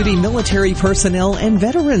 Active duty military personnel and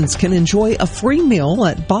veterans can enjoy a free meal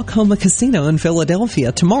at Bachoma Casino in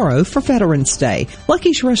Philadelphia tomorrow for Veterans Day.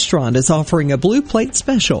 Lucky's Restaurant is offering a blue plate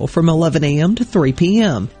special from 11 a.m. to 3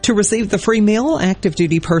 p.m. To receive the free meal, active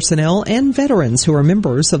duty personnel and veterans who are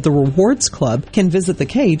members of the Rewards Club can visit the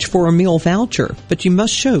Cage for a meal voucher, but you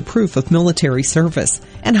must show proof of military service.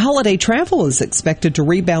 And holiday travel is expected to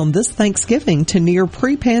rebound this Thanksgiving to near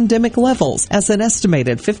pre-pandemic levels, as an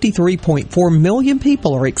estimated 53.4 million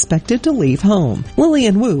people are expected to leave home.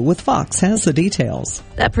 Lillian Wu with Fox has the details.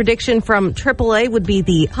 That prediction from AAA would be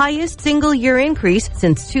the highest single-year increase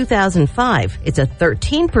since 2005. It's a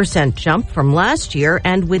 13% jump from last year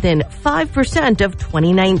and within 5% of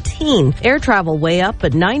 2019. Air travel way up,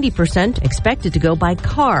 but 90% expected to go by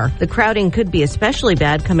car. The crowding could be especially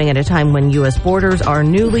bad coming at a time when U.S. borders are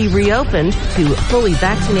newly reopened to fully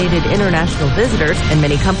vaccinated international visitors, and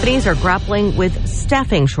many companies are grappling with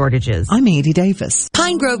staffing shortages. I'm Andy Davis.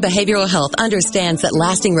 Pine Grove Behavioral Health understands that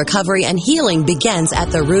lasting recovery and healing begins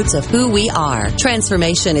at the roots of who we are.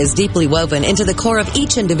 Transformation is deeply woven into the core of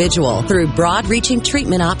each individual through broad-reaching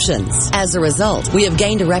treatment options. As a result, we have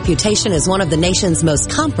gained a reputation as one of the nation's most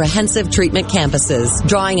comprehensive treatment campuses,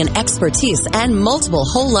 drawing on expertise and multiple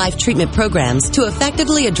whole-life treatment programs to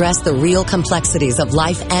effectively address the real complexities of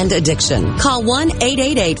life and addiction. Call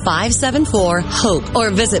 1-888-574-HOPE or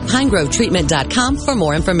visit pinegrovetreatment.com for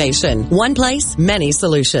more information. One place, many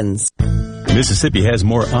solutions. Mississippi has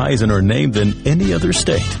more eyes in our name than any other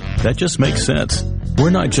state. That just makes sense. We're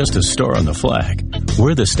not just a star on the flag.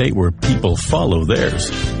 We're the state where people follow theirs.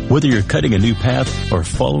 Whether you're cutting a new path or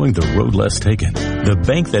following the road less taken, the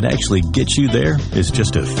bank that actually gets you there is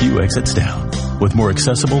just a few exits down. With more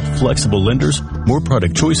accessible, flexible lenders, more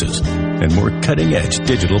product choices, and more cutting-edge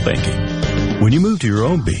digital banking. When you move to your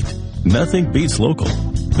own beat, nothing beats local.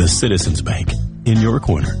 The Citizens Bank. In your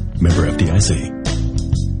corner. Member FDIC.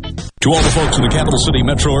 To all the folks in the Capital City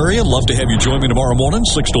metro area, love to have you join me tomorrow morning,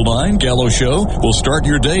 6 to 9, Gallo Show. We'll start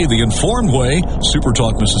your day the informed way. Super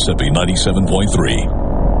Talk Mississippi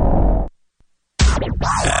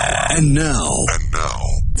 97.3. And now,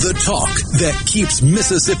 the talk that keeps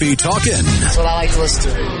Mississippi talking. That's what I like to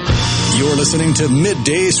listen to. You're listening to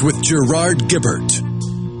Middays with Gerard Gibert.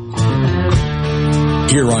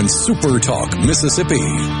 Here on Super Talk Mississippi.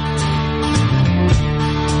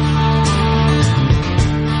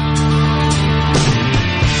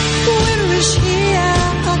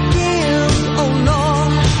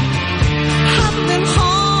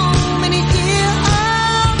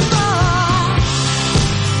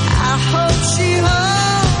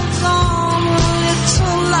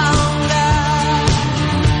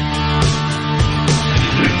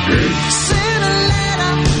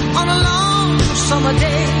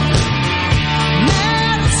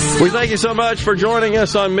 We thank you so much for joining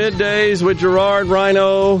us on Middays with Gerard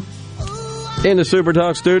Rhino in the Super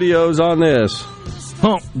Talk studios on this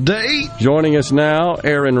Hump Day. Joining us now,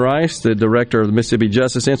 Aaron Rice, the director of the Mississippi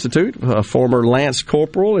Justice Institute, a former Lance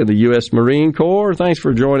Corporal in the U.S. Marine Corps. Thanks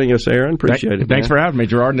for joining us, Aaron. Appreciate it. Thanks for having me,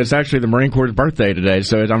 Gerard. And it's actually the Marine Corps' birthday today,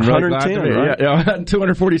 so I'm really glad to be. Right? Yeah,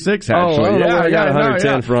 246 actually. Oh, I don't know where I got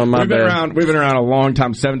 110 from. My bad. We've been around a long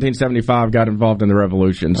time. 1775 got involved in the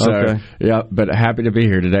Revolution. So, okay. Yeah, but happy to be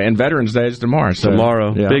here today. And Veterans Day is tomorrow. So,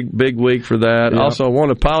 tomorrow, yeah. big week for that. Yeah. Also, I want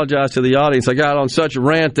to apologize to the audience. I got on such a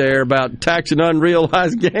rant there about taxing unrealized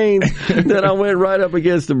gains that I went right up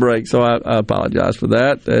against the break. So I apologize for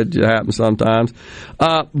that. That happens sometimes.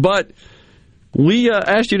 But we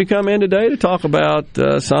asked you to come in today to talk about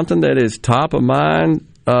something that is top of mind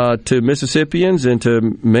to Mississippians and to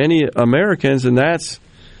many Americans, and that's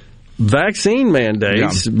vaccine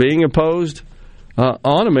mandates being imposed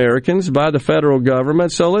on Americans by the federal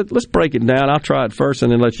government. So let's break it down. I'll try it first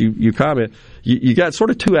and then let you comment. You got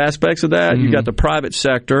sort of two aspects of that. Mm-hmm. You got the private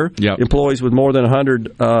sector, employees with more than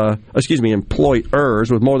 100,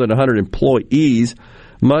 employers with more than 100 employees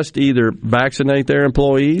must either vaccinate their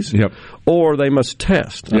employees or they must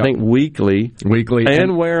test, I think, weekly,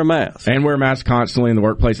 and wear a mask. And wear a mask constantly in the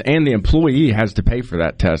workplace. And the employee has to pay for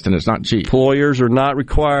that test, and it's not cheap. Employers are not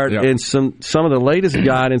required. And some of the latest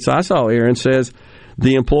guidance I saw, Aaron, says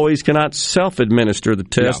the employees cannot self-administer the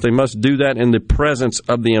test. They must do that in the presence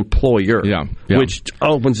of the employer, which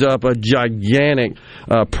opens up a gigantic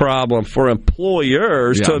problem for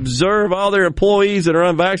employers to observe all their employees that are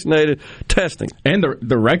unvaccinated testing. And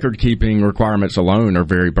the record-keeping requirements alone are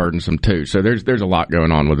very burdensome, too. So there's a lot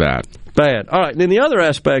going on with that. Bad. All right. Then the other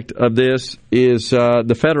aspect of this is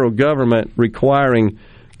the federal government requiring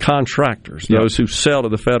contractors, those who sell to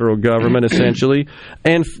the federal government essentially,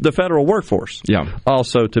 and the federal workforce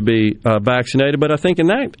also to be vaccinated. But I think in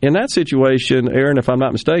that situation, Aaron, if I'm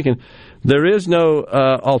not mistaken, there is no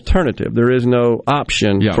alternative. There is no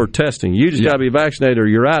option for testing. You just got to be vaccinated or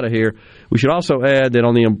you're out of here. We should also add that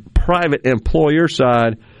on the private employer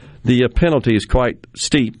side, the penalty is quite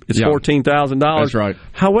steep. It's $14,000. That's right.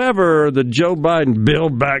 However, the Joe Biden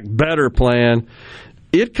Build Back Better plan,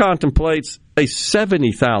 it contemplates a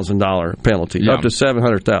 $70,000 penalty, up to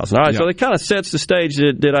 $700,000. All right, so it kind of sets the stage.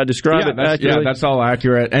 Did I describe it accurately? Yeah, that's all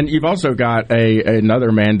accurate. And you've also got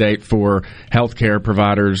another mandate for healthcare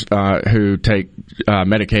providers who take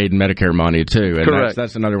Medicaid and Medicare money too. And correct.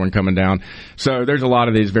 That's another one coming down. So there's a lot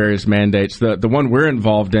of these various mandates. The one we're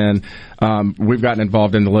involved in, we've gotten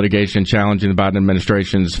involved in the litigation challenging the Biden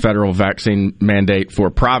administration's federal vaccine mandate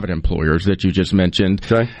for private employers that you just mentioned.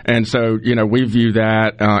 Okay. And so, we view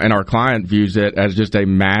that, and our client views it as just a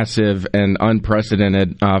massive and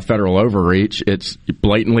unprecedented federal overreach. It's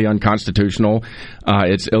blatantly unconstitutional.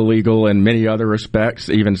 It's illegal in many other respects,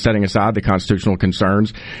 even setting aside the constitutional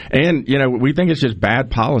concerns. And, we think it's just bad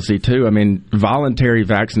policy, too. I mean, voluntary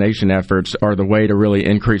vaccination efforts are the way to really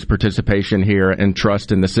increase participation here and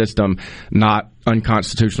trust in the system, not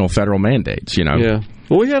unconstitutional federal mandates, Yeah.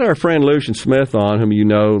 Well, we had our friend Lucian Smith on, whom you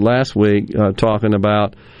know, last week, talking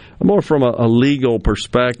about more from a legal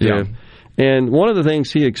perspective. Yeah. And one of the things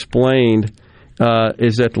he explained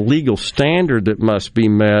is that the legal standard that must be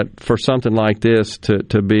met for something like this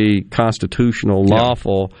to be constitutional,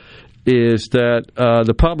 lawful, is that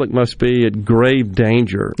the public must be at grave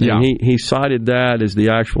danger. Yeah. And he cited that as the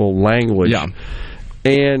actual language. Yeah.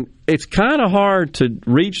 And it's kind of hard to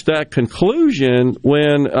reach that conclusion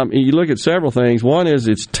when you look at several things. One is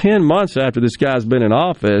it's 10 months after this guy's been in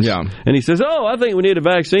office, and he says, I think we need a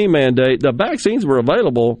vaccine mandate. The vaccines were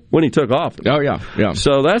available when he took office. Oh, yeah.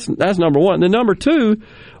 So that's number one. Then number two,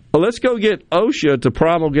 let's go get OSHA to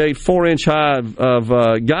promulgate 4-inch high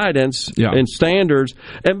of guidance and standards.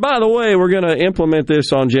 And by the way, we're going to implement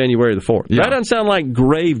this on January the 4th. That doesn't sound like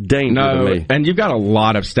grave danger to me. And you've got a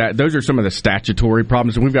lot of those are some of the statutory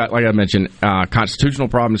problems. And we've got, like I mentioned, constitutional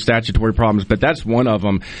problems, statutory problems, but that's one of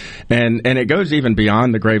them. And it goes even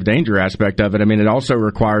beyond the grave danger aspect of it. I mean, it also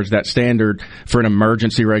requires that standard for an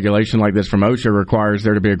emergency regulation like this from OSHA requires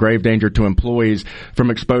there to be a grave danger to employees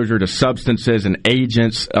from exposure to substances and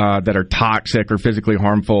agents that are toxic or physically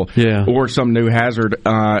harmful, or some new hazard.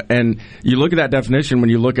 And you look at that definition, when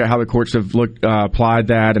you look at how the courts have applied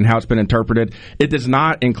that and how it's been interpreted, it does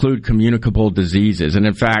not include communicable diseases. And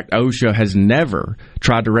in fact, OSHA has never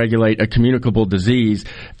tried to regulate a communicable disease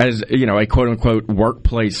as, a quote-unquote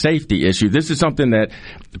workplace safety issue. This is something that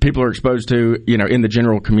people are exposed to, in the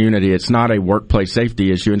general community. It's not a workplace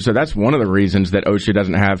safety issue. And so that's one of the reasons that OSHA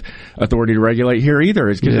doesn't have authority to regulate here either,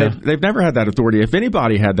 is because they've never had that authority. If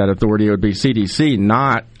anybody had that authority, it would be CDC,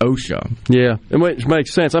 not OSHA. Yeah, it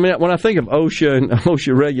makes sense. I mean, when I think of OSHA and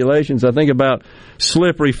OSHA regulations, I think about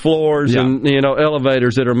slippery floors and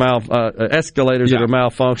elevators that are escalators that are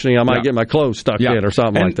malfunctioning. I might get my clothes stuck in or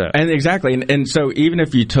something like that. And exactly. And so even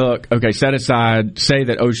if you set aside, say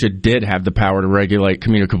that OSHA did have the power to regulate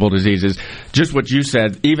communicable diseases, just what you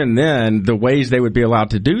said, even then, the ways they would be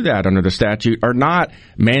allowed to do that under the statute are not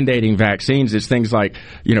mandating vaccines. It's things like,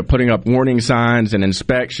 putting up warning signs and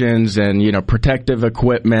inspections and, protective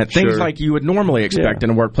equipment, things like you would normally expect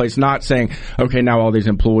in a workplace, not saying, okay, now all these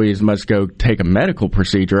employees must go take a medical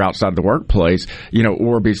procedure outside the workplace,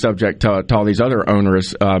 or be subject to all these other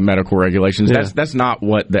onerous medical regulations. That's not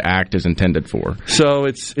what the act is intended for. So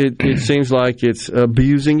it seems like it's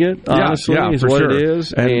abusing it, honestly, is what it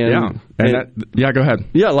is. Go ahead.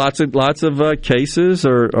 Yeah, lots of cases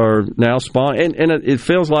are now spawned, and it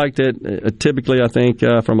feels like that. Typically, I think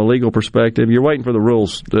from a legal perspective, you're waiting for the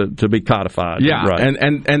rules to be codified. Yeah, right.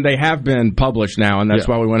 and they have been published now, and that's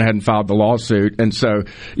why we went ahead and filed the lawsuit. And so,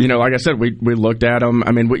 like I said, we looked at them.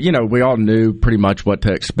 I mean, we all knew pretty much what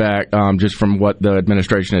to expect just from what the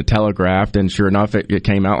administration had telegraphed, and sure enough, it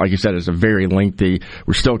came out, like you said, it's a very lengthy.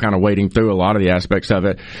 We're still kind of wading through a lot of the aspects of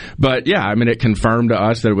it, but it confirmed to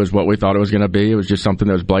us that it was what we thought it was going to be. It was just something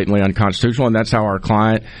that was blatantly unconstitutional, and that's how our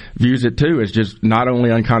client views it too. Is just not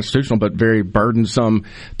only unconstitutional but very burdensome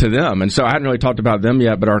to them. And so I hadn't really talked about them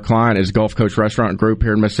yet, but our client is Gulf Coast Restaurant Group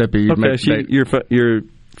here in Mississippi. Okay, you're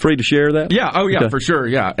free to share that? Yeah. Oh, yeah, okay. For sure.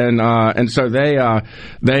 Yeah, and so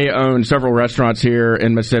they own several restaurants here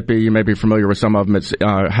in Mississippi. You may be familiar with some of them. It's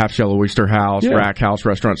Half Shell Oyster House, Rack House,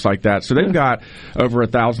 restaurants like that. So they've got over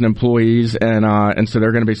 1,000 employees, and so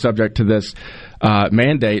they're going to be subject to this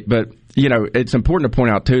mandate. But it's important to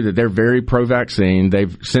point out too that they're very pro-vaccine.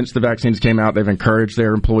 Since the vaccines came out, they've encouraged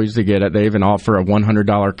their employees to get it. They even offer a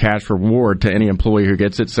 $100 cash reward to any employee who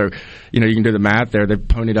gets it. So, you can do the math there. They've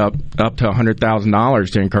ponied up to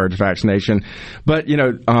 $100,000 to encourage vaccination. But,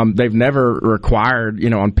 they've never required,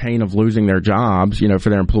 on pain of losing their jobs, for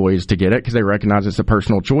their employees to get it, because they recognize it's a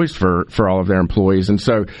personal choice for all of their employees. And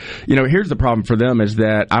so, here's the problem for them is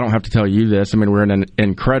that I don't have to tell you this. I mean, we're in an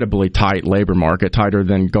incredibly tight labor market, tighter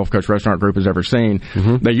than Gulf Coast Restaurant Group has ever seen.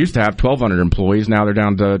 Mm-hmm. They used to have 1,200 employees. Now they're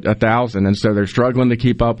down to 1,000. And so they're struggling to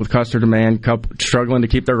keep up with customer demand, struggling to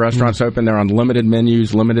keep their restaurants open. They're on limited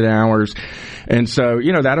menus, limited hours. And so,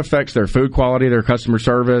 that affects their food quality, their customer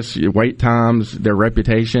service, wait times, their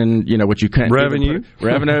reputation, which you can't... Revenue.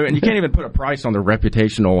 And you can't even put a price on the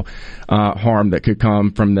reputational harm that could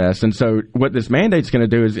come from this. And so what this mandate's going to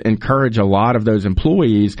do is encourage a lot of those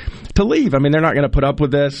employees to leave. I mean, they're not going to put up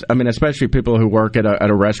with this. I mean, especially people who work at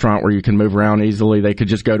a restaurant where you can move around easily. They could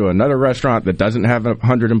just go to another restaurant that doesn't have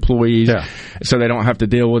 100 employees, so they don't have to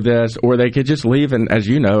deal with this. Or they could just leave, and as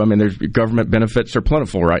you know, I mean, there's government benefits are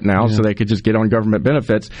plentiful right now, so they could just get on government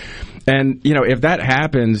benefits. And, if that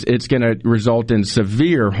happens, it's going to result in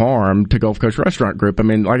severe harm to Gulf Coast Restaurant Group. I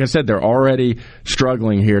mean, like I said, they're already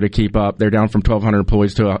struggling here to keep up. They're down from 1,200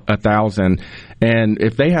 employees to 1,000. And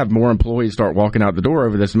if they have more employees start walking out the door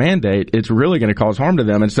over this mandate, it's really going to cause harm to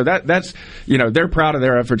them. And so that's, they're proud of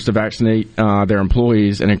their efforts to vaccinate their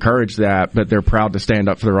employees and encourage that, but they're proud to stand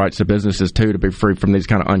up for the rights of businesses, too, to be free from these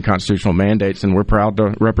kind of unconstitutional mandates, and we're proud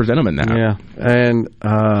to represent them in that. Yeah, and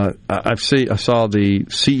I saw the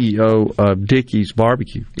CEO of Dickey's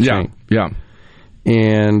barbecue chain. Yeah.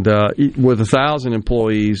 And with 1,000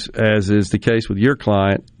 employees, as is the case with your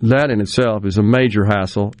client, that in itself is a major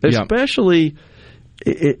hassle, especially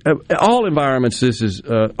all environments. This is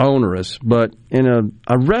onerous, but in a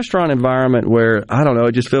restaurant environment where, I don't know,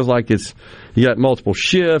 it just feels like you got multiple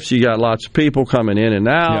shifts, you got lots of people coming in and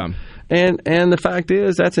out. Yeah. And the fact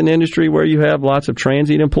is, that's an industry where you have lots of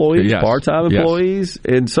transient employees, part-time employees,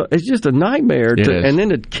 and so it's just a nightmare. And then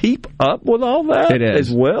to keep up with all that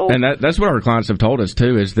as well. And that's what our clients have told us,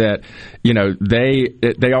 too, is that,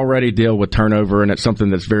 they already deal with turnover, and it's something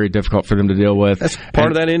that's very difficult for them to deal with. That's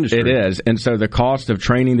part of that industry. It is. And so the cost of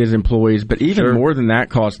training these employees, but even more than that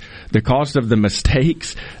cost, the cost of the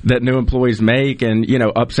mistakes that new employees make and,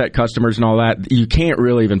 upset customers and all that, you can't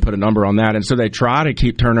really even put a number on that. And so they try to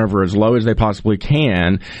keep turnover as low as they possibly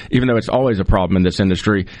can, even though it's always a problem in this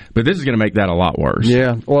industry. But this is going to make that a lot worse.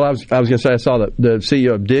 Yeah. Well, I was going to say, I saw the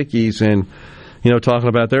CEO of Dickey's and, talking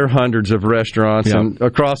about their hundreds of restaurants and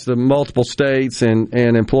across the multiple states and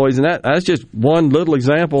employees. And that's just one little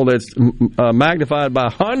example that's magnified by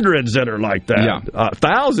hundreds that are like that. Yeah.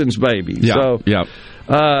 Thousands, maybe. Yeah. So,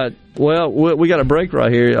 well, we got a break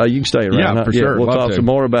right here. You can stay around. Yeah, for sure. We'll talk some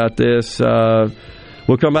more about this.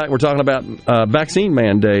 We'll come back. We're talking about vaccine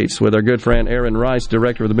mandates with our good friend Aaron Rice,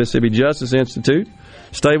 director of the Mississippi Justice Institute.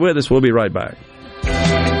 Stay with us. We'll be right back.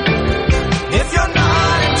 If you're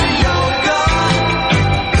not into yoga,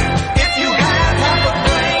 if you have half a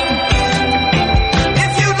brain,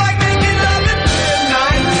 if you like making love at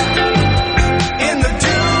midnight in the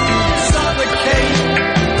dunes on the Cape,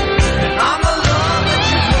 then I'm the love that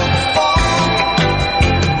you look for.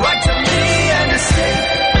 Write to me and escape.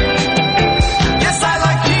 Yes, I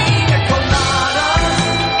like pina coladas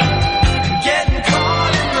and getting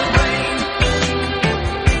caught in the rain.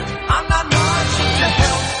 I'm not much into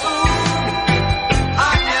health food.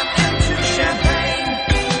 I am into champagne.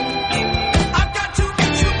 I've got to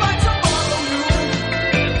get you by tomorrow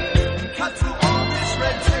noon. Cut through all this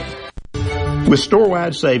red tape. With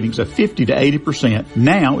store-wide savings of 50 to 80%,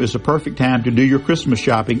 now is the perfect time to do your Christmas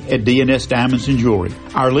shopping at D&S Diamonds and Jewelry.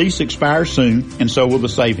 Our lease expires soon, and so will the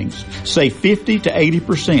savings. Save 50 to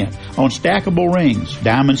 80% on stackable rings,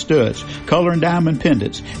 diamond studs, color and diamond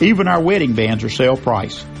pendants. Even our wedding bands are sale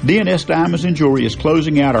price. D&S Diamonds and Jewelry is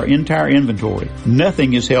closing out our entire inventory.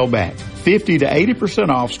 Nothing is held back. 50 to 80%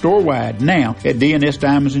 off store-wide now at D&S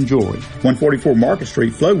Diamonds and Jewelry. 144 Market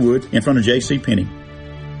Street, Flowood, in front of J.C. Penney.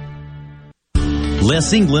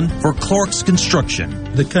 Les England for Clark's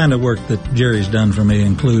Construction. The kind of work that Jerry's done for me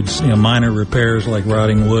includes minor repairs like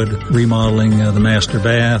rotting wood, remodeling the master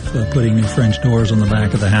bath, putting new French doors on the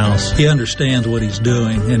back of the house. He understands what he's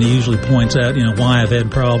doing, and he usually points out, why I've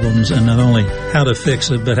had problems, and not only how to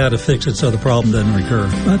fix it, but how to fix it so the problem doesn't recur.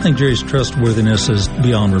 I think Jerry's trustworthiness is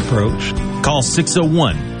beyond reproach. Call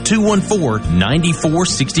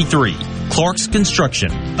 601-214-9463. Clark's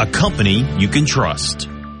Construction, a company you can trust.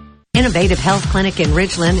 Innovative Health Clinic in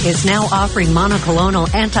Ridgeland is now offering monoclonal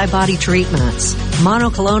antibody treatments.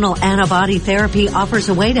 Monoclonal antibody therapy offers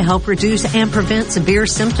a way to help reduce and prevent severe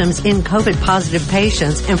symptoms in COVID-positive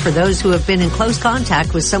patients and for those who have been in close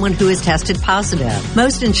contact with someone who is tested positive.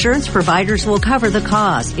 Most insurance providers will cover the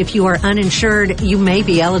cost. If you are uninsured, you may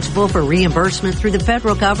be eligible for reimbursement through the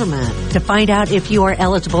federal government. To find out if you are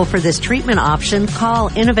eligible for this treatment option,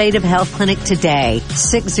 call Innovative Health Clinic today,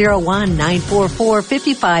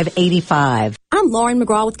 601-944-5585. I'm Lauren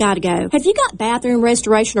McGraw with Gotta Go. Have you got bathroom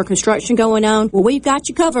restoration or construction going on? Well, we've got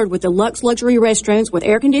you covered with the Luxe Luxury Restrooms with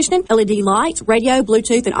air conditioning, LED lights, radio,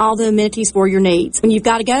 Bluetooth, and all the amenities for your needs. When you've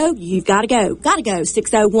got to go, you've got to go. Gotta Go,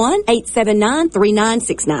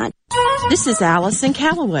 601-879-3969. This is Alice in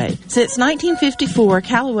Callaway. Since 1954,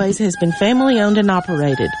 Callaway's has been family-owned and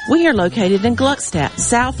operated. We are located in Gluckstadt,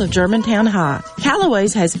 south of Germantown High.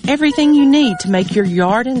 Callaway's has everything you need to make your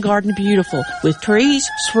yard and garden beautiful with trees,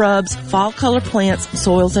 shrubs, fall color plants,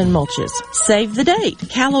 soils, and mulches. Save the date.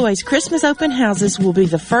 Callaway's Christmas open houses will be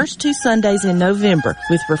the first 2 Sundays in November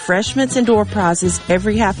with refreshments and door prizes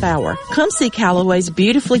every half hour. Come see Callaway's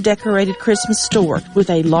beautifully decorated Christmas store with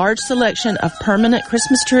a large selection of permanent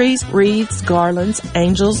Christmas trees, wreaths, garlands,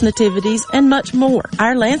 angels, nativities, and much more.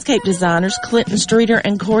 Our landscape designers, Clinton Streeter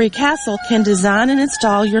and Corey Castle, can design and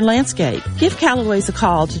install your landscape. Give Callaway's a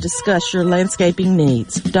call to discuss your landscaping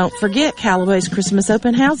needs. Don't forget Callaway's Christmas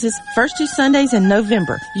open houses, first 2 Sundays in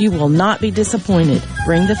November. You will not be disappointed.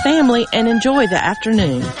 Bring the family and enjoy the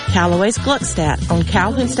afternoon. Callaway's Gluckstadt on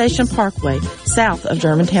Calhoun Station Parkway, south of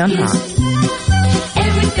Germantown High.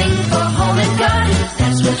 Everything for home and garden,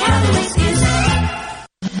 that's what Callaway's is.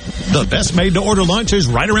 The best made-to-order lunch is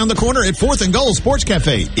right around the corner at 4th and Gold Sports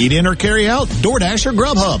Cafe. Eat in or carry out, DoorDash or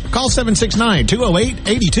Grubhub. Call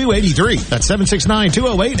 769-208-8283. That's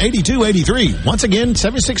 769-208-8283. Once again,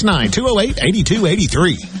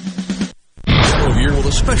 769-208-8283. Here with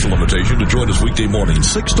a special invitation to join us weekday morning,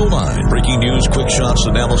 6 to 9. Breaking news, quick shots,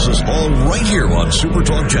 analysis, all right here on Super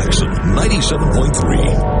Talk Jackson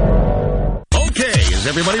 97.3. Okay, is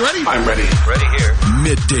everybody ready? I'm ready. Ready here.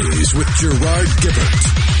 Middays with Gerard Gibert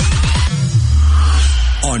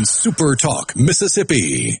on Super Talk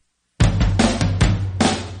Mississippi.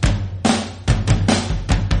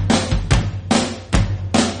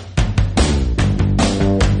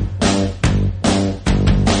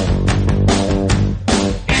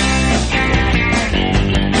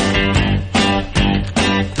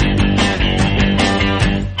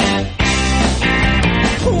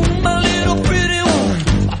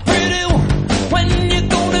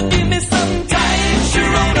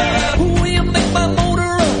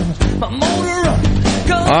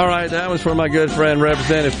 For my good friend,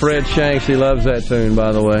 Representative Fred Shanks. He loves that tune,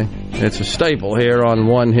 by the way. It's a staple here on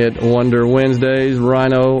One Hit Wonder Wednesdays.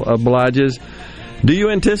 Rhino obliges. Do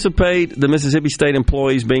you anticipate the Mississippi State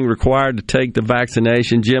employees being required to take the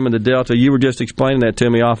vaccination? Jim and the Delta, you were just explaining that to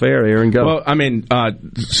me off air. Aaron, go. Well, I mean,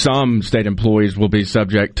 some state employees will be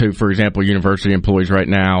subject to, for example, university employees right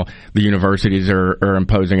now. The universities are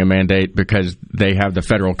imposing a mandate because they have the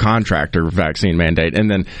federal contractor vaccine mandate. And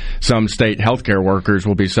then some state healthcare workers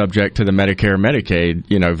will be subject to the Medicare, Medicaid,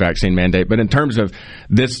 vaccine mandate. But in terms of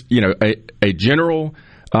this, a general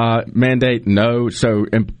mandate, no. So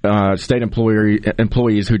state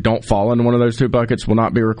employees who don't fall into one of those two buckets will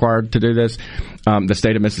not be required to do this. The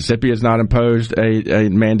state of Mississippi has not imposed a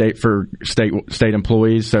mandate for state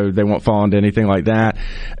employees, so they won't fall into anything like that.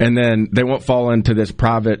 And then they won't fall into this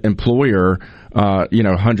private employer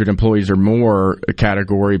 100 employees or more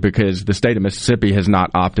category because the state of Mississippi has not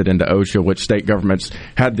opted into OSHA, which state governments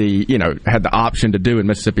had the option to do, and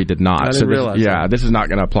Mississippi did not. I didn't realize that. This is not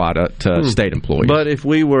going to apply to state employees. But if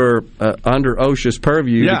we were under OSHA's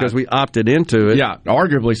purview because we opted into it. Yeah,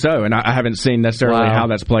 arguably so. And I haven't seen necessarily how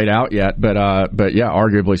that's played out yet, but yeah,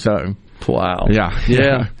 arguably so. Wow.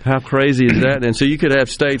 Yeah. How crazy is that? And so you could have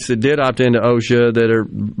states that did opt into OSHA that are,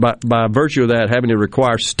 by virtue of that, having to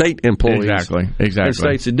require state employees. Exactly. And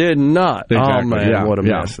states that did not. Exactly. Oh, man, what a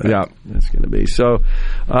mess that's going to be. So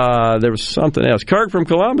there was something else. Kirk from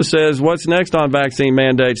Columbus says, what's next on vaccine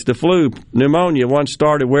mandates? The flu, pneumonia, once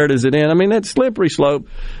started, where does it end? I mean, that slippery slope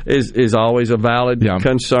is always a valid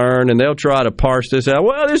concern, and they'll try to parse this out.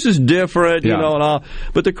 Well, this is different, and all.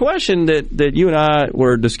 But the question that you and I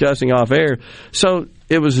were discussing off air, so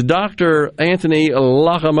it was Dr. Anthony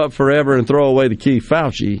lock him up forever and throw away the key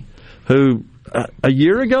Fauci, who a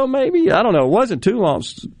year ago maybe, I don't know, it wasn't too long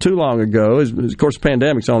ago. Of course, the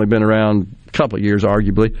pandemic's only been around a couple of years,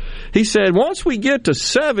 arguably. He said once we get to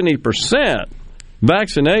 70%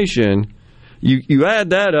 vaccination, you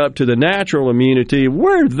add that up to the natural immunity.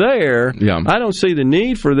 We're there. Yeah. I don't see the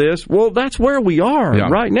need for this. Well, that's where we are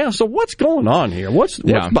right now. So what's going on here? What's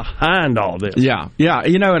behind all this? Yeah,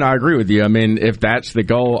 and I agree with you. I mean, if that's the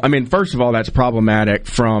goal, I mean, first of all, that's problematic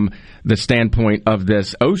from the standpoint of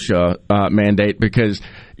this OSHA mandate because,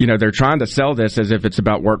 they're trying to sell this as if it's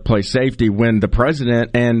about workplace safety when the president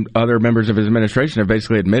and other members of his administration have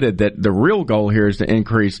basically admitted that the real goal here is to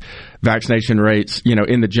increase vaccination rates,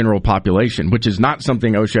 in the general population, which is not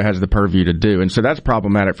something OSHA has the purview to do. And so that's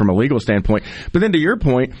problematic from a legal standpoint. But then to your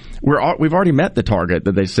point, we've already met the target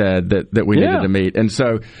that they said that we needed to meet. And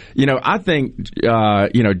so, I think,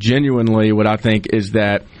 genuinely what I think is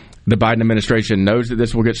that the Biden administration knows that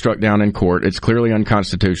this will get struck down in court. It's clearly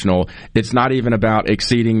unconstitutional. It's not even about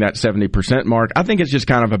exceeding that 70% mark. I think it's just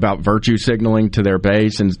kind of about virtue signaling to their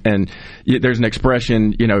base. And there's an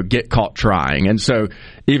expression, get caught trying. And so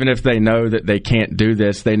even if they know that they can't do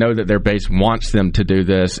this, they know that their base wants them to do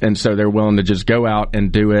this. And so they're willing to just go out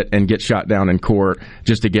and do it and get shot down in court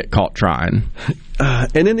just to get caught trying.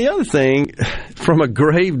 And then the other thing, from a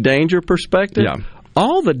grave danger perspective,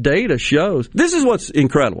 all the data shows, this is what's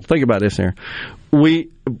incredible. Think about this here.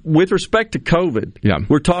 With respect to COVID,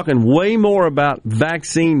 we're talking way more about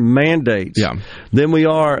vaccine mandates than we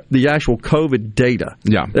are the actual COVID data.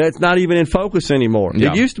 That's not even in focus anymore.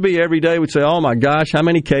 It used to be every day we'd say, oh my gosh, how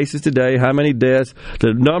many cases today, how many deaths,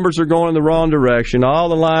 the numbers are going in the wrong direction, all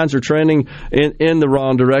the lines are trending in the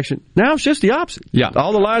wrong direction. Now it's just the opposite.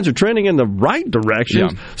 All the lines are trending in the right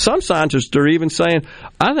direction. Some scientists are even saying,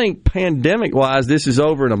 I think pandemic-wise, this is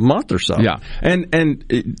over in a month or so.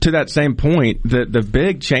 And to that same point, the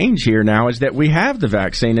big change here now is that we have the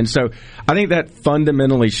vaccine, and so I think that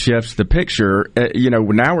fundamentally shifts the picture.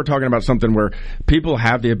 Now we're talking about something where people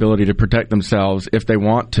have the ability to protect themselves if they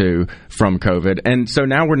want to from COVID, and so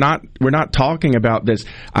now we're not talking about this.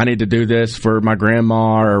 I need to do this for my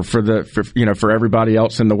grandma or for everybody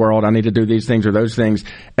else in the world. I need to do these things or those things.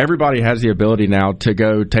 Everybody has the ability now to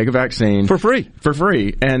go take a vaccine for free,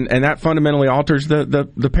 and that fundamentally alters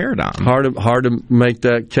the paradigm. Hard to make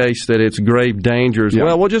that case that it's grave dangers.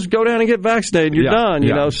 Well, we'll just go down and get vaccinated. You're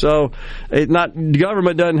done, So the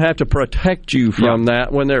government doesn't have to protect you from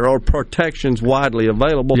that when there are protections widely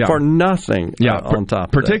available for nothing on top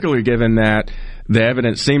of particularly that. Given that the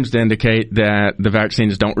evidence seems to indicate that the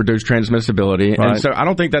vaccines don't reduce transmissibility. Right. And so I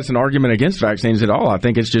don't think that's an argument against vaccines at all. I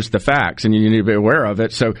think it's just the facts, and you need to be aware of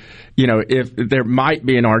it. So, if there might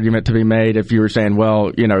be an argument to be made if you were saying,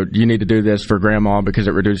 well, you need to do this for grandma because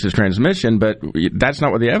it reduces transmission, but that's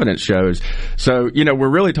not what the evidence shows. So, we're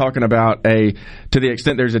really talking about to the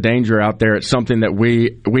extent there's a danger out there, it's something that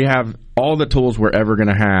we have all the tools we're ever going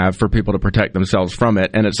to have for people to protect themselves from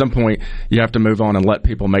it. And at some point, you have to move on and let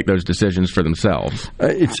people make those decisions for themselves.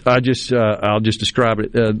 I'll just describe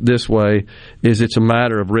it this way: it's a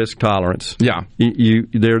matter of risk tolerance.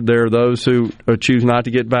 There are those who choose not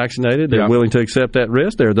to get vaccinated. They're willing to accept that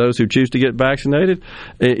risk. There are those who choose to get vaccinated,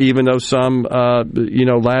 even though some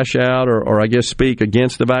lash out or I guess speak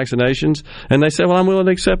against the vaccinations, and they say, well, I'm willing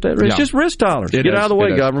to accept that risk. It's just risk tolerance. Get out of the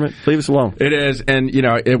way, government. Leave us alone. It is, and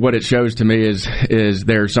what it shows to me is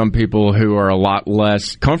there are some people who are a lot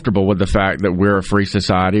less comfortable with the fact that we're a free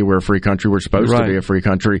society, we're a free country, we're supposed to be a free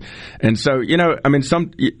country, and so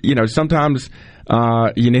sometimes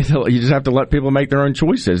you just have to let people make their own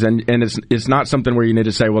choices, and it's not something where you need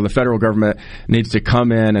to say, well, the federal government needs to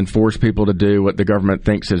come in and force people to do what the government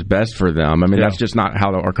thinks is best for them. I mean, that's just not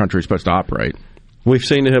how our country is supposed to operate. We've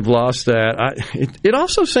seemed to have lost that. It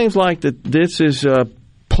also seems like that this is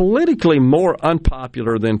politically more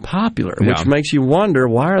unpopular than popular, which makes you wonder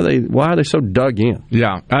why are they so dug in?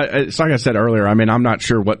 It's like I said earlier. I mean, I'm not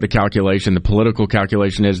sure what the political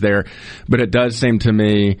calculation is there, but it does seem to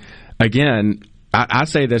me, again, I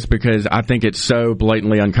say this because I think it's so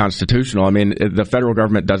blatantly unconstitutional. I mean, the federal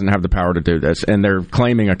government doesn't have the power to do this, and they're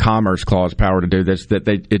claiming a Commerce Clause power to do this,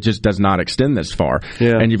 it just does not extend this far.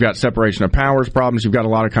 And you've got separation of powers problems. You've got a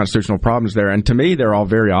lot of constitutional problems there, and to me, they're all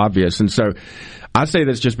very obvious. And so I say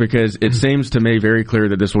this just because it seems to me very clear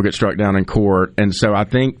that this will get struck down in court, and so I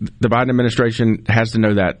think the Biden administration has to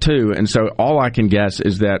know that too. And so all I can guess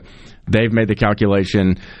is that they've made the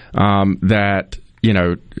calculation that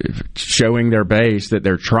showing their base that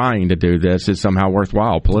they're trying to do this is somehow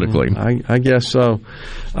worthwhile politically. I guess so.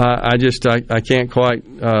 I can't quite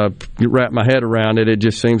wrap my head around it. It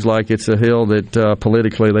just seems like it's a hill that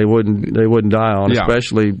politically they wouldn't die on,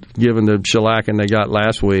 especially given the shellacking they got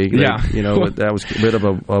last week. That was a bit of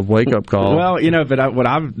a wake up call. Well, but what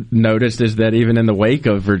I've noticed is that even in the wake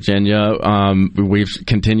of Virginia, we've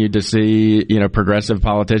continued to see progressive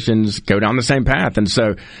politicians go down the same path, and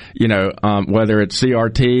so whether it's it's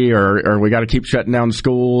CRT or we got to keep shutting down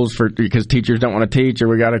schools because teachers don't want to teach, or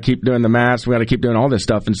we got to keep doing the masks, we got to keep doing all this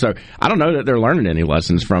stuff. And so I don't know that they're learning any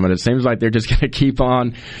lessons from it. It seems like they're just going to keep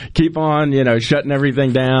on, shutting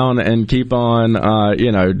everything down and keep on,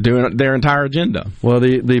 doing their entire agenda. Well,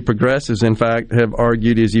 the progressives, in fact, have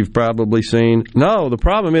argued, as you've probably seen, no, the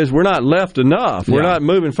problem is we're not left enough. We're not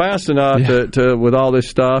moving fast enough to with all this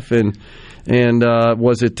stuff. And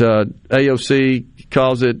was it AOC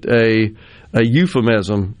calls it a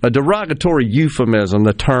euphemism, a derogatory euphemism.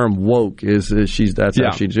 The term woke that's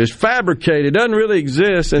how she just fabricated. It doesn't really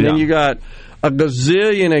exist. And then you got a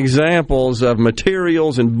gazillion examples of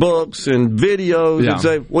materials and books and videos and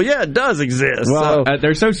say, well, yeah, it does exist. Well,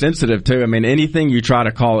 they're so sensitive, too. I mean, anything you try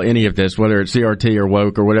to call any of this, whether it's CRT or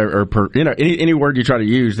woke or whatever, or any word you try to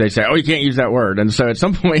use, they say, oh, you can't use that word. And so at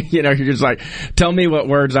some point, you're just like, tell me what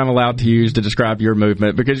words I'm allowed to use to describe your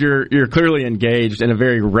movement, because you're clearly engaged in a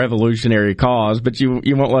very revolutionary cause, but you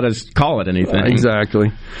won't let us call it anything.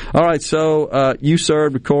 Exactly. All right, so you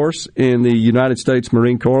served, of course, in the United States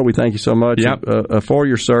Marine Corps. We thank you so much. For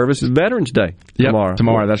your service. It's Veterans Day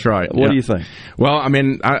tomorrow. That's right. What do you think? Well, I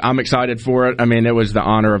mean, I'm excited for it. I mean, it was the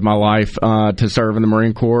honor of my life to serve in the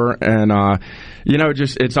Marine Corps, and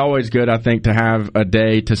it's always good, I think, to have a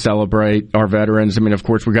day to celebrate our veterans. I mean, of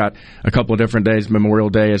course, we got a couple of different days. Memorial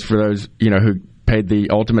Day is for those who paid the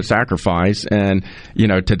ultimate sacrifice, and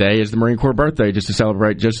today is the Marine Corps birthday, just to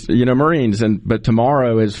celebrate Marines, but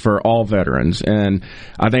tomorrow is for all veterans, and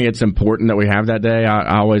I think it's important that we have that day.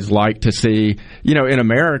 I always like to see, in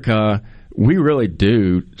America, we really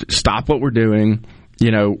do stop what we're doing.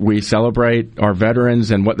 We celebrate our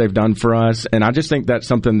veterans and what they've done for us, and I just think that's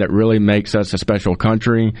something that really makes us a special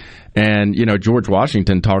country. And George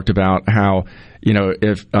Washington talked about how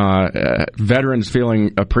if veterans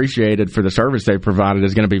feeling appreciated for the service they've provided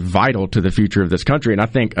is going to be vital to the future of this country. And I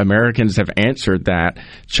think Americans have answered that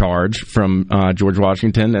charge from George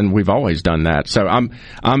Washington, and we've always done that. So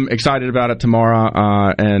I'm excited about it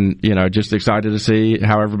tomorrow, and just excited to see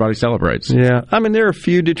how everybody celebrates. Yeah, I mean, there are a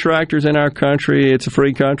few detractors in our country. It's a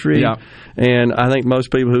free country. Yeah. And I think most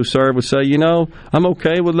people who serve would say, I'm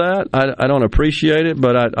okay with that. I don't appreciate it,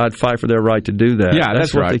 but I'd fight for their right to do that. Yeah,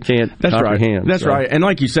 that's what right. They can't that's comprehend. Right. That's right. And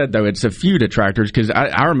like you said, though, it's a few detractors, because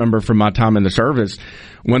I remember from my time in the service,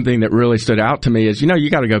 one thing that really stood out to me is, you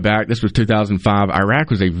got to go back. This was 2005. Iraq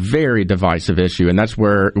was a very divisive issue, and that's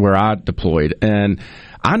where I deployed. And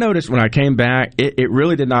I noticed when I came back, it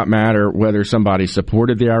really did not matter whether somebody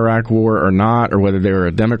supported the Iraq war or not, or whether they were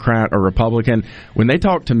a Democrat or Republican. When they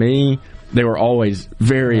talked to me, they were always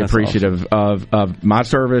very appreciative of my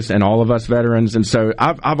service and all of us veterans. And so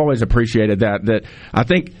I've always appreciated that I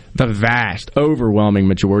think the vast, overwhelming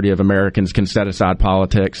majority of Americans can set aside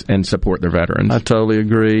politics and support their veterans. I totally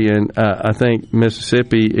agree. And I think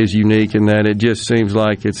Mississippi is unique in that it just seems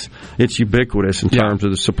like it's ubiquitous in terms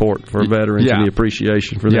of the support for veterans and the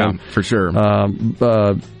appreciation for them. Yeah, for sure.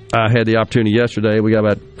 I had the opportunity yesterday. We got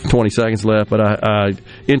about 20 seconds left, but I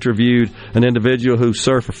interviewed an individual who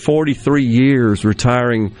served for 43 years,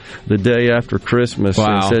 retiring the day after Christmas. Wow.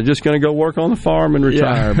 And said, just going to go work on the farm and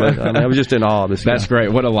retire. But I was just in awe of this That's guy.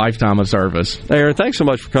 Great. What a lifetime of service. Aaron, thanks so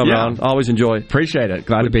much for coming on. Always enjoy it. Appreciate it.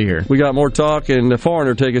 Glad to be here. We got more talk and the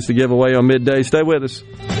Foreigner tickets to give away on midday. Stay with us.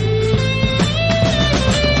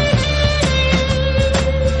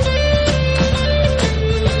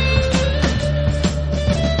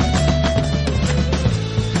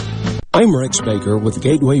 I'm Rex Baker with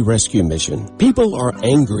Gateway Rescue Mission. People are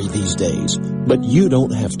angry these days, but you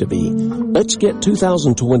don't have to be. Let's get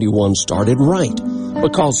 2021 started right,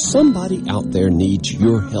 because somebody out there needs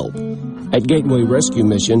your help. At Gateway Rescue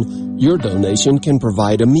Mission, your donation can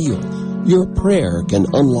provide a meal. Your prayer can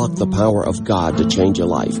unlock the power of God to change a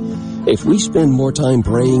life. If we spend more time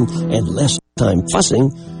praying and less time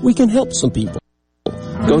fussing, we can help some people.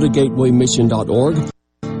 Go to gatewaymission.org.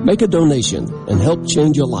 Make a donation and help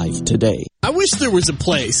change your life today. I wish there was a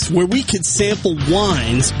place where we could sample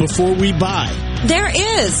wines before we buy. There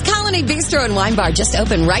is. Colony Bistro and Wine Bar just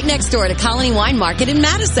opened right next door to Colony Wine Market in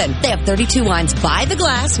Madison. They have 32 wines by the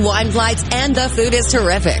glass, wine flights, and the food is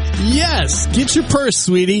terrific. Yes. Get your purse,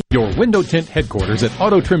 sweetie. Your window tint headquarters at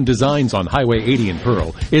Auto Trim Designs on Highway 80 in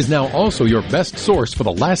Pearl is now also your best source for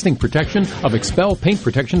the lasting protection of Expel paint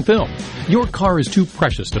protection film. Your car is too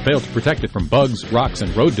precious to fail to protect it from bugs, rocks,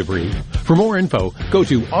 and road debris. For more info, go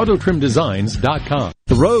to autotrimdesigns.com.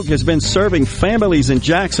 The Rogue has been serving families in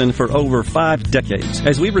Jackson for over 5 decades.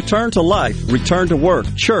 As we return to life, return to work,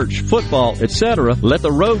 church, football, etc., let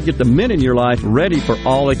the Rogue get the men in your life ready for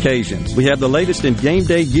all occasions. We have the latest in game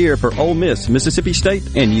day gear for Ole Miss, Mississippi State,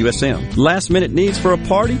 and USM. Last-minute needs for a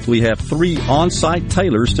party? We have 3 on-site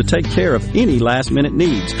tailors to take care of any last-minute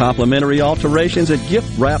needs. Complimentary alterations and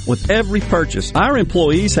gift wrap with every purchase. Our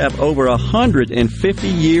employees have over 150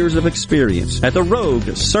 years of experience at the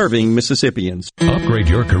Rogue serving Mississippians. Upgrade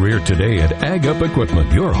your career today at Ag Up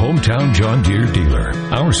Equipment, your hometown John Deere dealer.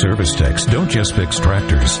 Our service techs don't just fix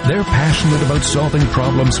tractors. They're passionate about solving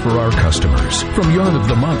problems for our customers. From Yard of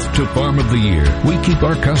the Month to Farm of the Year, we keep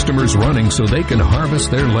our customers running so they can harvest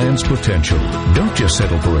their land's potential. Don't just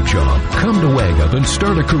settle for a job. Come to Ag Up and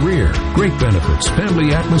start a career. Great benefits,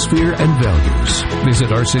 family atmosphere, and values.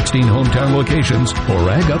 Visit our 16 hometown locations or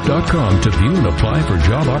agup.com to view and apply for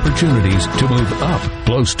job opportunities to move up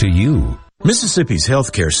close to you. Mississippi's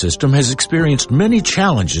healthcare system has experienced many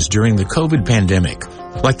challenges during the COVID pandemic,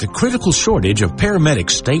 like the critical shortage of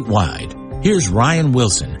paramedics statewide. Here's Ryan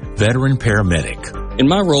Wilson, veteran paramedic. In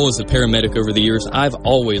my role as a paramedic over the years, I've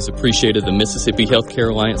always appreciated the Mississippi Healthcare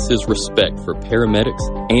Alliance's respect for paramedics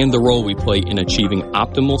and the role we play in achieving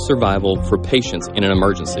optimal survival for patients in an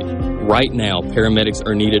emergency. Right now, paramedics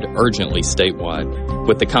are needed urgently statewide.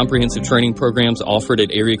 With the comprehensive training programs offered at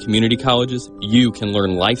area community colleges, you can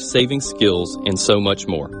learn life-saving skills and so much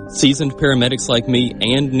more. Seasoned paramedics like me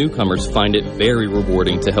and newcomers find it very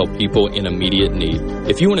rewarding to help people in immediate need.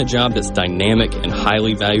 If you want a job that's dynamic and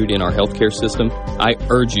highly valued in our healthcare system, I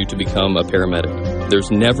urge you to become a paramedic. There's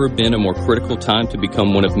never been a more critical time to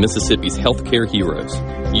become one of Mississippi's healthcare heroes.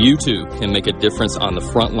 You too can make a difference on the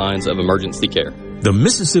front lines of emergency care. The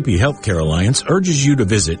Mississippi Healthcare Alliance urges you to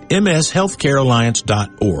visit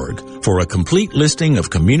mshealthcarealliance.org for a complete listing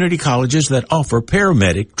of community colleges that offer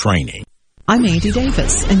paramedic training. I'm Andy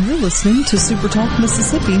Davis, and you're listening to Super Talk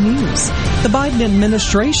Mississippi News. The Biden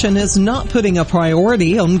administration is not putting a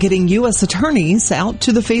priority on getting U.S. attorneys out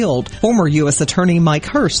to the field. Former U.S. Attorney Mike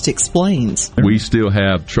Hurst explains. We still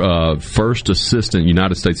have first assistant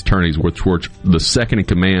United States attorneys, which were the second in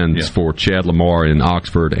commands for Chad Lamar in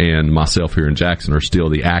Oxford and myself here in Jackson, are still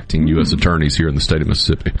the acting U.S. attorneys here in the state of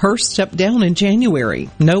Mississippi. Hurst stepped down in January.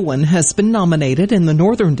 No one has been nominated in the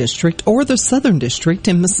Northern District or the Southern District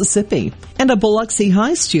in Mississippi. And a Biloxi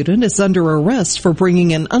High student is under arrest for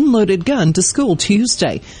bringing an unloaded gun to school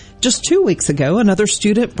Tuesday. Just 2 weeks ago, another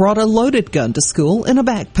student brought a loaded gun to school in a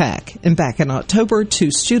backpack. And back in October, 2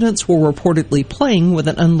 students were reportedly playing with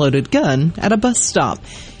an unloaded gun at a bus stop.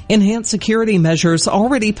 Enhanced security measures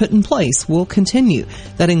already put in place will continue.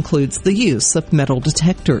 That includes the use of metal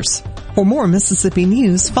detectors. For more Mississippi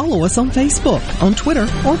news, follow us on Facebook, on Twitter,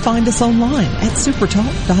 or find us online at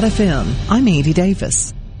supertalk.fm. I'm Andy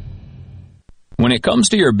Davis. When it comes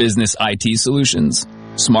to your business IT solutions,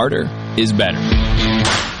 smarter is better.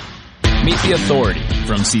 Meet the authority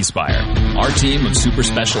from C-Spire. Our team of super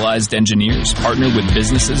specialized engineers partner with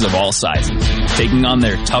businesses of all sizes, taking on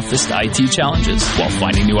their toughest IT challenges while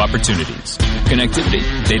finding new opportunities. Connectivity,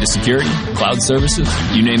 data security, cloud services,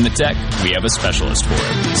 you name the tech, we have a specialist for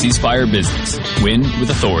it. C-Spire Business. Win with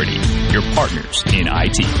authority. Your partners in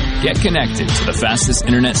IT. Get connected to the fastest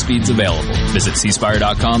internet speeds available. Visit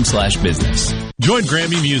cspire.com/business. Join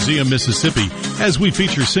Grammy Museum Mississippi as we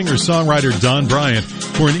feature singer-songwriter Don Bryant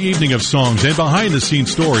for an evening of songs and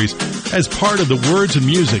behind-the-scenes stories as part of the Words and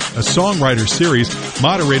Music, a songwriter series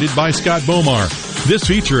moderated by Scott Bomar. This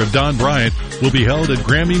feature of Don Bryant will be held at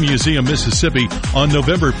Grammy Museum, Mississippi on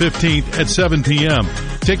November 15th at 7 p.m.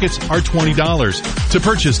 Tickets are $20. To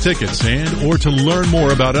purchase tickets and or to learn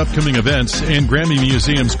more about upcoming events and Grammy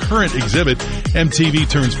Museum's current exhibit, MTV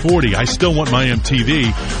Turns 40, I Still Want My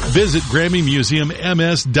MTV, visit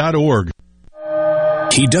GrammyMuseumMS.org.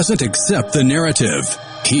 He doesn't accept the narrative.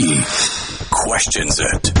 He questions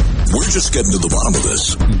it. We're just getting to the bottom of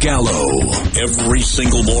this. Gallo. Every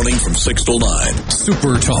single morning from 6 till 9.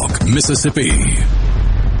 Super Talk, Mississippi.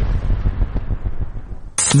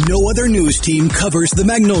 No other news team covers the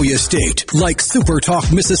Magnolia State like Super Talk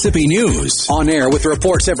Mississippi News. On air with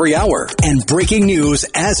reports every hour and breaking news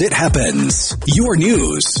as it happens. Your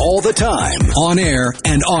news all the time. On air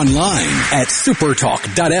and online at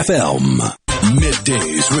supertalk.fm.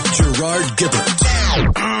 Middays with Gerard Gibert.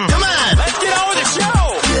 Come on, let's get on with the show.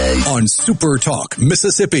 On Super Talk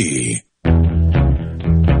Mississippi.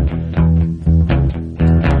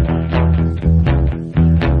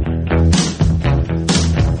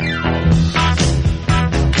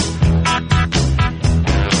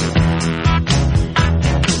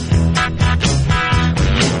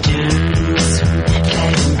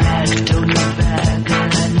 Don't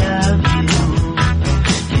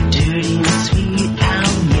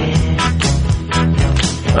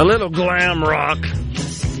glam rock.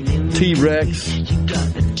 T-Rex.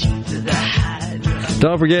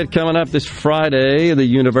 Don't forget, coming up this Friday, the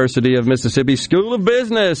University of Mississippi School of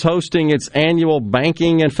Business hosting its annual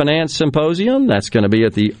Banking and Finance Symposium. That's going to be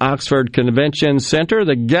at the Oxford Convention Center.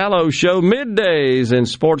 The Gallo Show MidDays in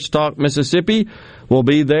Sports Talk Mississippi will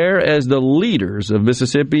be there as the leaders of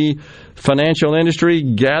Mississippi financial industry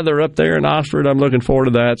gather up there in Oxford. I'm looking forward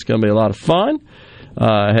to that. It's going to be a lot of fun.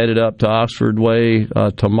 Headed up to Oxford Way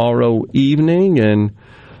tomorrow evening and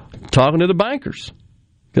talking to the bankers.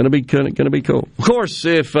 Going to be cool. Of course,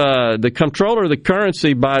 if the comptroller of the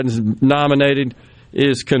currency Biden's nominated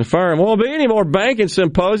is confirmed, won't be any more banking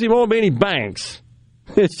symposium, won't be any banks.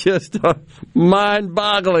 It's just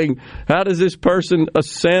mind-boggling. How does this person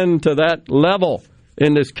ascend to that level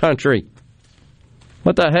in this country?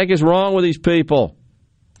 What the heck is wrong with these people?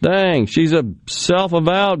 Dang, she's a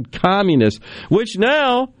self-avowed communist, which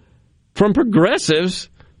now, from progressives,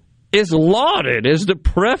 is lauded as the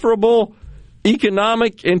preferable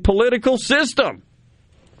economic and political system.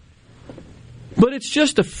 But it's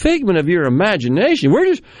just a figment of your imagination. We're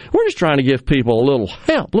just trying to give people a little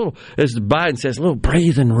help, as Biden says, a little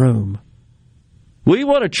breathing room. We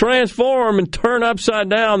want to transform and turn upside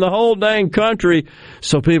down the whole dang country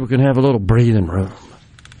so people can have a little breathing room.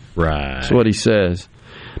 Right. That's what he says.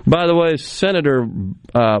 By the way, Senator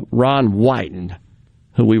Ron Wyden,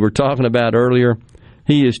 who we were talking about earlier,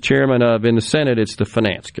 he is chairman of, in the Senate, it's the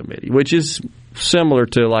Finance Committee, which is similar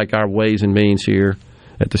to like our Ways and Means here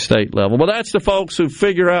at the state level. But that's the folks who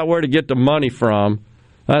figure out where to get the money from.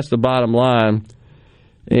 That's the bottom line.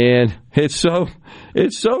 And it's so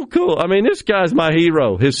cool. I mean, this guy's my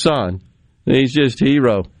hero, his son. He's just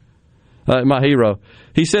my hero.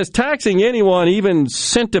 He says taxing anyone, even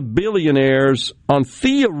centibillionaires, on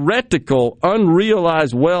theoretical,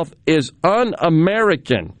 unrealized wealth is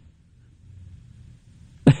un-American.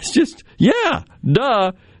 It's just, yeah,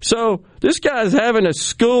 duh. So this guy's having to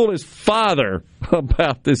school his father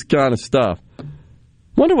about this kind of stuff.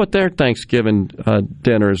 Wonder what their Thanksgiving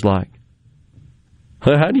dinner is like.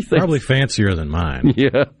 How do you think? Probably fancier than mine.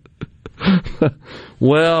 Yeah.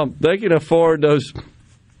 Well, they can afford those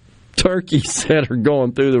turkeys that are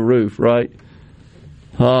going through the roof, right?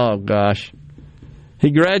 Oh, gosh. He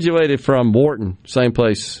graduated from Wharton, same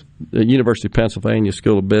place, the University of Pennsylvania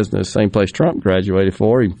School of Business, same place Trump graduated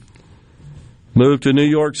for. He moved to New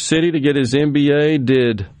York City to get his MBA,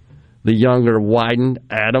 did the younger Wyden,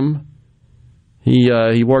 Adam.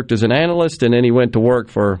 He worked as an analyst, and then he went to work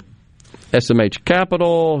for SMH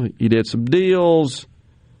Capital. He did some deals.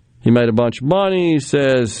 He made a bunch of money. He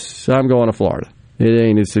says, I'm going to Florida. It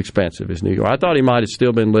ain't as expensive as New York. I thought he might have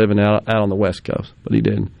still been living out on the West Coast, but he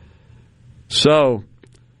didn't. So,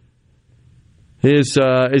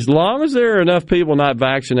 as long as there are enough people not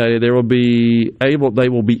vaccinated, they will be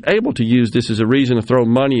able to use this as a reason to throw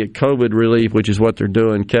money at COVID relief, which is what they're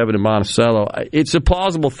doing, Kevin and Monticello. It's a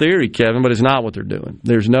plausible theory, Kevin, but it's not what they're doing.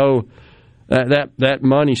 There's no that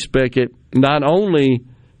money spigot. Not only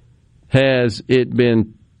has it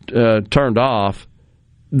been turned off,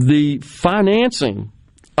 the financing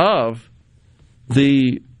of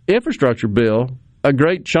the infrastructure bill, a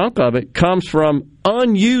great chunk of it, comes from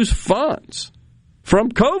unused funds from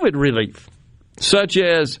COVID relief, such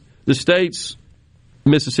as the states,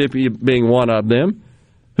 Mississippi being one of them,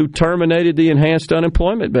 who terminated the enhanced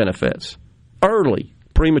unemployment benefits early,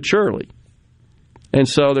 prematurely. And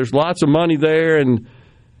so there's lots of money there, and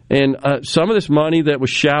some of this money that was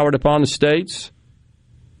showered upon the states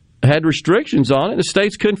had restrictions on it. The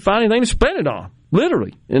states couldn't find anything to spend it on,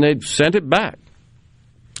 literally, and they sent it back.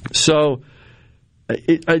 So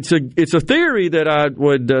it's a theory that I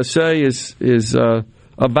would say is a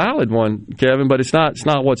valid one, Kevin, but it's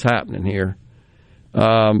not what's happening here.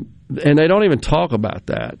 And they don't even talk about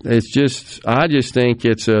that. I just think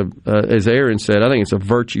it's as Aaron said, I think it's a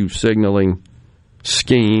virtue signaling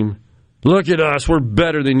scheme. Look at us, we're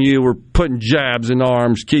better than you. We're putting jabs in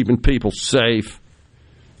arms, keeping people safe.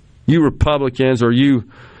 You Republicans, or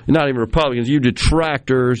you, not even Republicans, you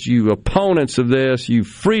detractors, you opponents of this, you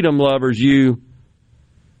freedom lovers, you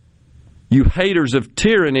haters of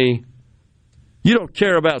tyranny, you don't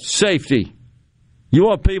care about safety. You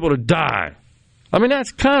want people to die. I mean,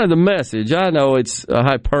 that's kind of the message. I know it's a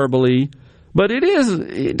hyperbole, but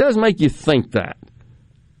it does make you think that.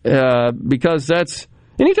 Because that's,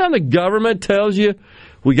 anytime the government tells you,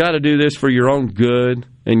 we got to do this for your own good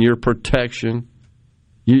and your protection,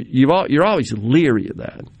 you're always leery of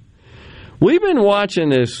that. We've been watching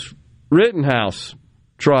this Rittenhouse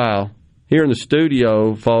trial here in the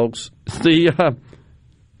studio, folks. The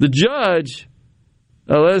judge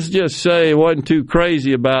let's just say it wasn't too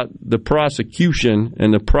crazy about the prosecution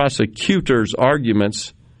and the prosecutor's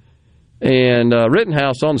arguments. And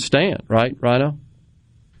Rittenhouse on the stand, right, Rhino?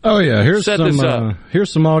 Oh yeah, here's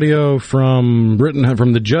some audio from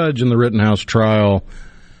the judge in the Rittenhouse trial,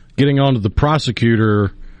 getting on to the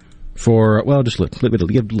prosecutor for just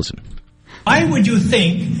listen. Why would you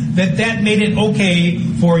think that made it okay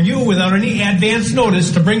for you, without any advance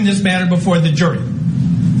notice, to bring this matter before the jury?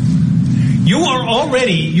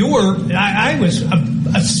 I was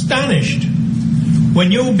astonished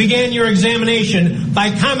when you began your examination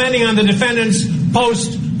by commenting on the defendant's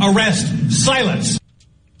post-arrest silence.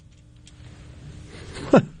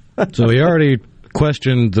 So he already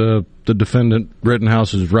questioned the defendant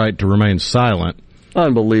Rittenhouse's right to remain silent.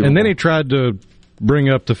 Unbelievable. And then he tried to bring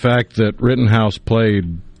up the fact that Rittenhouse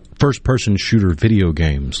played first-person shooter video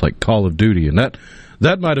games like Call of Duty, and that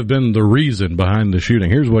might have been the reason behind the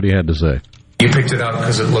shooting. Here's what he had to say. You picked it up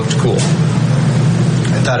because it looked cool.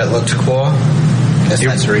 I thought it looked cool. Guess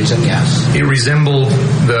that's the reason, yes. It resembled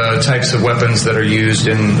the types of weapons that are used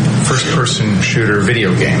in first-person shooter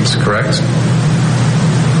video games, correct?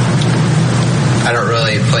 I don't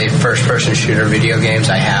really play first-person shooter video games.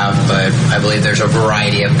 I have, but I believe there's a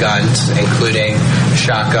variety of guns, including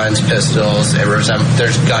shotguns, pistols.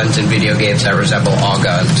 There's guns in video games that resemble all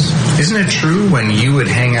guns. Isn't it true when you would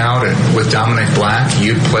hang out with Dominic Black,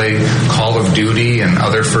 you'd play Call of Duty and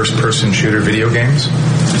other first-person shooter video games?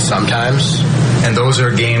 Sometimes. And those are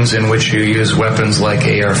games in which you use weapons like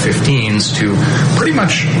AR-15s to pretty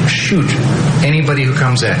much shoot anybody who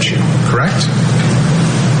comes at you, correct?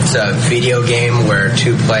 It's a video game where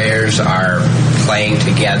two players are playing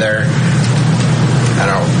together. I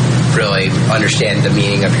don't really understand the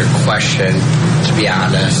meaning of your question, to be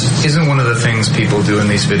honest. Isn't one of the things people do in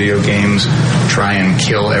these video games try and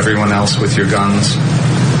kill everyone else with your guns?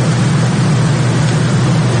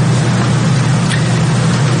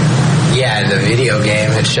 Yeah, the video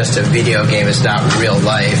game, it's just a video game. It's not real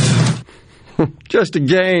life. Just a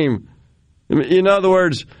game. In other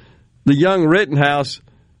words, the young Rittenhouse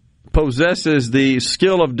possesses the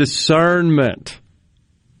skill of discernment,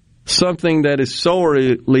 something that is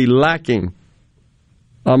sorely lacking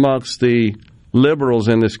amongst the liberals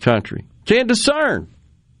in this country. Can't discern.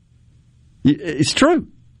 It's true.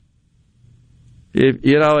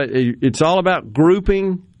 It's all about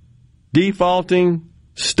grouping, defaulting,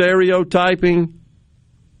 stereotyping,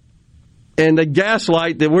 and the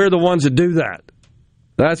gaslight that we're the ones that do that.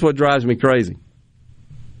 That's what drives me crazy.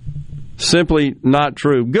 Simply not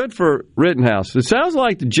true. Good for Rittenhouse. It sounds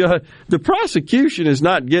like the prosecution is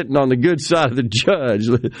not getting on the good side of the judge,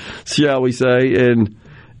 shall we say, and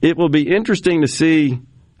it will be interesting to see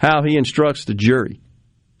how he instructs the jury,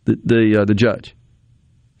 the judge,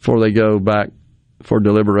 before they go back for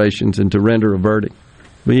deliberations and to render a verdict.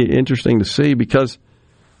 It'll be interesting to see, because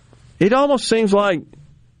it almost seems like,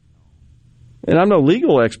 and I'm no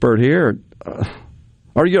legal expert here,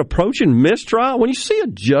 are you approaching mistrial? When you see a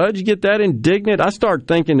judge get that indignant, I start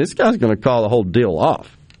thinking this guy's going to call the whole deal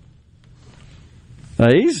off.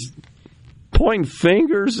 He's pointing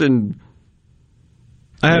fingers and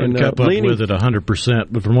I haven't kept up with it 100%,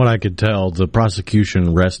 but from what I could tell, the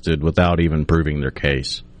prosecution rested without even proving their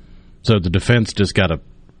case. So the defense just got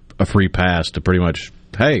a free pass to pretty much,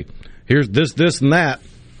 hey, here's this, and that,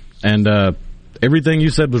 and everything you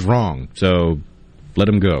said was wrong, so let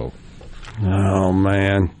him go. Oh,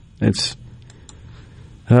 man. It's.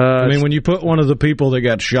 I mean, when you put one of the people that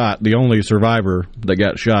got shot, the only survivor that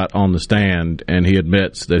got shot, on the stand, and he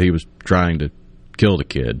admits that he was trying to kill the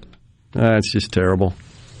kid. It's just terrible.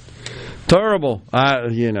 Terrible.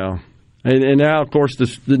 And now, of course,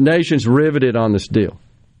 the nation's riveted on this deal,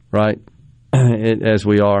 right? As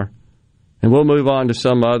we are. And we'll move on to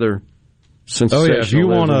some other sensationalism. Oh, yeah. If you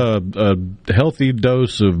want a healthy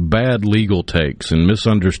dose of bad legal takes and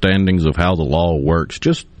misunderstandings of how the law works,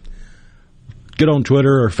 just get on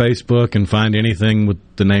Twitter or Facebook and find anything with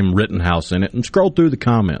the name Rittenhouse in it and scroll through the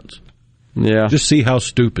comments. Yeah. Just see how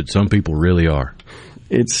stupid some people really are.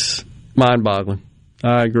 It's mind-boggling.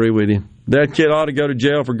 I agree with you. That kid ought to go to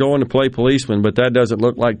jail for going to play policeman, but that doesn't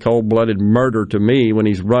look like cold-blooded murder to me when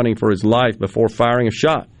he's running for his life before firing a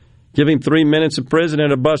shot. Give him 3 minutes in prison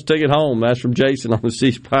and a bus ticket home. That's from Jason on the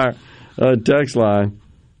C Spire text line.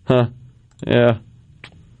 Huh. Yeah.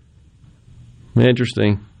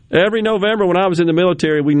 Interesting. Every November when I was in the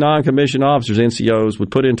military, we non-commissioned officers, NCOs,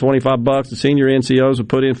 would put in $25. The senior NCOs would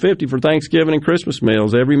put in $50 for Thanksgiving and Christmas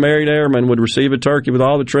meals. Every married airman would receive a turkey with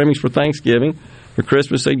all the trimmings for Thanksgiving. For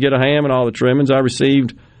Christmas, they'd get a ham and all the trimmings. I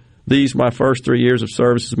received these my first 3 years of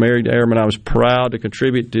service as married airman. I was proud to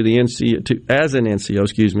contribute to the as an NCO,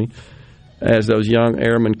 as those young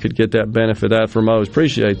airmen could get that benefit out from Mose.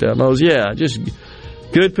 Appreciate that, Mose. Yeah, just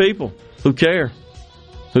good people who care,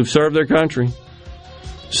 who've served their country,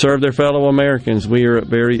 served their fellow Americans. We are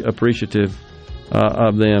very appreciative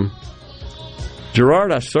of them.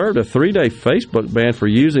 Gerard, I served a 3-day Facebook ban for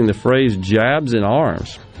using the phrase jabs in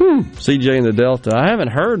arms. CJ in the Delta. I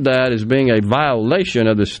haven't heard that as being a violation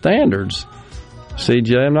of the standards.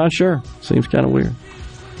 CJ, I'm not sure. Seems kind of weird.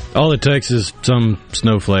 All it takes is some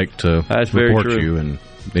snowflake to report you, and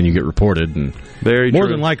then you get reported. And more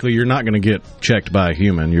than likely, you're not going to get checked by a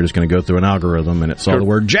human. You're just going to go through an algorithm, and it saw the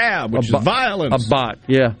word jab, which is violence. A bot,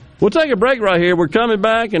 yeah. We'll take a break right here. We're coming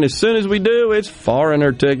back, and as soon as we do, it's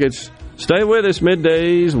foreigner tickets. Stay with us.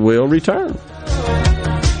 Middays will return.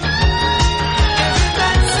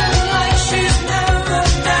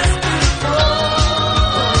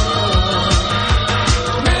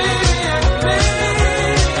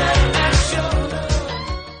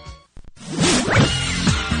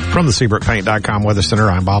 From the SeabrookPaint.com Weather Center,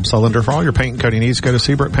 I'm Bob Sullender. For all your paint and coating needs, go to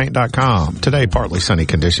SeabrookPaint.com. Today, partly sunny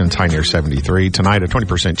conditions, high near 73. Tonight, a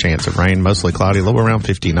 20% chance of rain, mostly cloudy, low around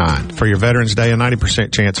 59. For your Veterans Day, a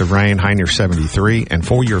 90% chance of rain, high near 73. And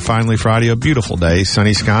for your Finally Friday, a beautiful day,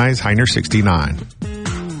 sunny skies, high near 69.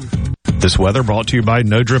 This weather brought to you by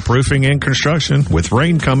No Drip Roofing and Construction. With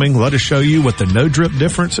rain coming, let us show you what the No Drip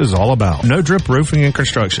difference is all about. No Drip Roofing and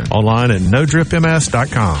Construction. Online at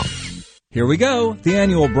NoDripMS.com. Here we go. The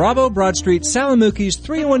annual Bravo Broad Street Salamuki's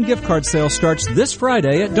 3-in-1 gift card sale starts this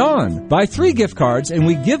Friday at dawn. Buy 3 gift cards and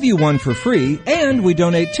we give you one for free, and we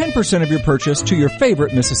donate 10% of your purchase to your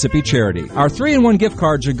favorite Mississippi charity. Our 3-in-1 gift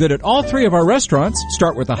cards are good at all 3 of our restaurants.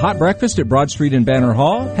 Start with a hot breakfast at Broad Street and Banner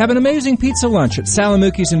Hall, have an amazing pizza lunch at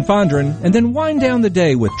Salamuki's in Fondren, and then wind down the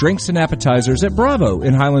day with drinks and appetizers at Bravo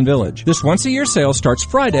in Highland Village. This once-a-year sale starts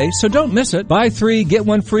Friday, so don't miss it. Buy 3, get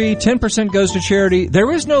 1 free, 10% goes to charity.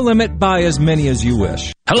 There is no limit. Buy as many as you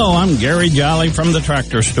wish. Hello, I'm Gary Jolly from the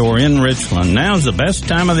Tractor Store in Richland. Now's the best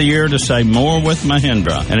time of the year to save more with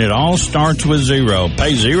Mahindra, and it all starts with zero.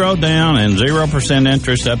 Pay 0 down and 0%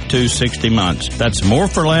 interest up to 60 months. That's more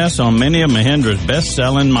for less on many of Mahindra's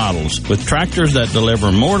best-selling models, with tractors that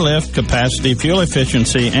deliver more lift, capacity, fuel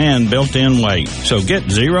efficiency, and built-in weight. So get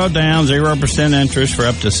 0 down, 0% interest for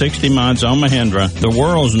up to 60 months on Mahindra, the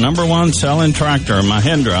world's #1 selling tractor,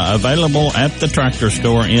 Mahindra, available at the Tractor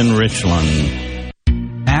Store in Richland.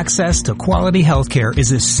 Access to quality health care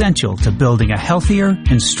is essential to building a healthier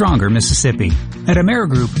and stronger Mississippi. At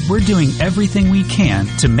AmeriGroup, we're doing everything we can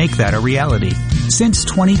to make that a reality. Since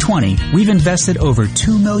 2020, we've invested over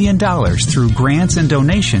 $2 million through grants and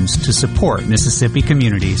donations to support Mississippi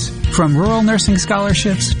communities. From rural nursing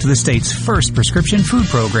scholarships to the state's first prescription food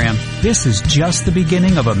program, this is just the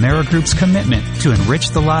beginning of AmeriGroup's commitment to enrich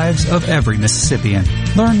the lives of every Mississippian.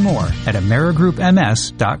 Learn more at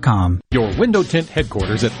AmeriGroupMS.com. Your window tint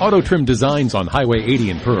headquarters at Auto Trim Designs on Highway 80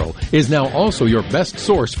 in Pearl is now also your best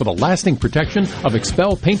source for the lasting protection of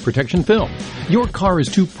Expel paint protection film. Your car is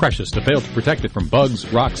too precious to fail to protect it from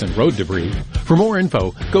bugs, rocks, and road debris. For more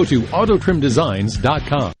info, go to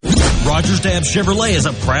AutoTrimDesigns.com. Rogers Dabbs Chevrolet is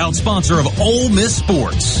a proud sponsor of Ole Miss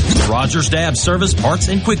Sports. Rogers Dabbs Service, Parts,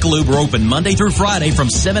 and Quick Lube are open Monday through Friday from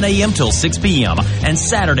 7 a.m. till 6 p.m. and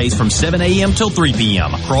Saturdays from 7 a.m. till 3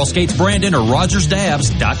 p.m. Crossgates Brandon or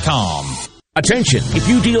RogersDabbs.com. Attention! If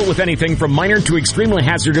you deal with anything from minor to extremely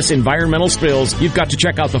hazardous environmental spills, you've got to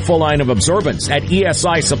check out the full line of absorbents at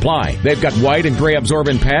ESI Supply. They've got white and gray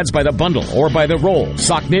absorbent pads by the bundle or by the roll,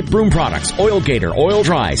 sock knit broom products, oil gator, oil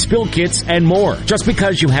dry, spill kits, and more. Just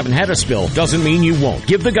because you haven't had a spill doesn't mean you won't.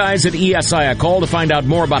 Give the guys at ESI a call to find out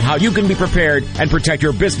more about how you can be prepared and protect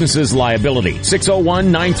your business's liability.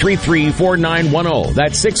 601-933-4910.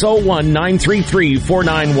 That's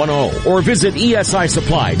 601-933-4910. Or visit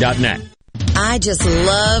ESISupply.net. I just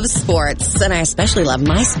love sports, and I especially love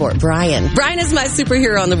my sport, Brian. Brian is my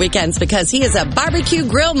superhero on the weekends because he is a barbecue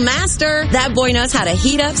grill master. That boy knows how to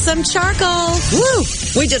heat up some charcoal. Woo!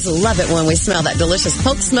 We just love it when we smell that delicious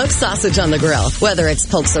Polk smoked sausage on the grill. Whether it's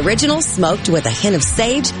Polk's Original, smoked with a hint of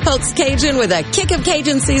sage, Polk's Cajun with a kick of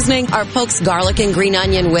Cajun seasoning, or Polk's Garlic and Green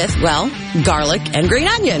Onion with, well, garlic and green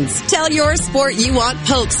onions. Tell your sport you want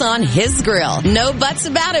Polk's on his grill. No buts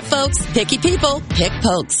about it, folks. Picky people, pick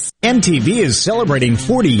Polk's. MTV is celebrating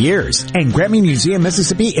 40 years, and Grammy Museum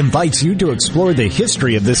Mississippi invites you to explore the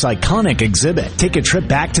history of this iconic exhibit. Take a trip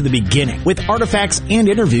back to the beginning with artifacts and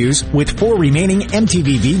interviews with 4 remaining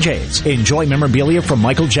MTV VJs. Enjoy memorabilia from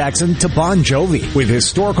Michael Jackson to Bon Jovi, with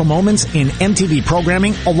historical moments in MTV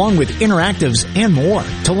programming along with interactives and more.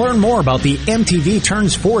 To learn more about the MTV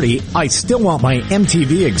Turns 40, I Still Want My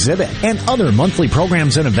MTV exhibit, and other monthly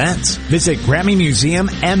programs and events, visit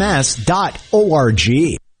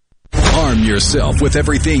GrammyMuseumMS.org. Arm yourself with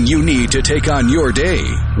everything you need to take on your day.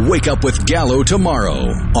 Wake up with Gallo tomorrow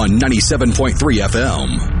on 97.3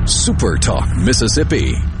 FM. Super Talk,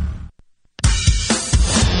 Mississippi.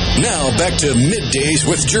 Now back to Middays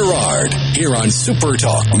with Gerard here on Super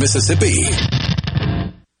Talk, Mississippi.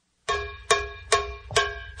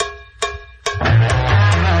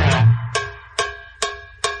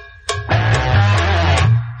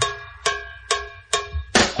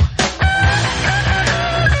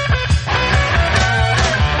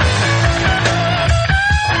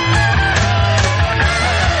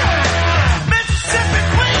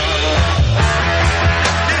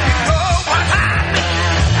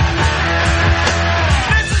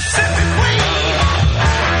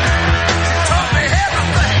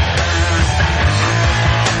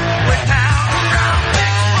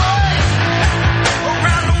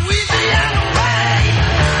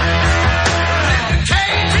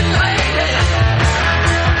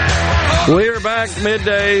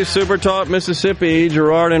 Midday Super Talk Mississippi.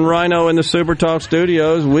 Gerard and Rhino in the Super Talk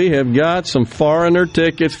studios. We have got some Foreigner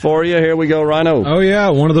tickets for you. Here we go, Rhino. Oh, yeah.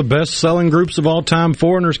 One of the best-selling groups of all time,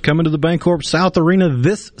 Foreigners, coming to the Bancorp South Arena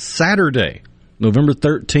this Saturday, November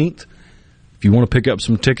 13th. If you want to pick up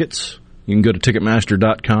some tickets, you can go to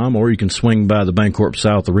Ticketmaster.com or you can swing by the Bancorp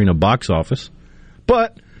South Arena box office.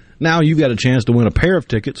 But now you've got a chance to win a pair of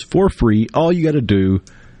tickets for free. All you got to do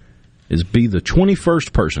is be the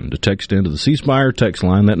 21st person to text into the C Spire text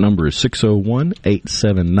line. That number is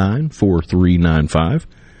 601-879-4395.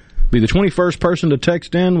 Be the 21st person to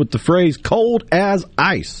text in with the phrase cold as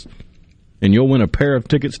ice, and you'll win a pair of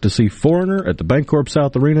tickets to see Foreigner at the Bancorp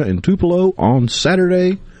South Arena in Tupelo on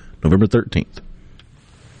Saturday, November 13th.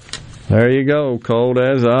 There you go, cold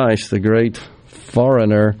as ice, the great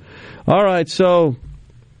Foreigner. All right, so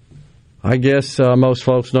I guess most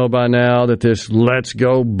folks know by now that this Let's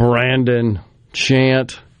Go Brandon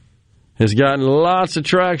chant has gotten lots of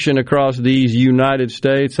traction across these United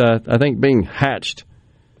States. I think being hatched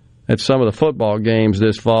at some of the football games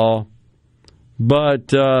this fall.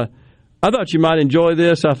 But I thought you might enjoy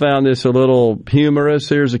this. I found this a little humorous.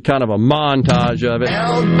 Here's a kind of a montage of it.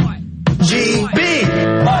 LGB.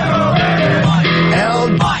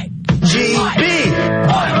 LGB.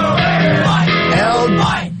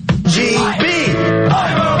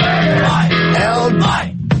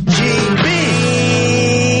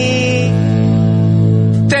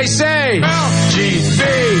 They say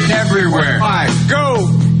LGB everywhere I go.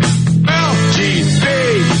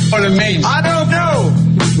 LGB, what it means I don't know.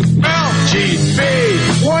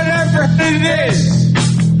 LGB, whatever it is.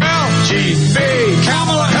 LGB,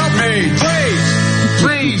 Kamala, help me,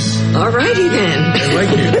 please. All righty then.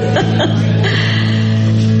 Thank you.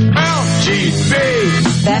 LGB.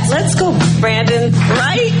 That's Let's Go Brandon,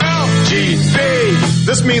 right? LGB.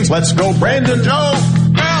 This means Let's Go Brandon Joe.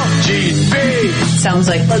 LGB. Sounds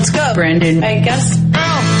like Let's Go Brandon, I guess.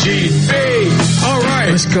 LGB. All right.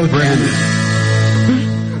 Let's go, Brandon.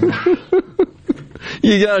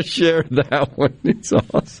 You got to share that one. It's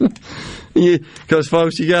awesome. Because,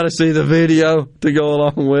 folks, you got to see the video to go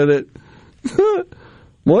along with it.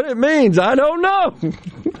 What it means, I don't know.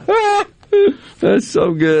 That's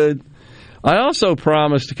so good. I also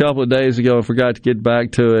promised a couple of days ago, I forgot to get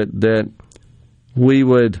back to it, that we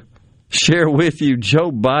would share with you Joe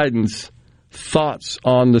Biden's thoughts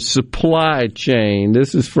on the supply chain.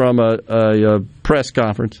 This is from a press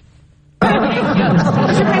conference.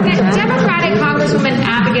 Mr. President, Democratic Congresswoman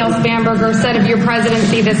Abigail Spanberger said of your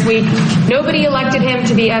presidency this week, nobody elected him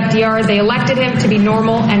to be FDR. They elected him to be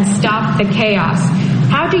normal and stop the chaos.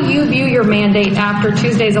 How do you view your mandate after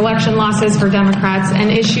Tuesday's election losses for Democrats,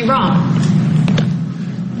 and is she wrong?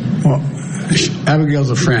 Well, Abigail's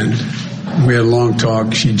a friend. We had a long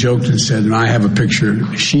talk. She joked and said, and I have a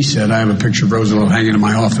picture. She said, I have a picture of Roosevelt hanging in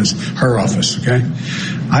my office, her office, okay?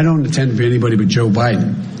 I don't intend to be anybody but Joe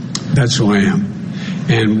Biden. That's who I am.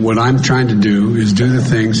 And what I'm trying to do is do the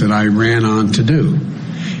things that I ran on to do.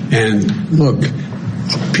 And look,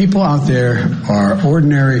 people out there are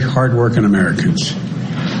ordinary, hardworking Americans,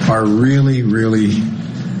 are really, really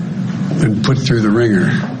been put through the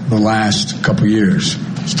ringer the last couple years,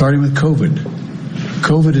 starting with COVID.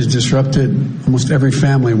 COVID has disrupted almost every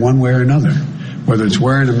family one way or another, whether it's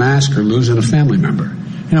wearing a mask or losing a family member.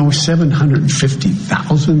 You know, we're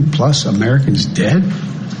 750,000 plus Americans dead.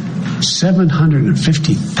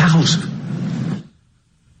 750,000.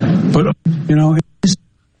 But, you know, it's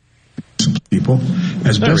people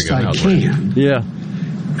as best I can. Yeah.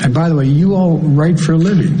 And by the way, you all write for a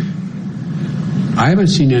living. I haven't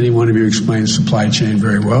seen any one of you explain the supply chain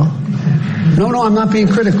very well. No, I'm not being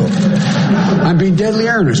critical. I'm being deadly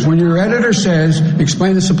earnest. When your editor says,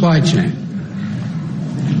 explain the supply chain,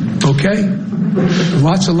 Okay?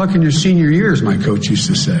 Lots of luck in your senior years, my coach used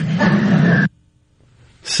to say.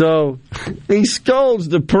 So he scolds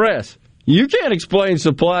the press. You can't explain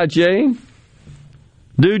supply chain.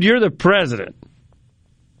 Dude, you're the president.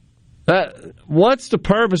 What's the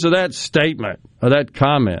purpose of that statement or that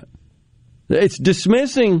comment? It's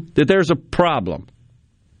dismissing that there's a problem.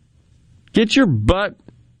 Get your butt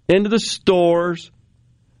into the stores.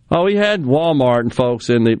 Oh, we had Walmart and folks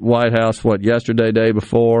in the White House, yesterday, day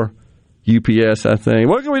before? UPS, I think.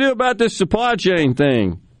 What can we do about this supply chain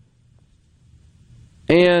thing?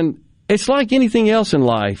 And it's like anything else in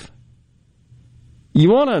life.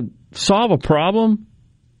 You want to solve a problem?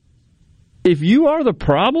 If you are the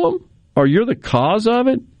problem or you're the cause of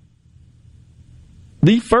it,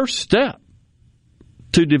 the first step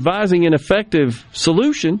to devising an effective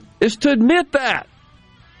solution is to admit that.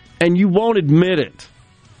 And you won't admit it.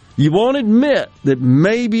 You won't admit that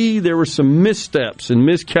maybe there were some missteps and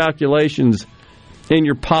miscalculations in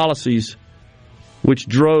your policies which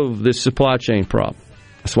drove this supply chain problem.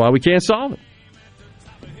 That's why we can't solve it.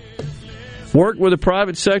 Work with the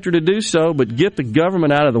private sector to do so, but get the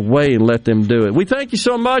government out of the way and let them do it. We thank you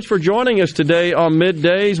so much for joining us today on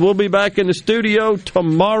Middays. We'll be back in the studio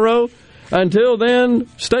tomorrow. Until then,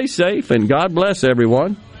 stay safe and God bless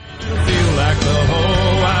everyone. Feel like the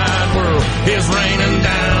whole wide world is raining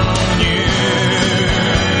down on you.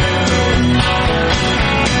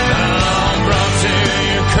 I'm brought to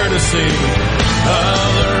you courtesy of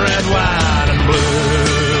the red, white, and blue.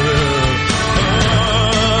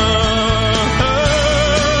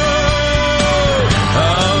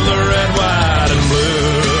 Of the red, white, and blue.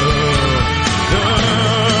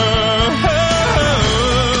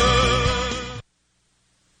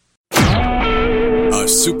 A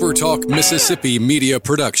SuperTalk Mississippi media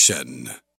production.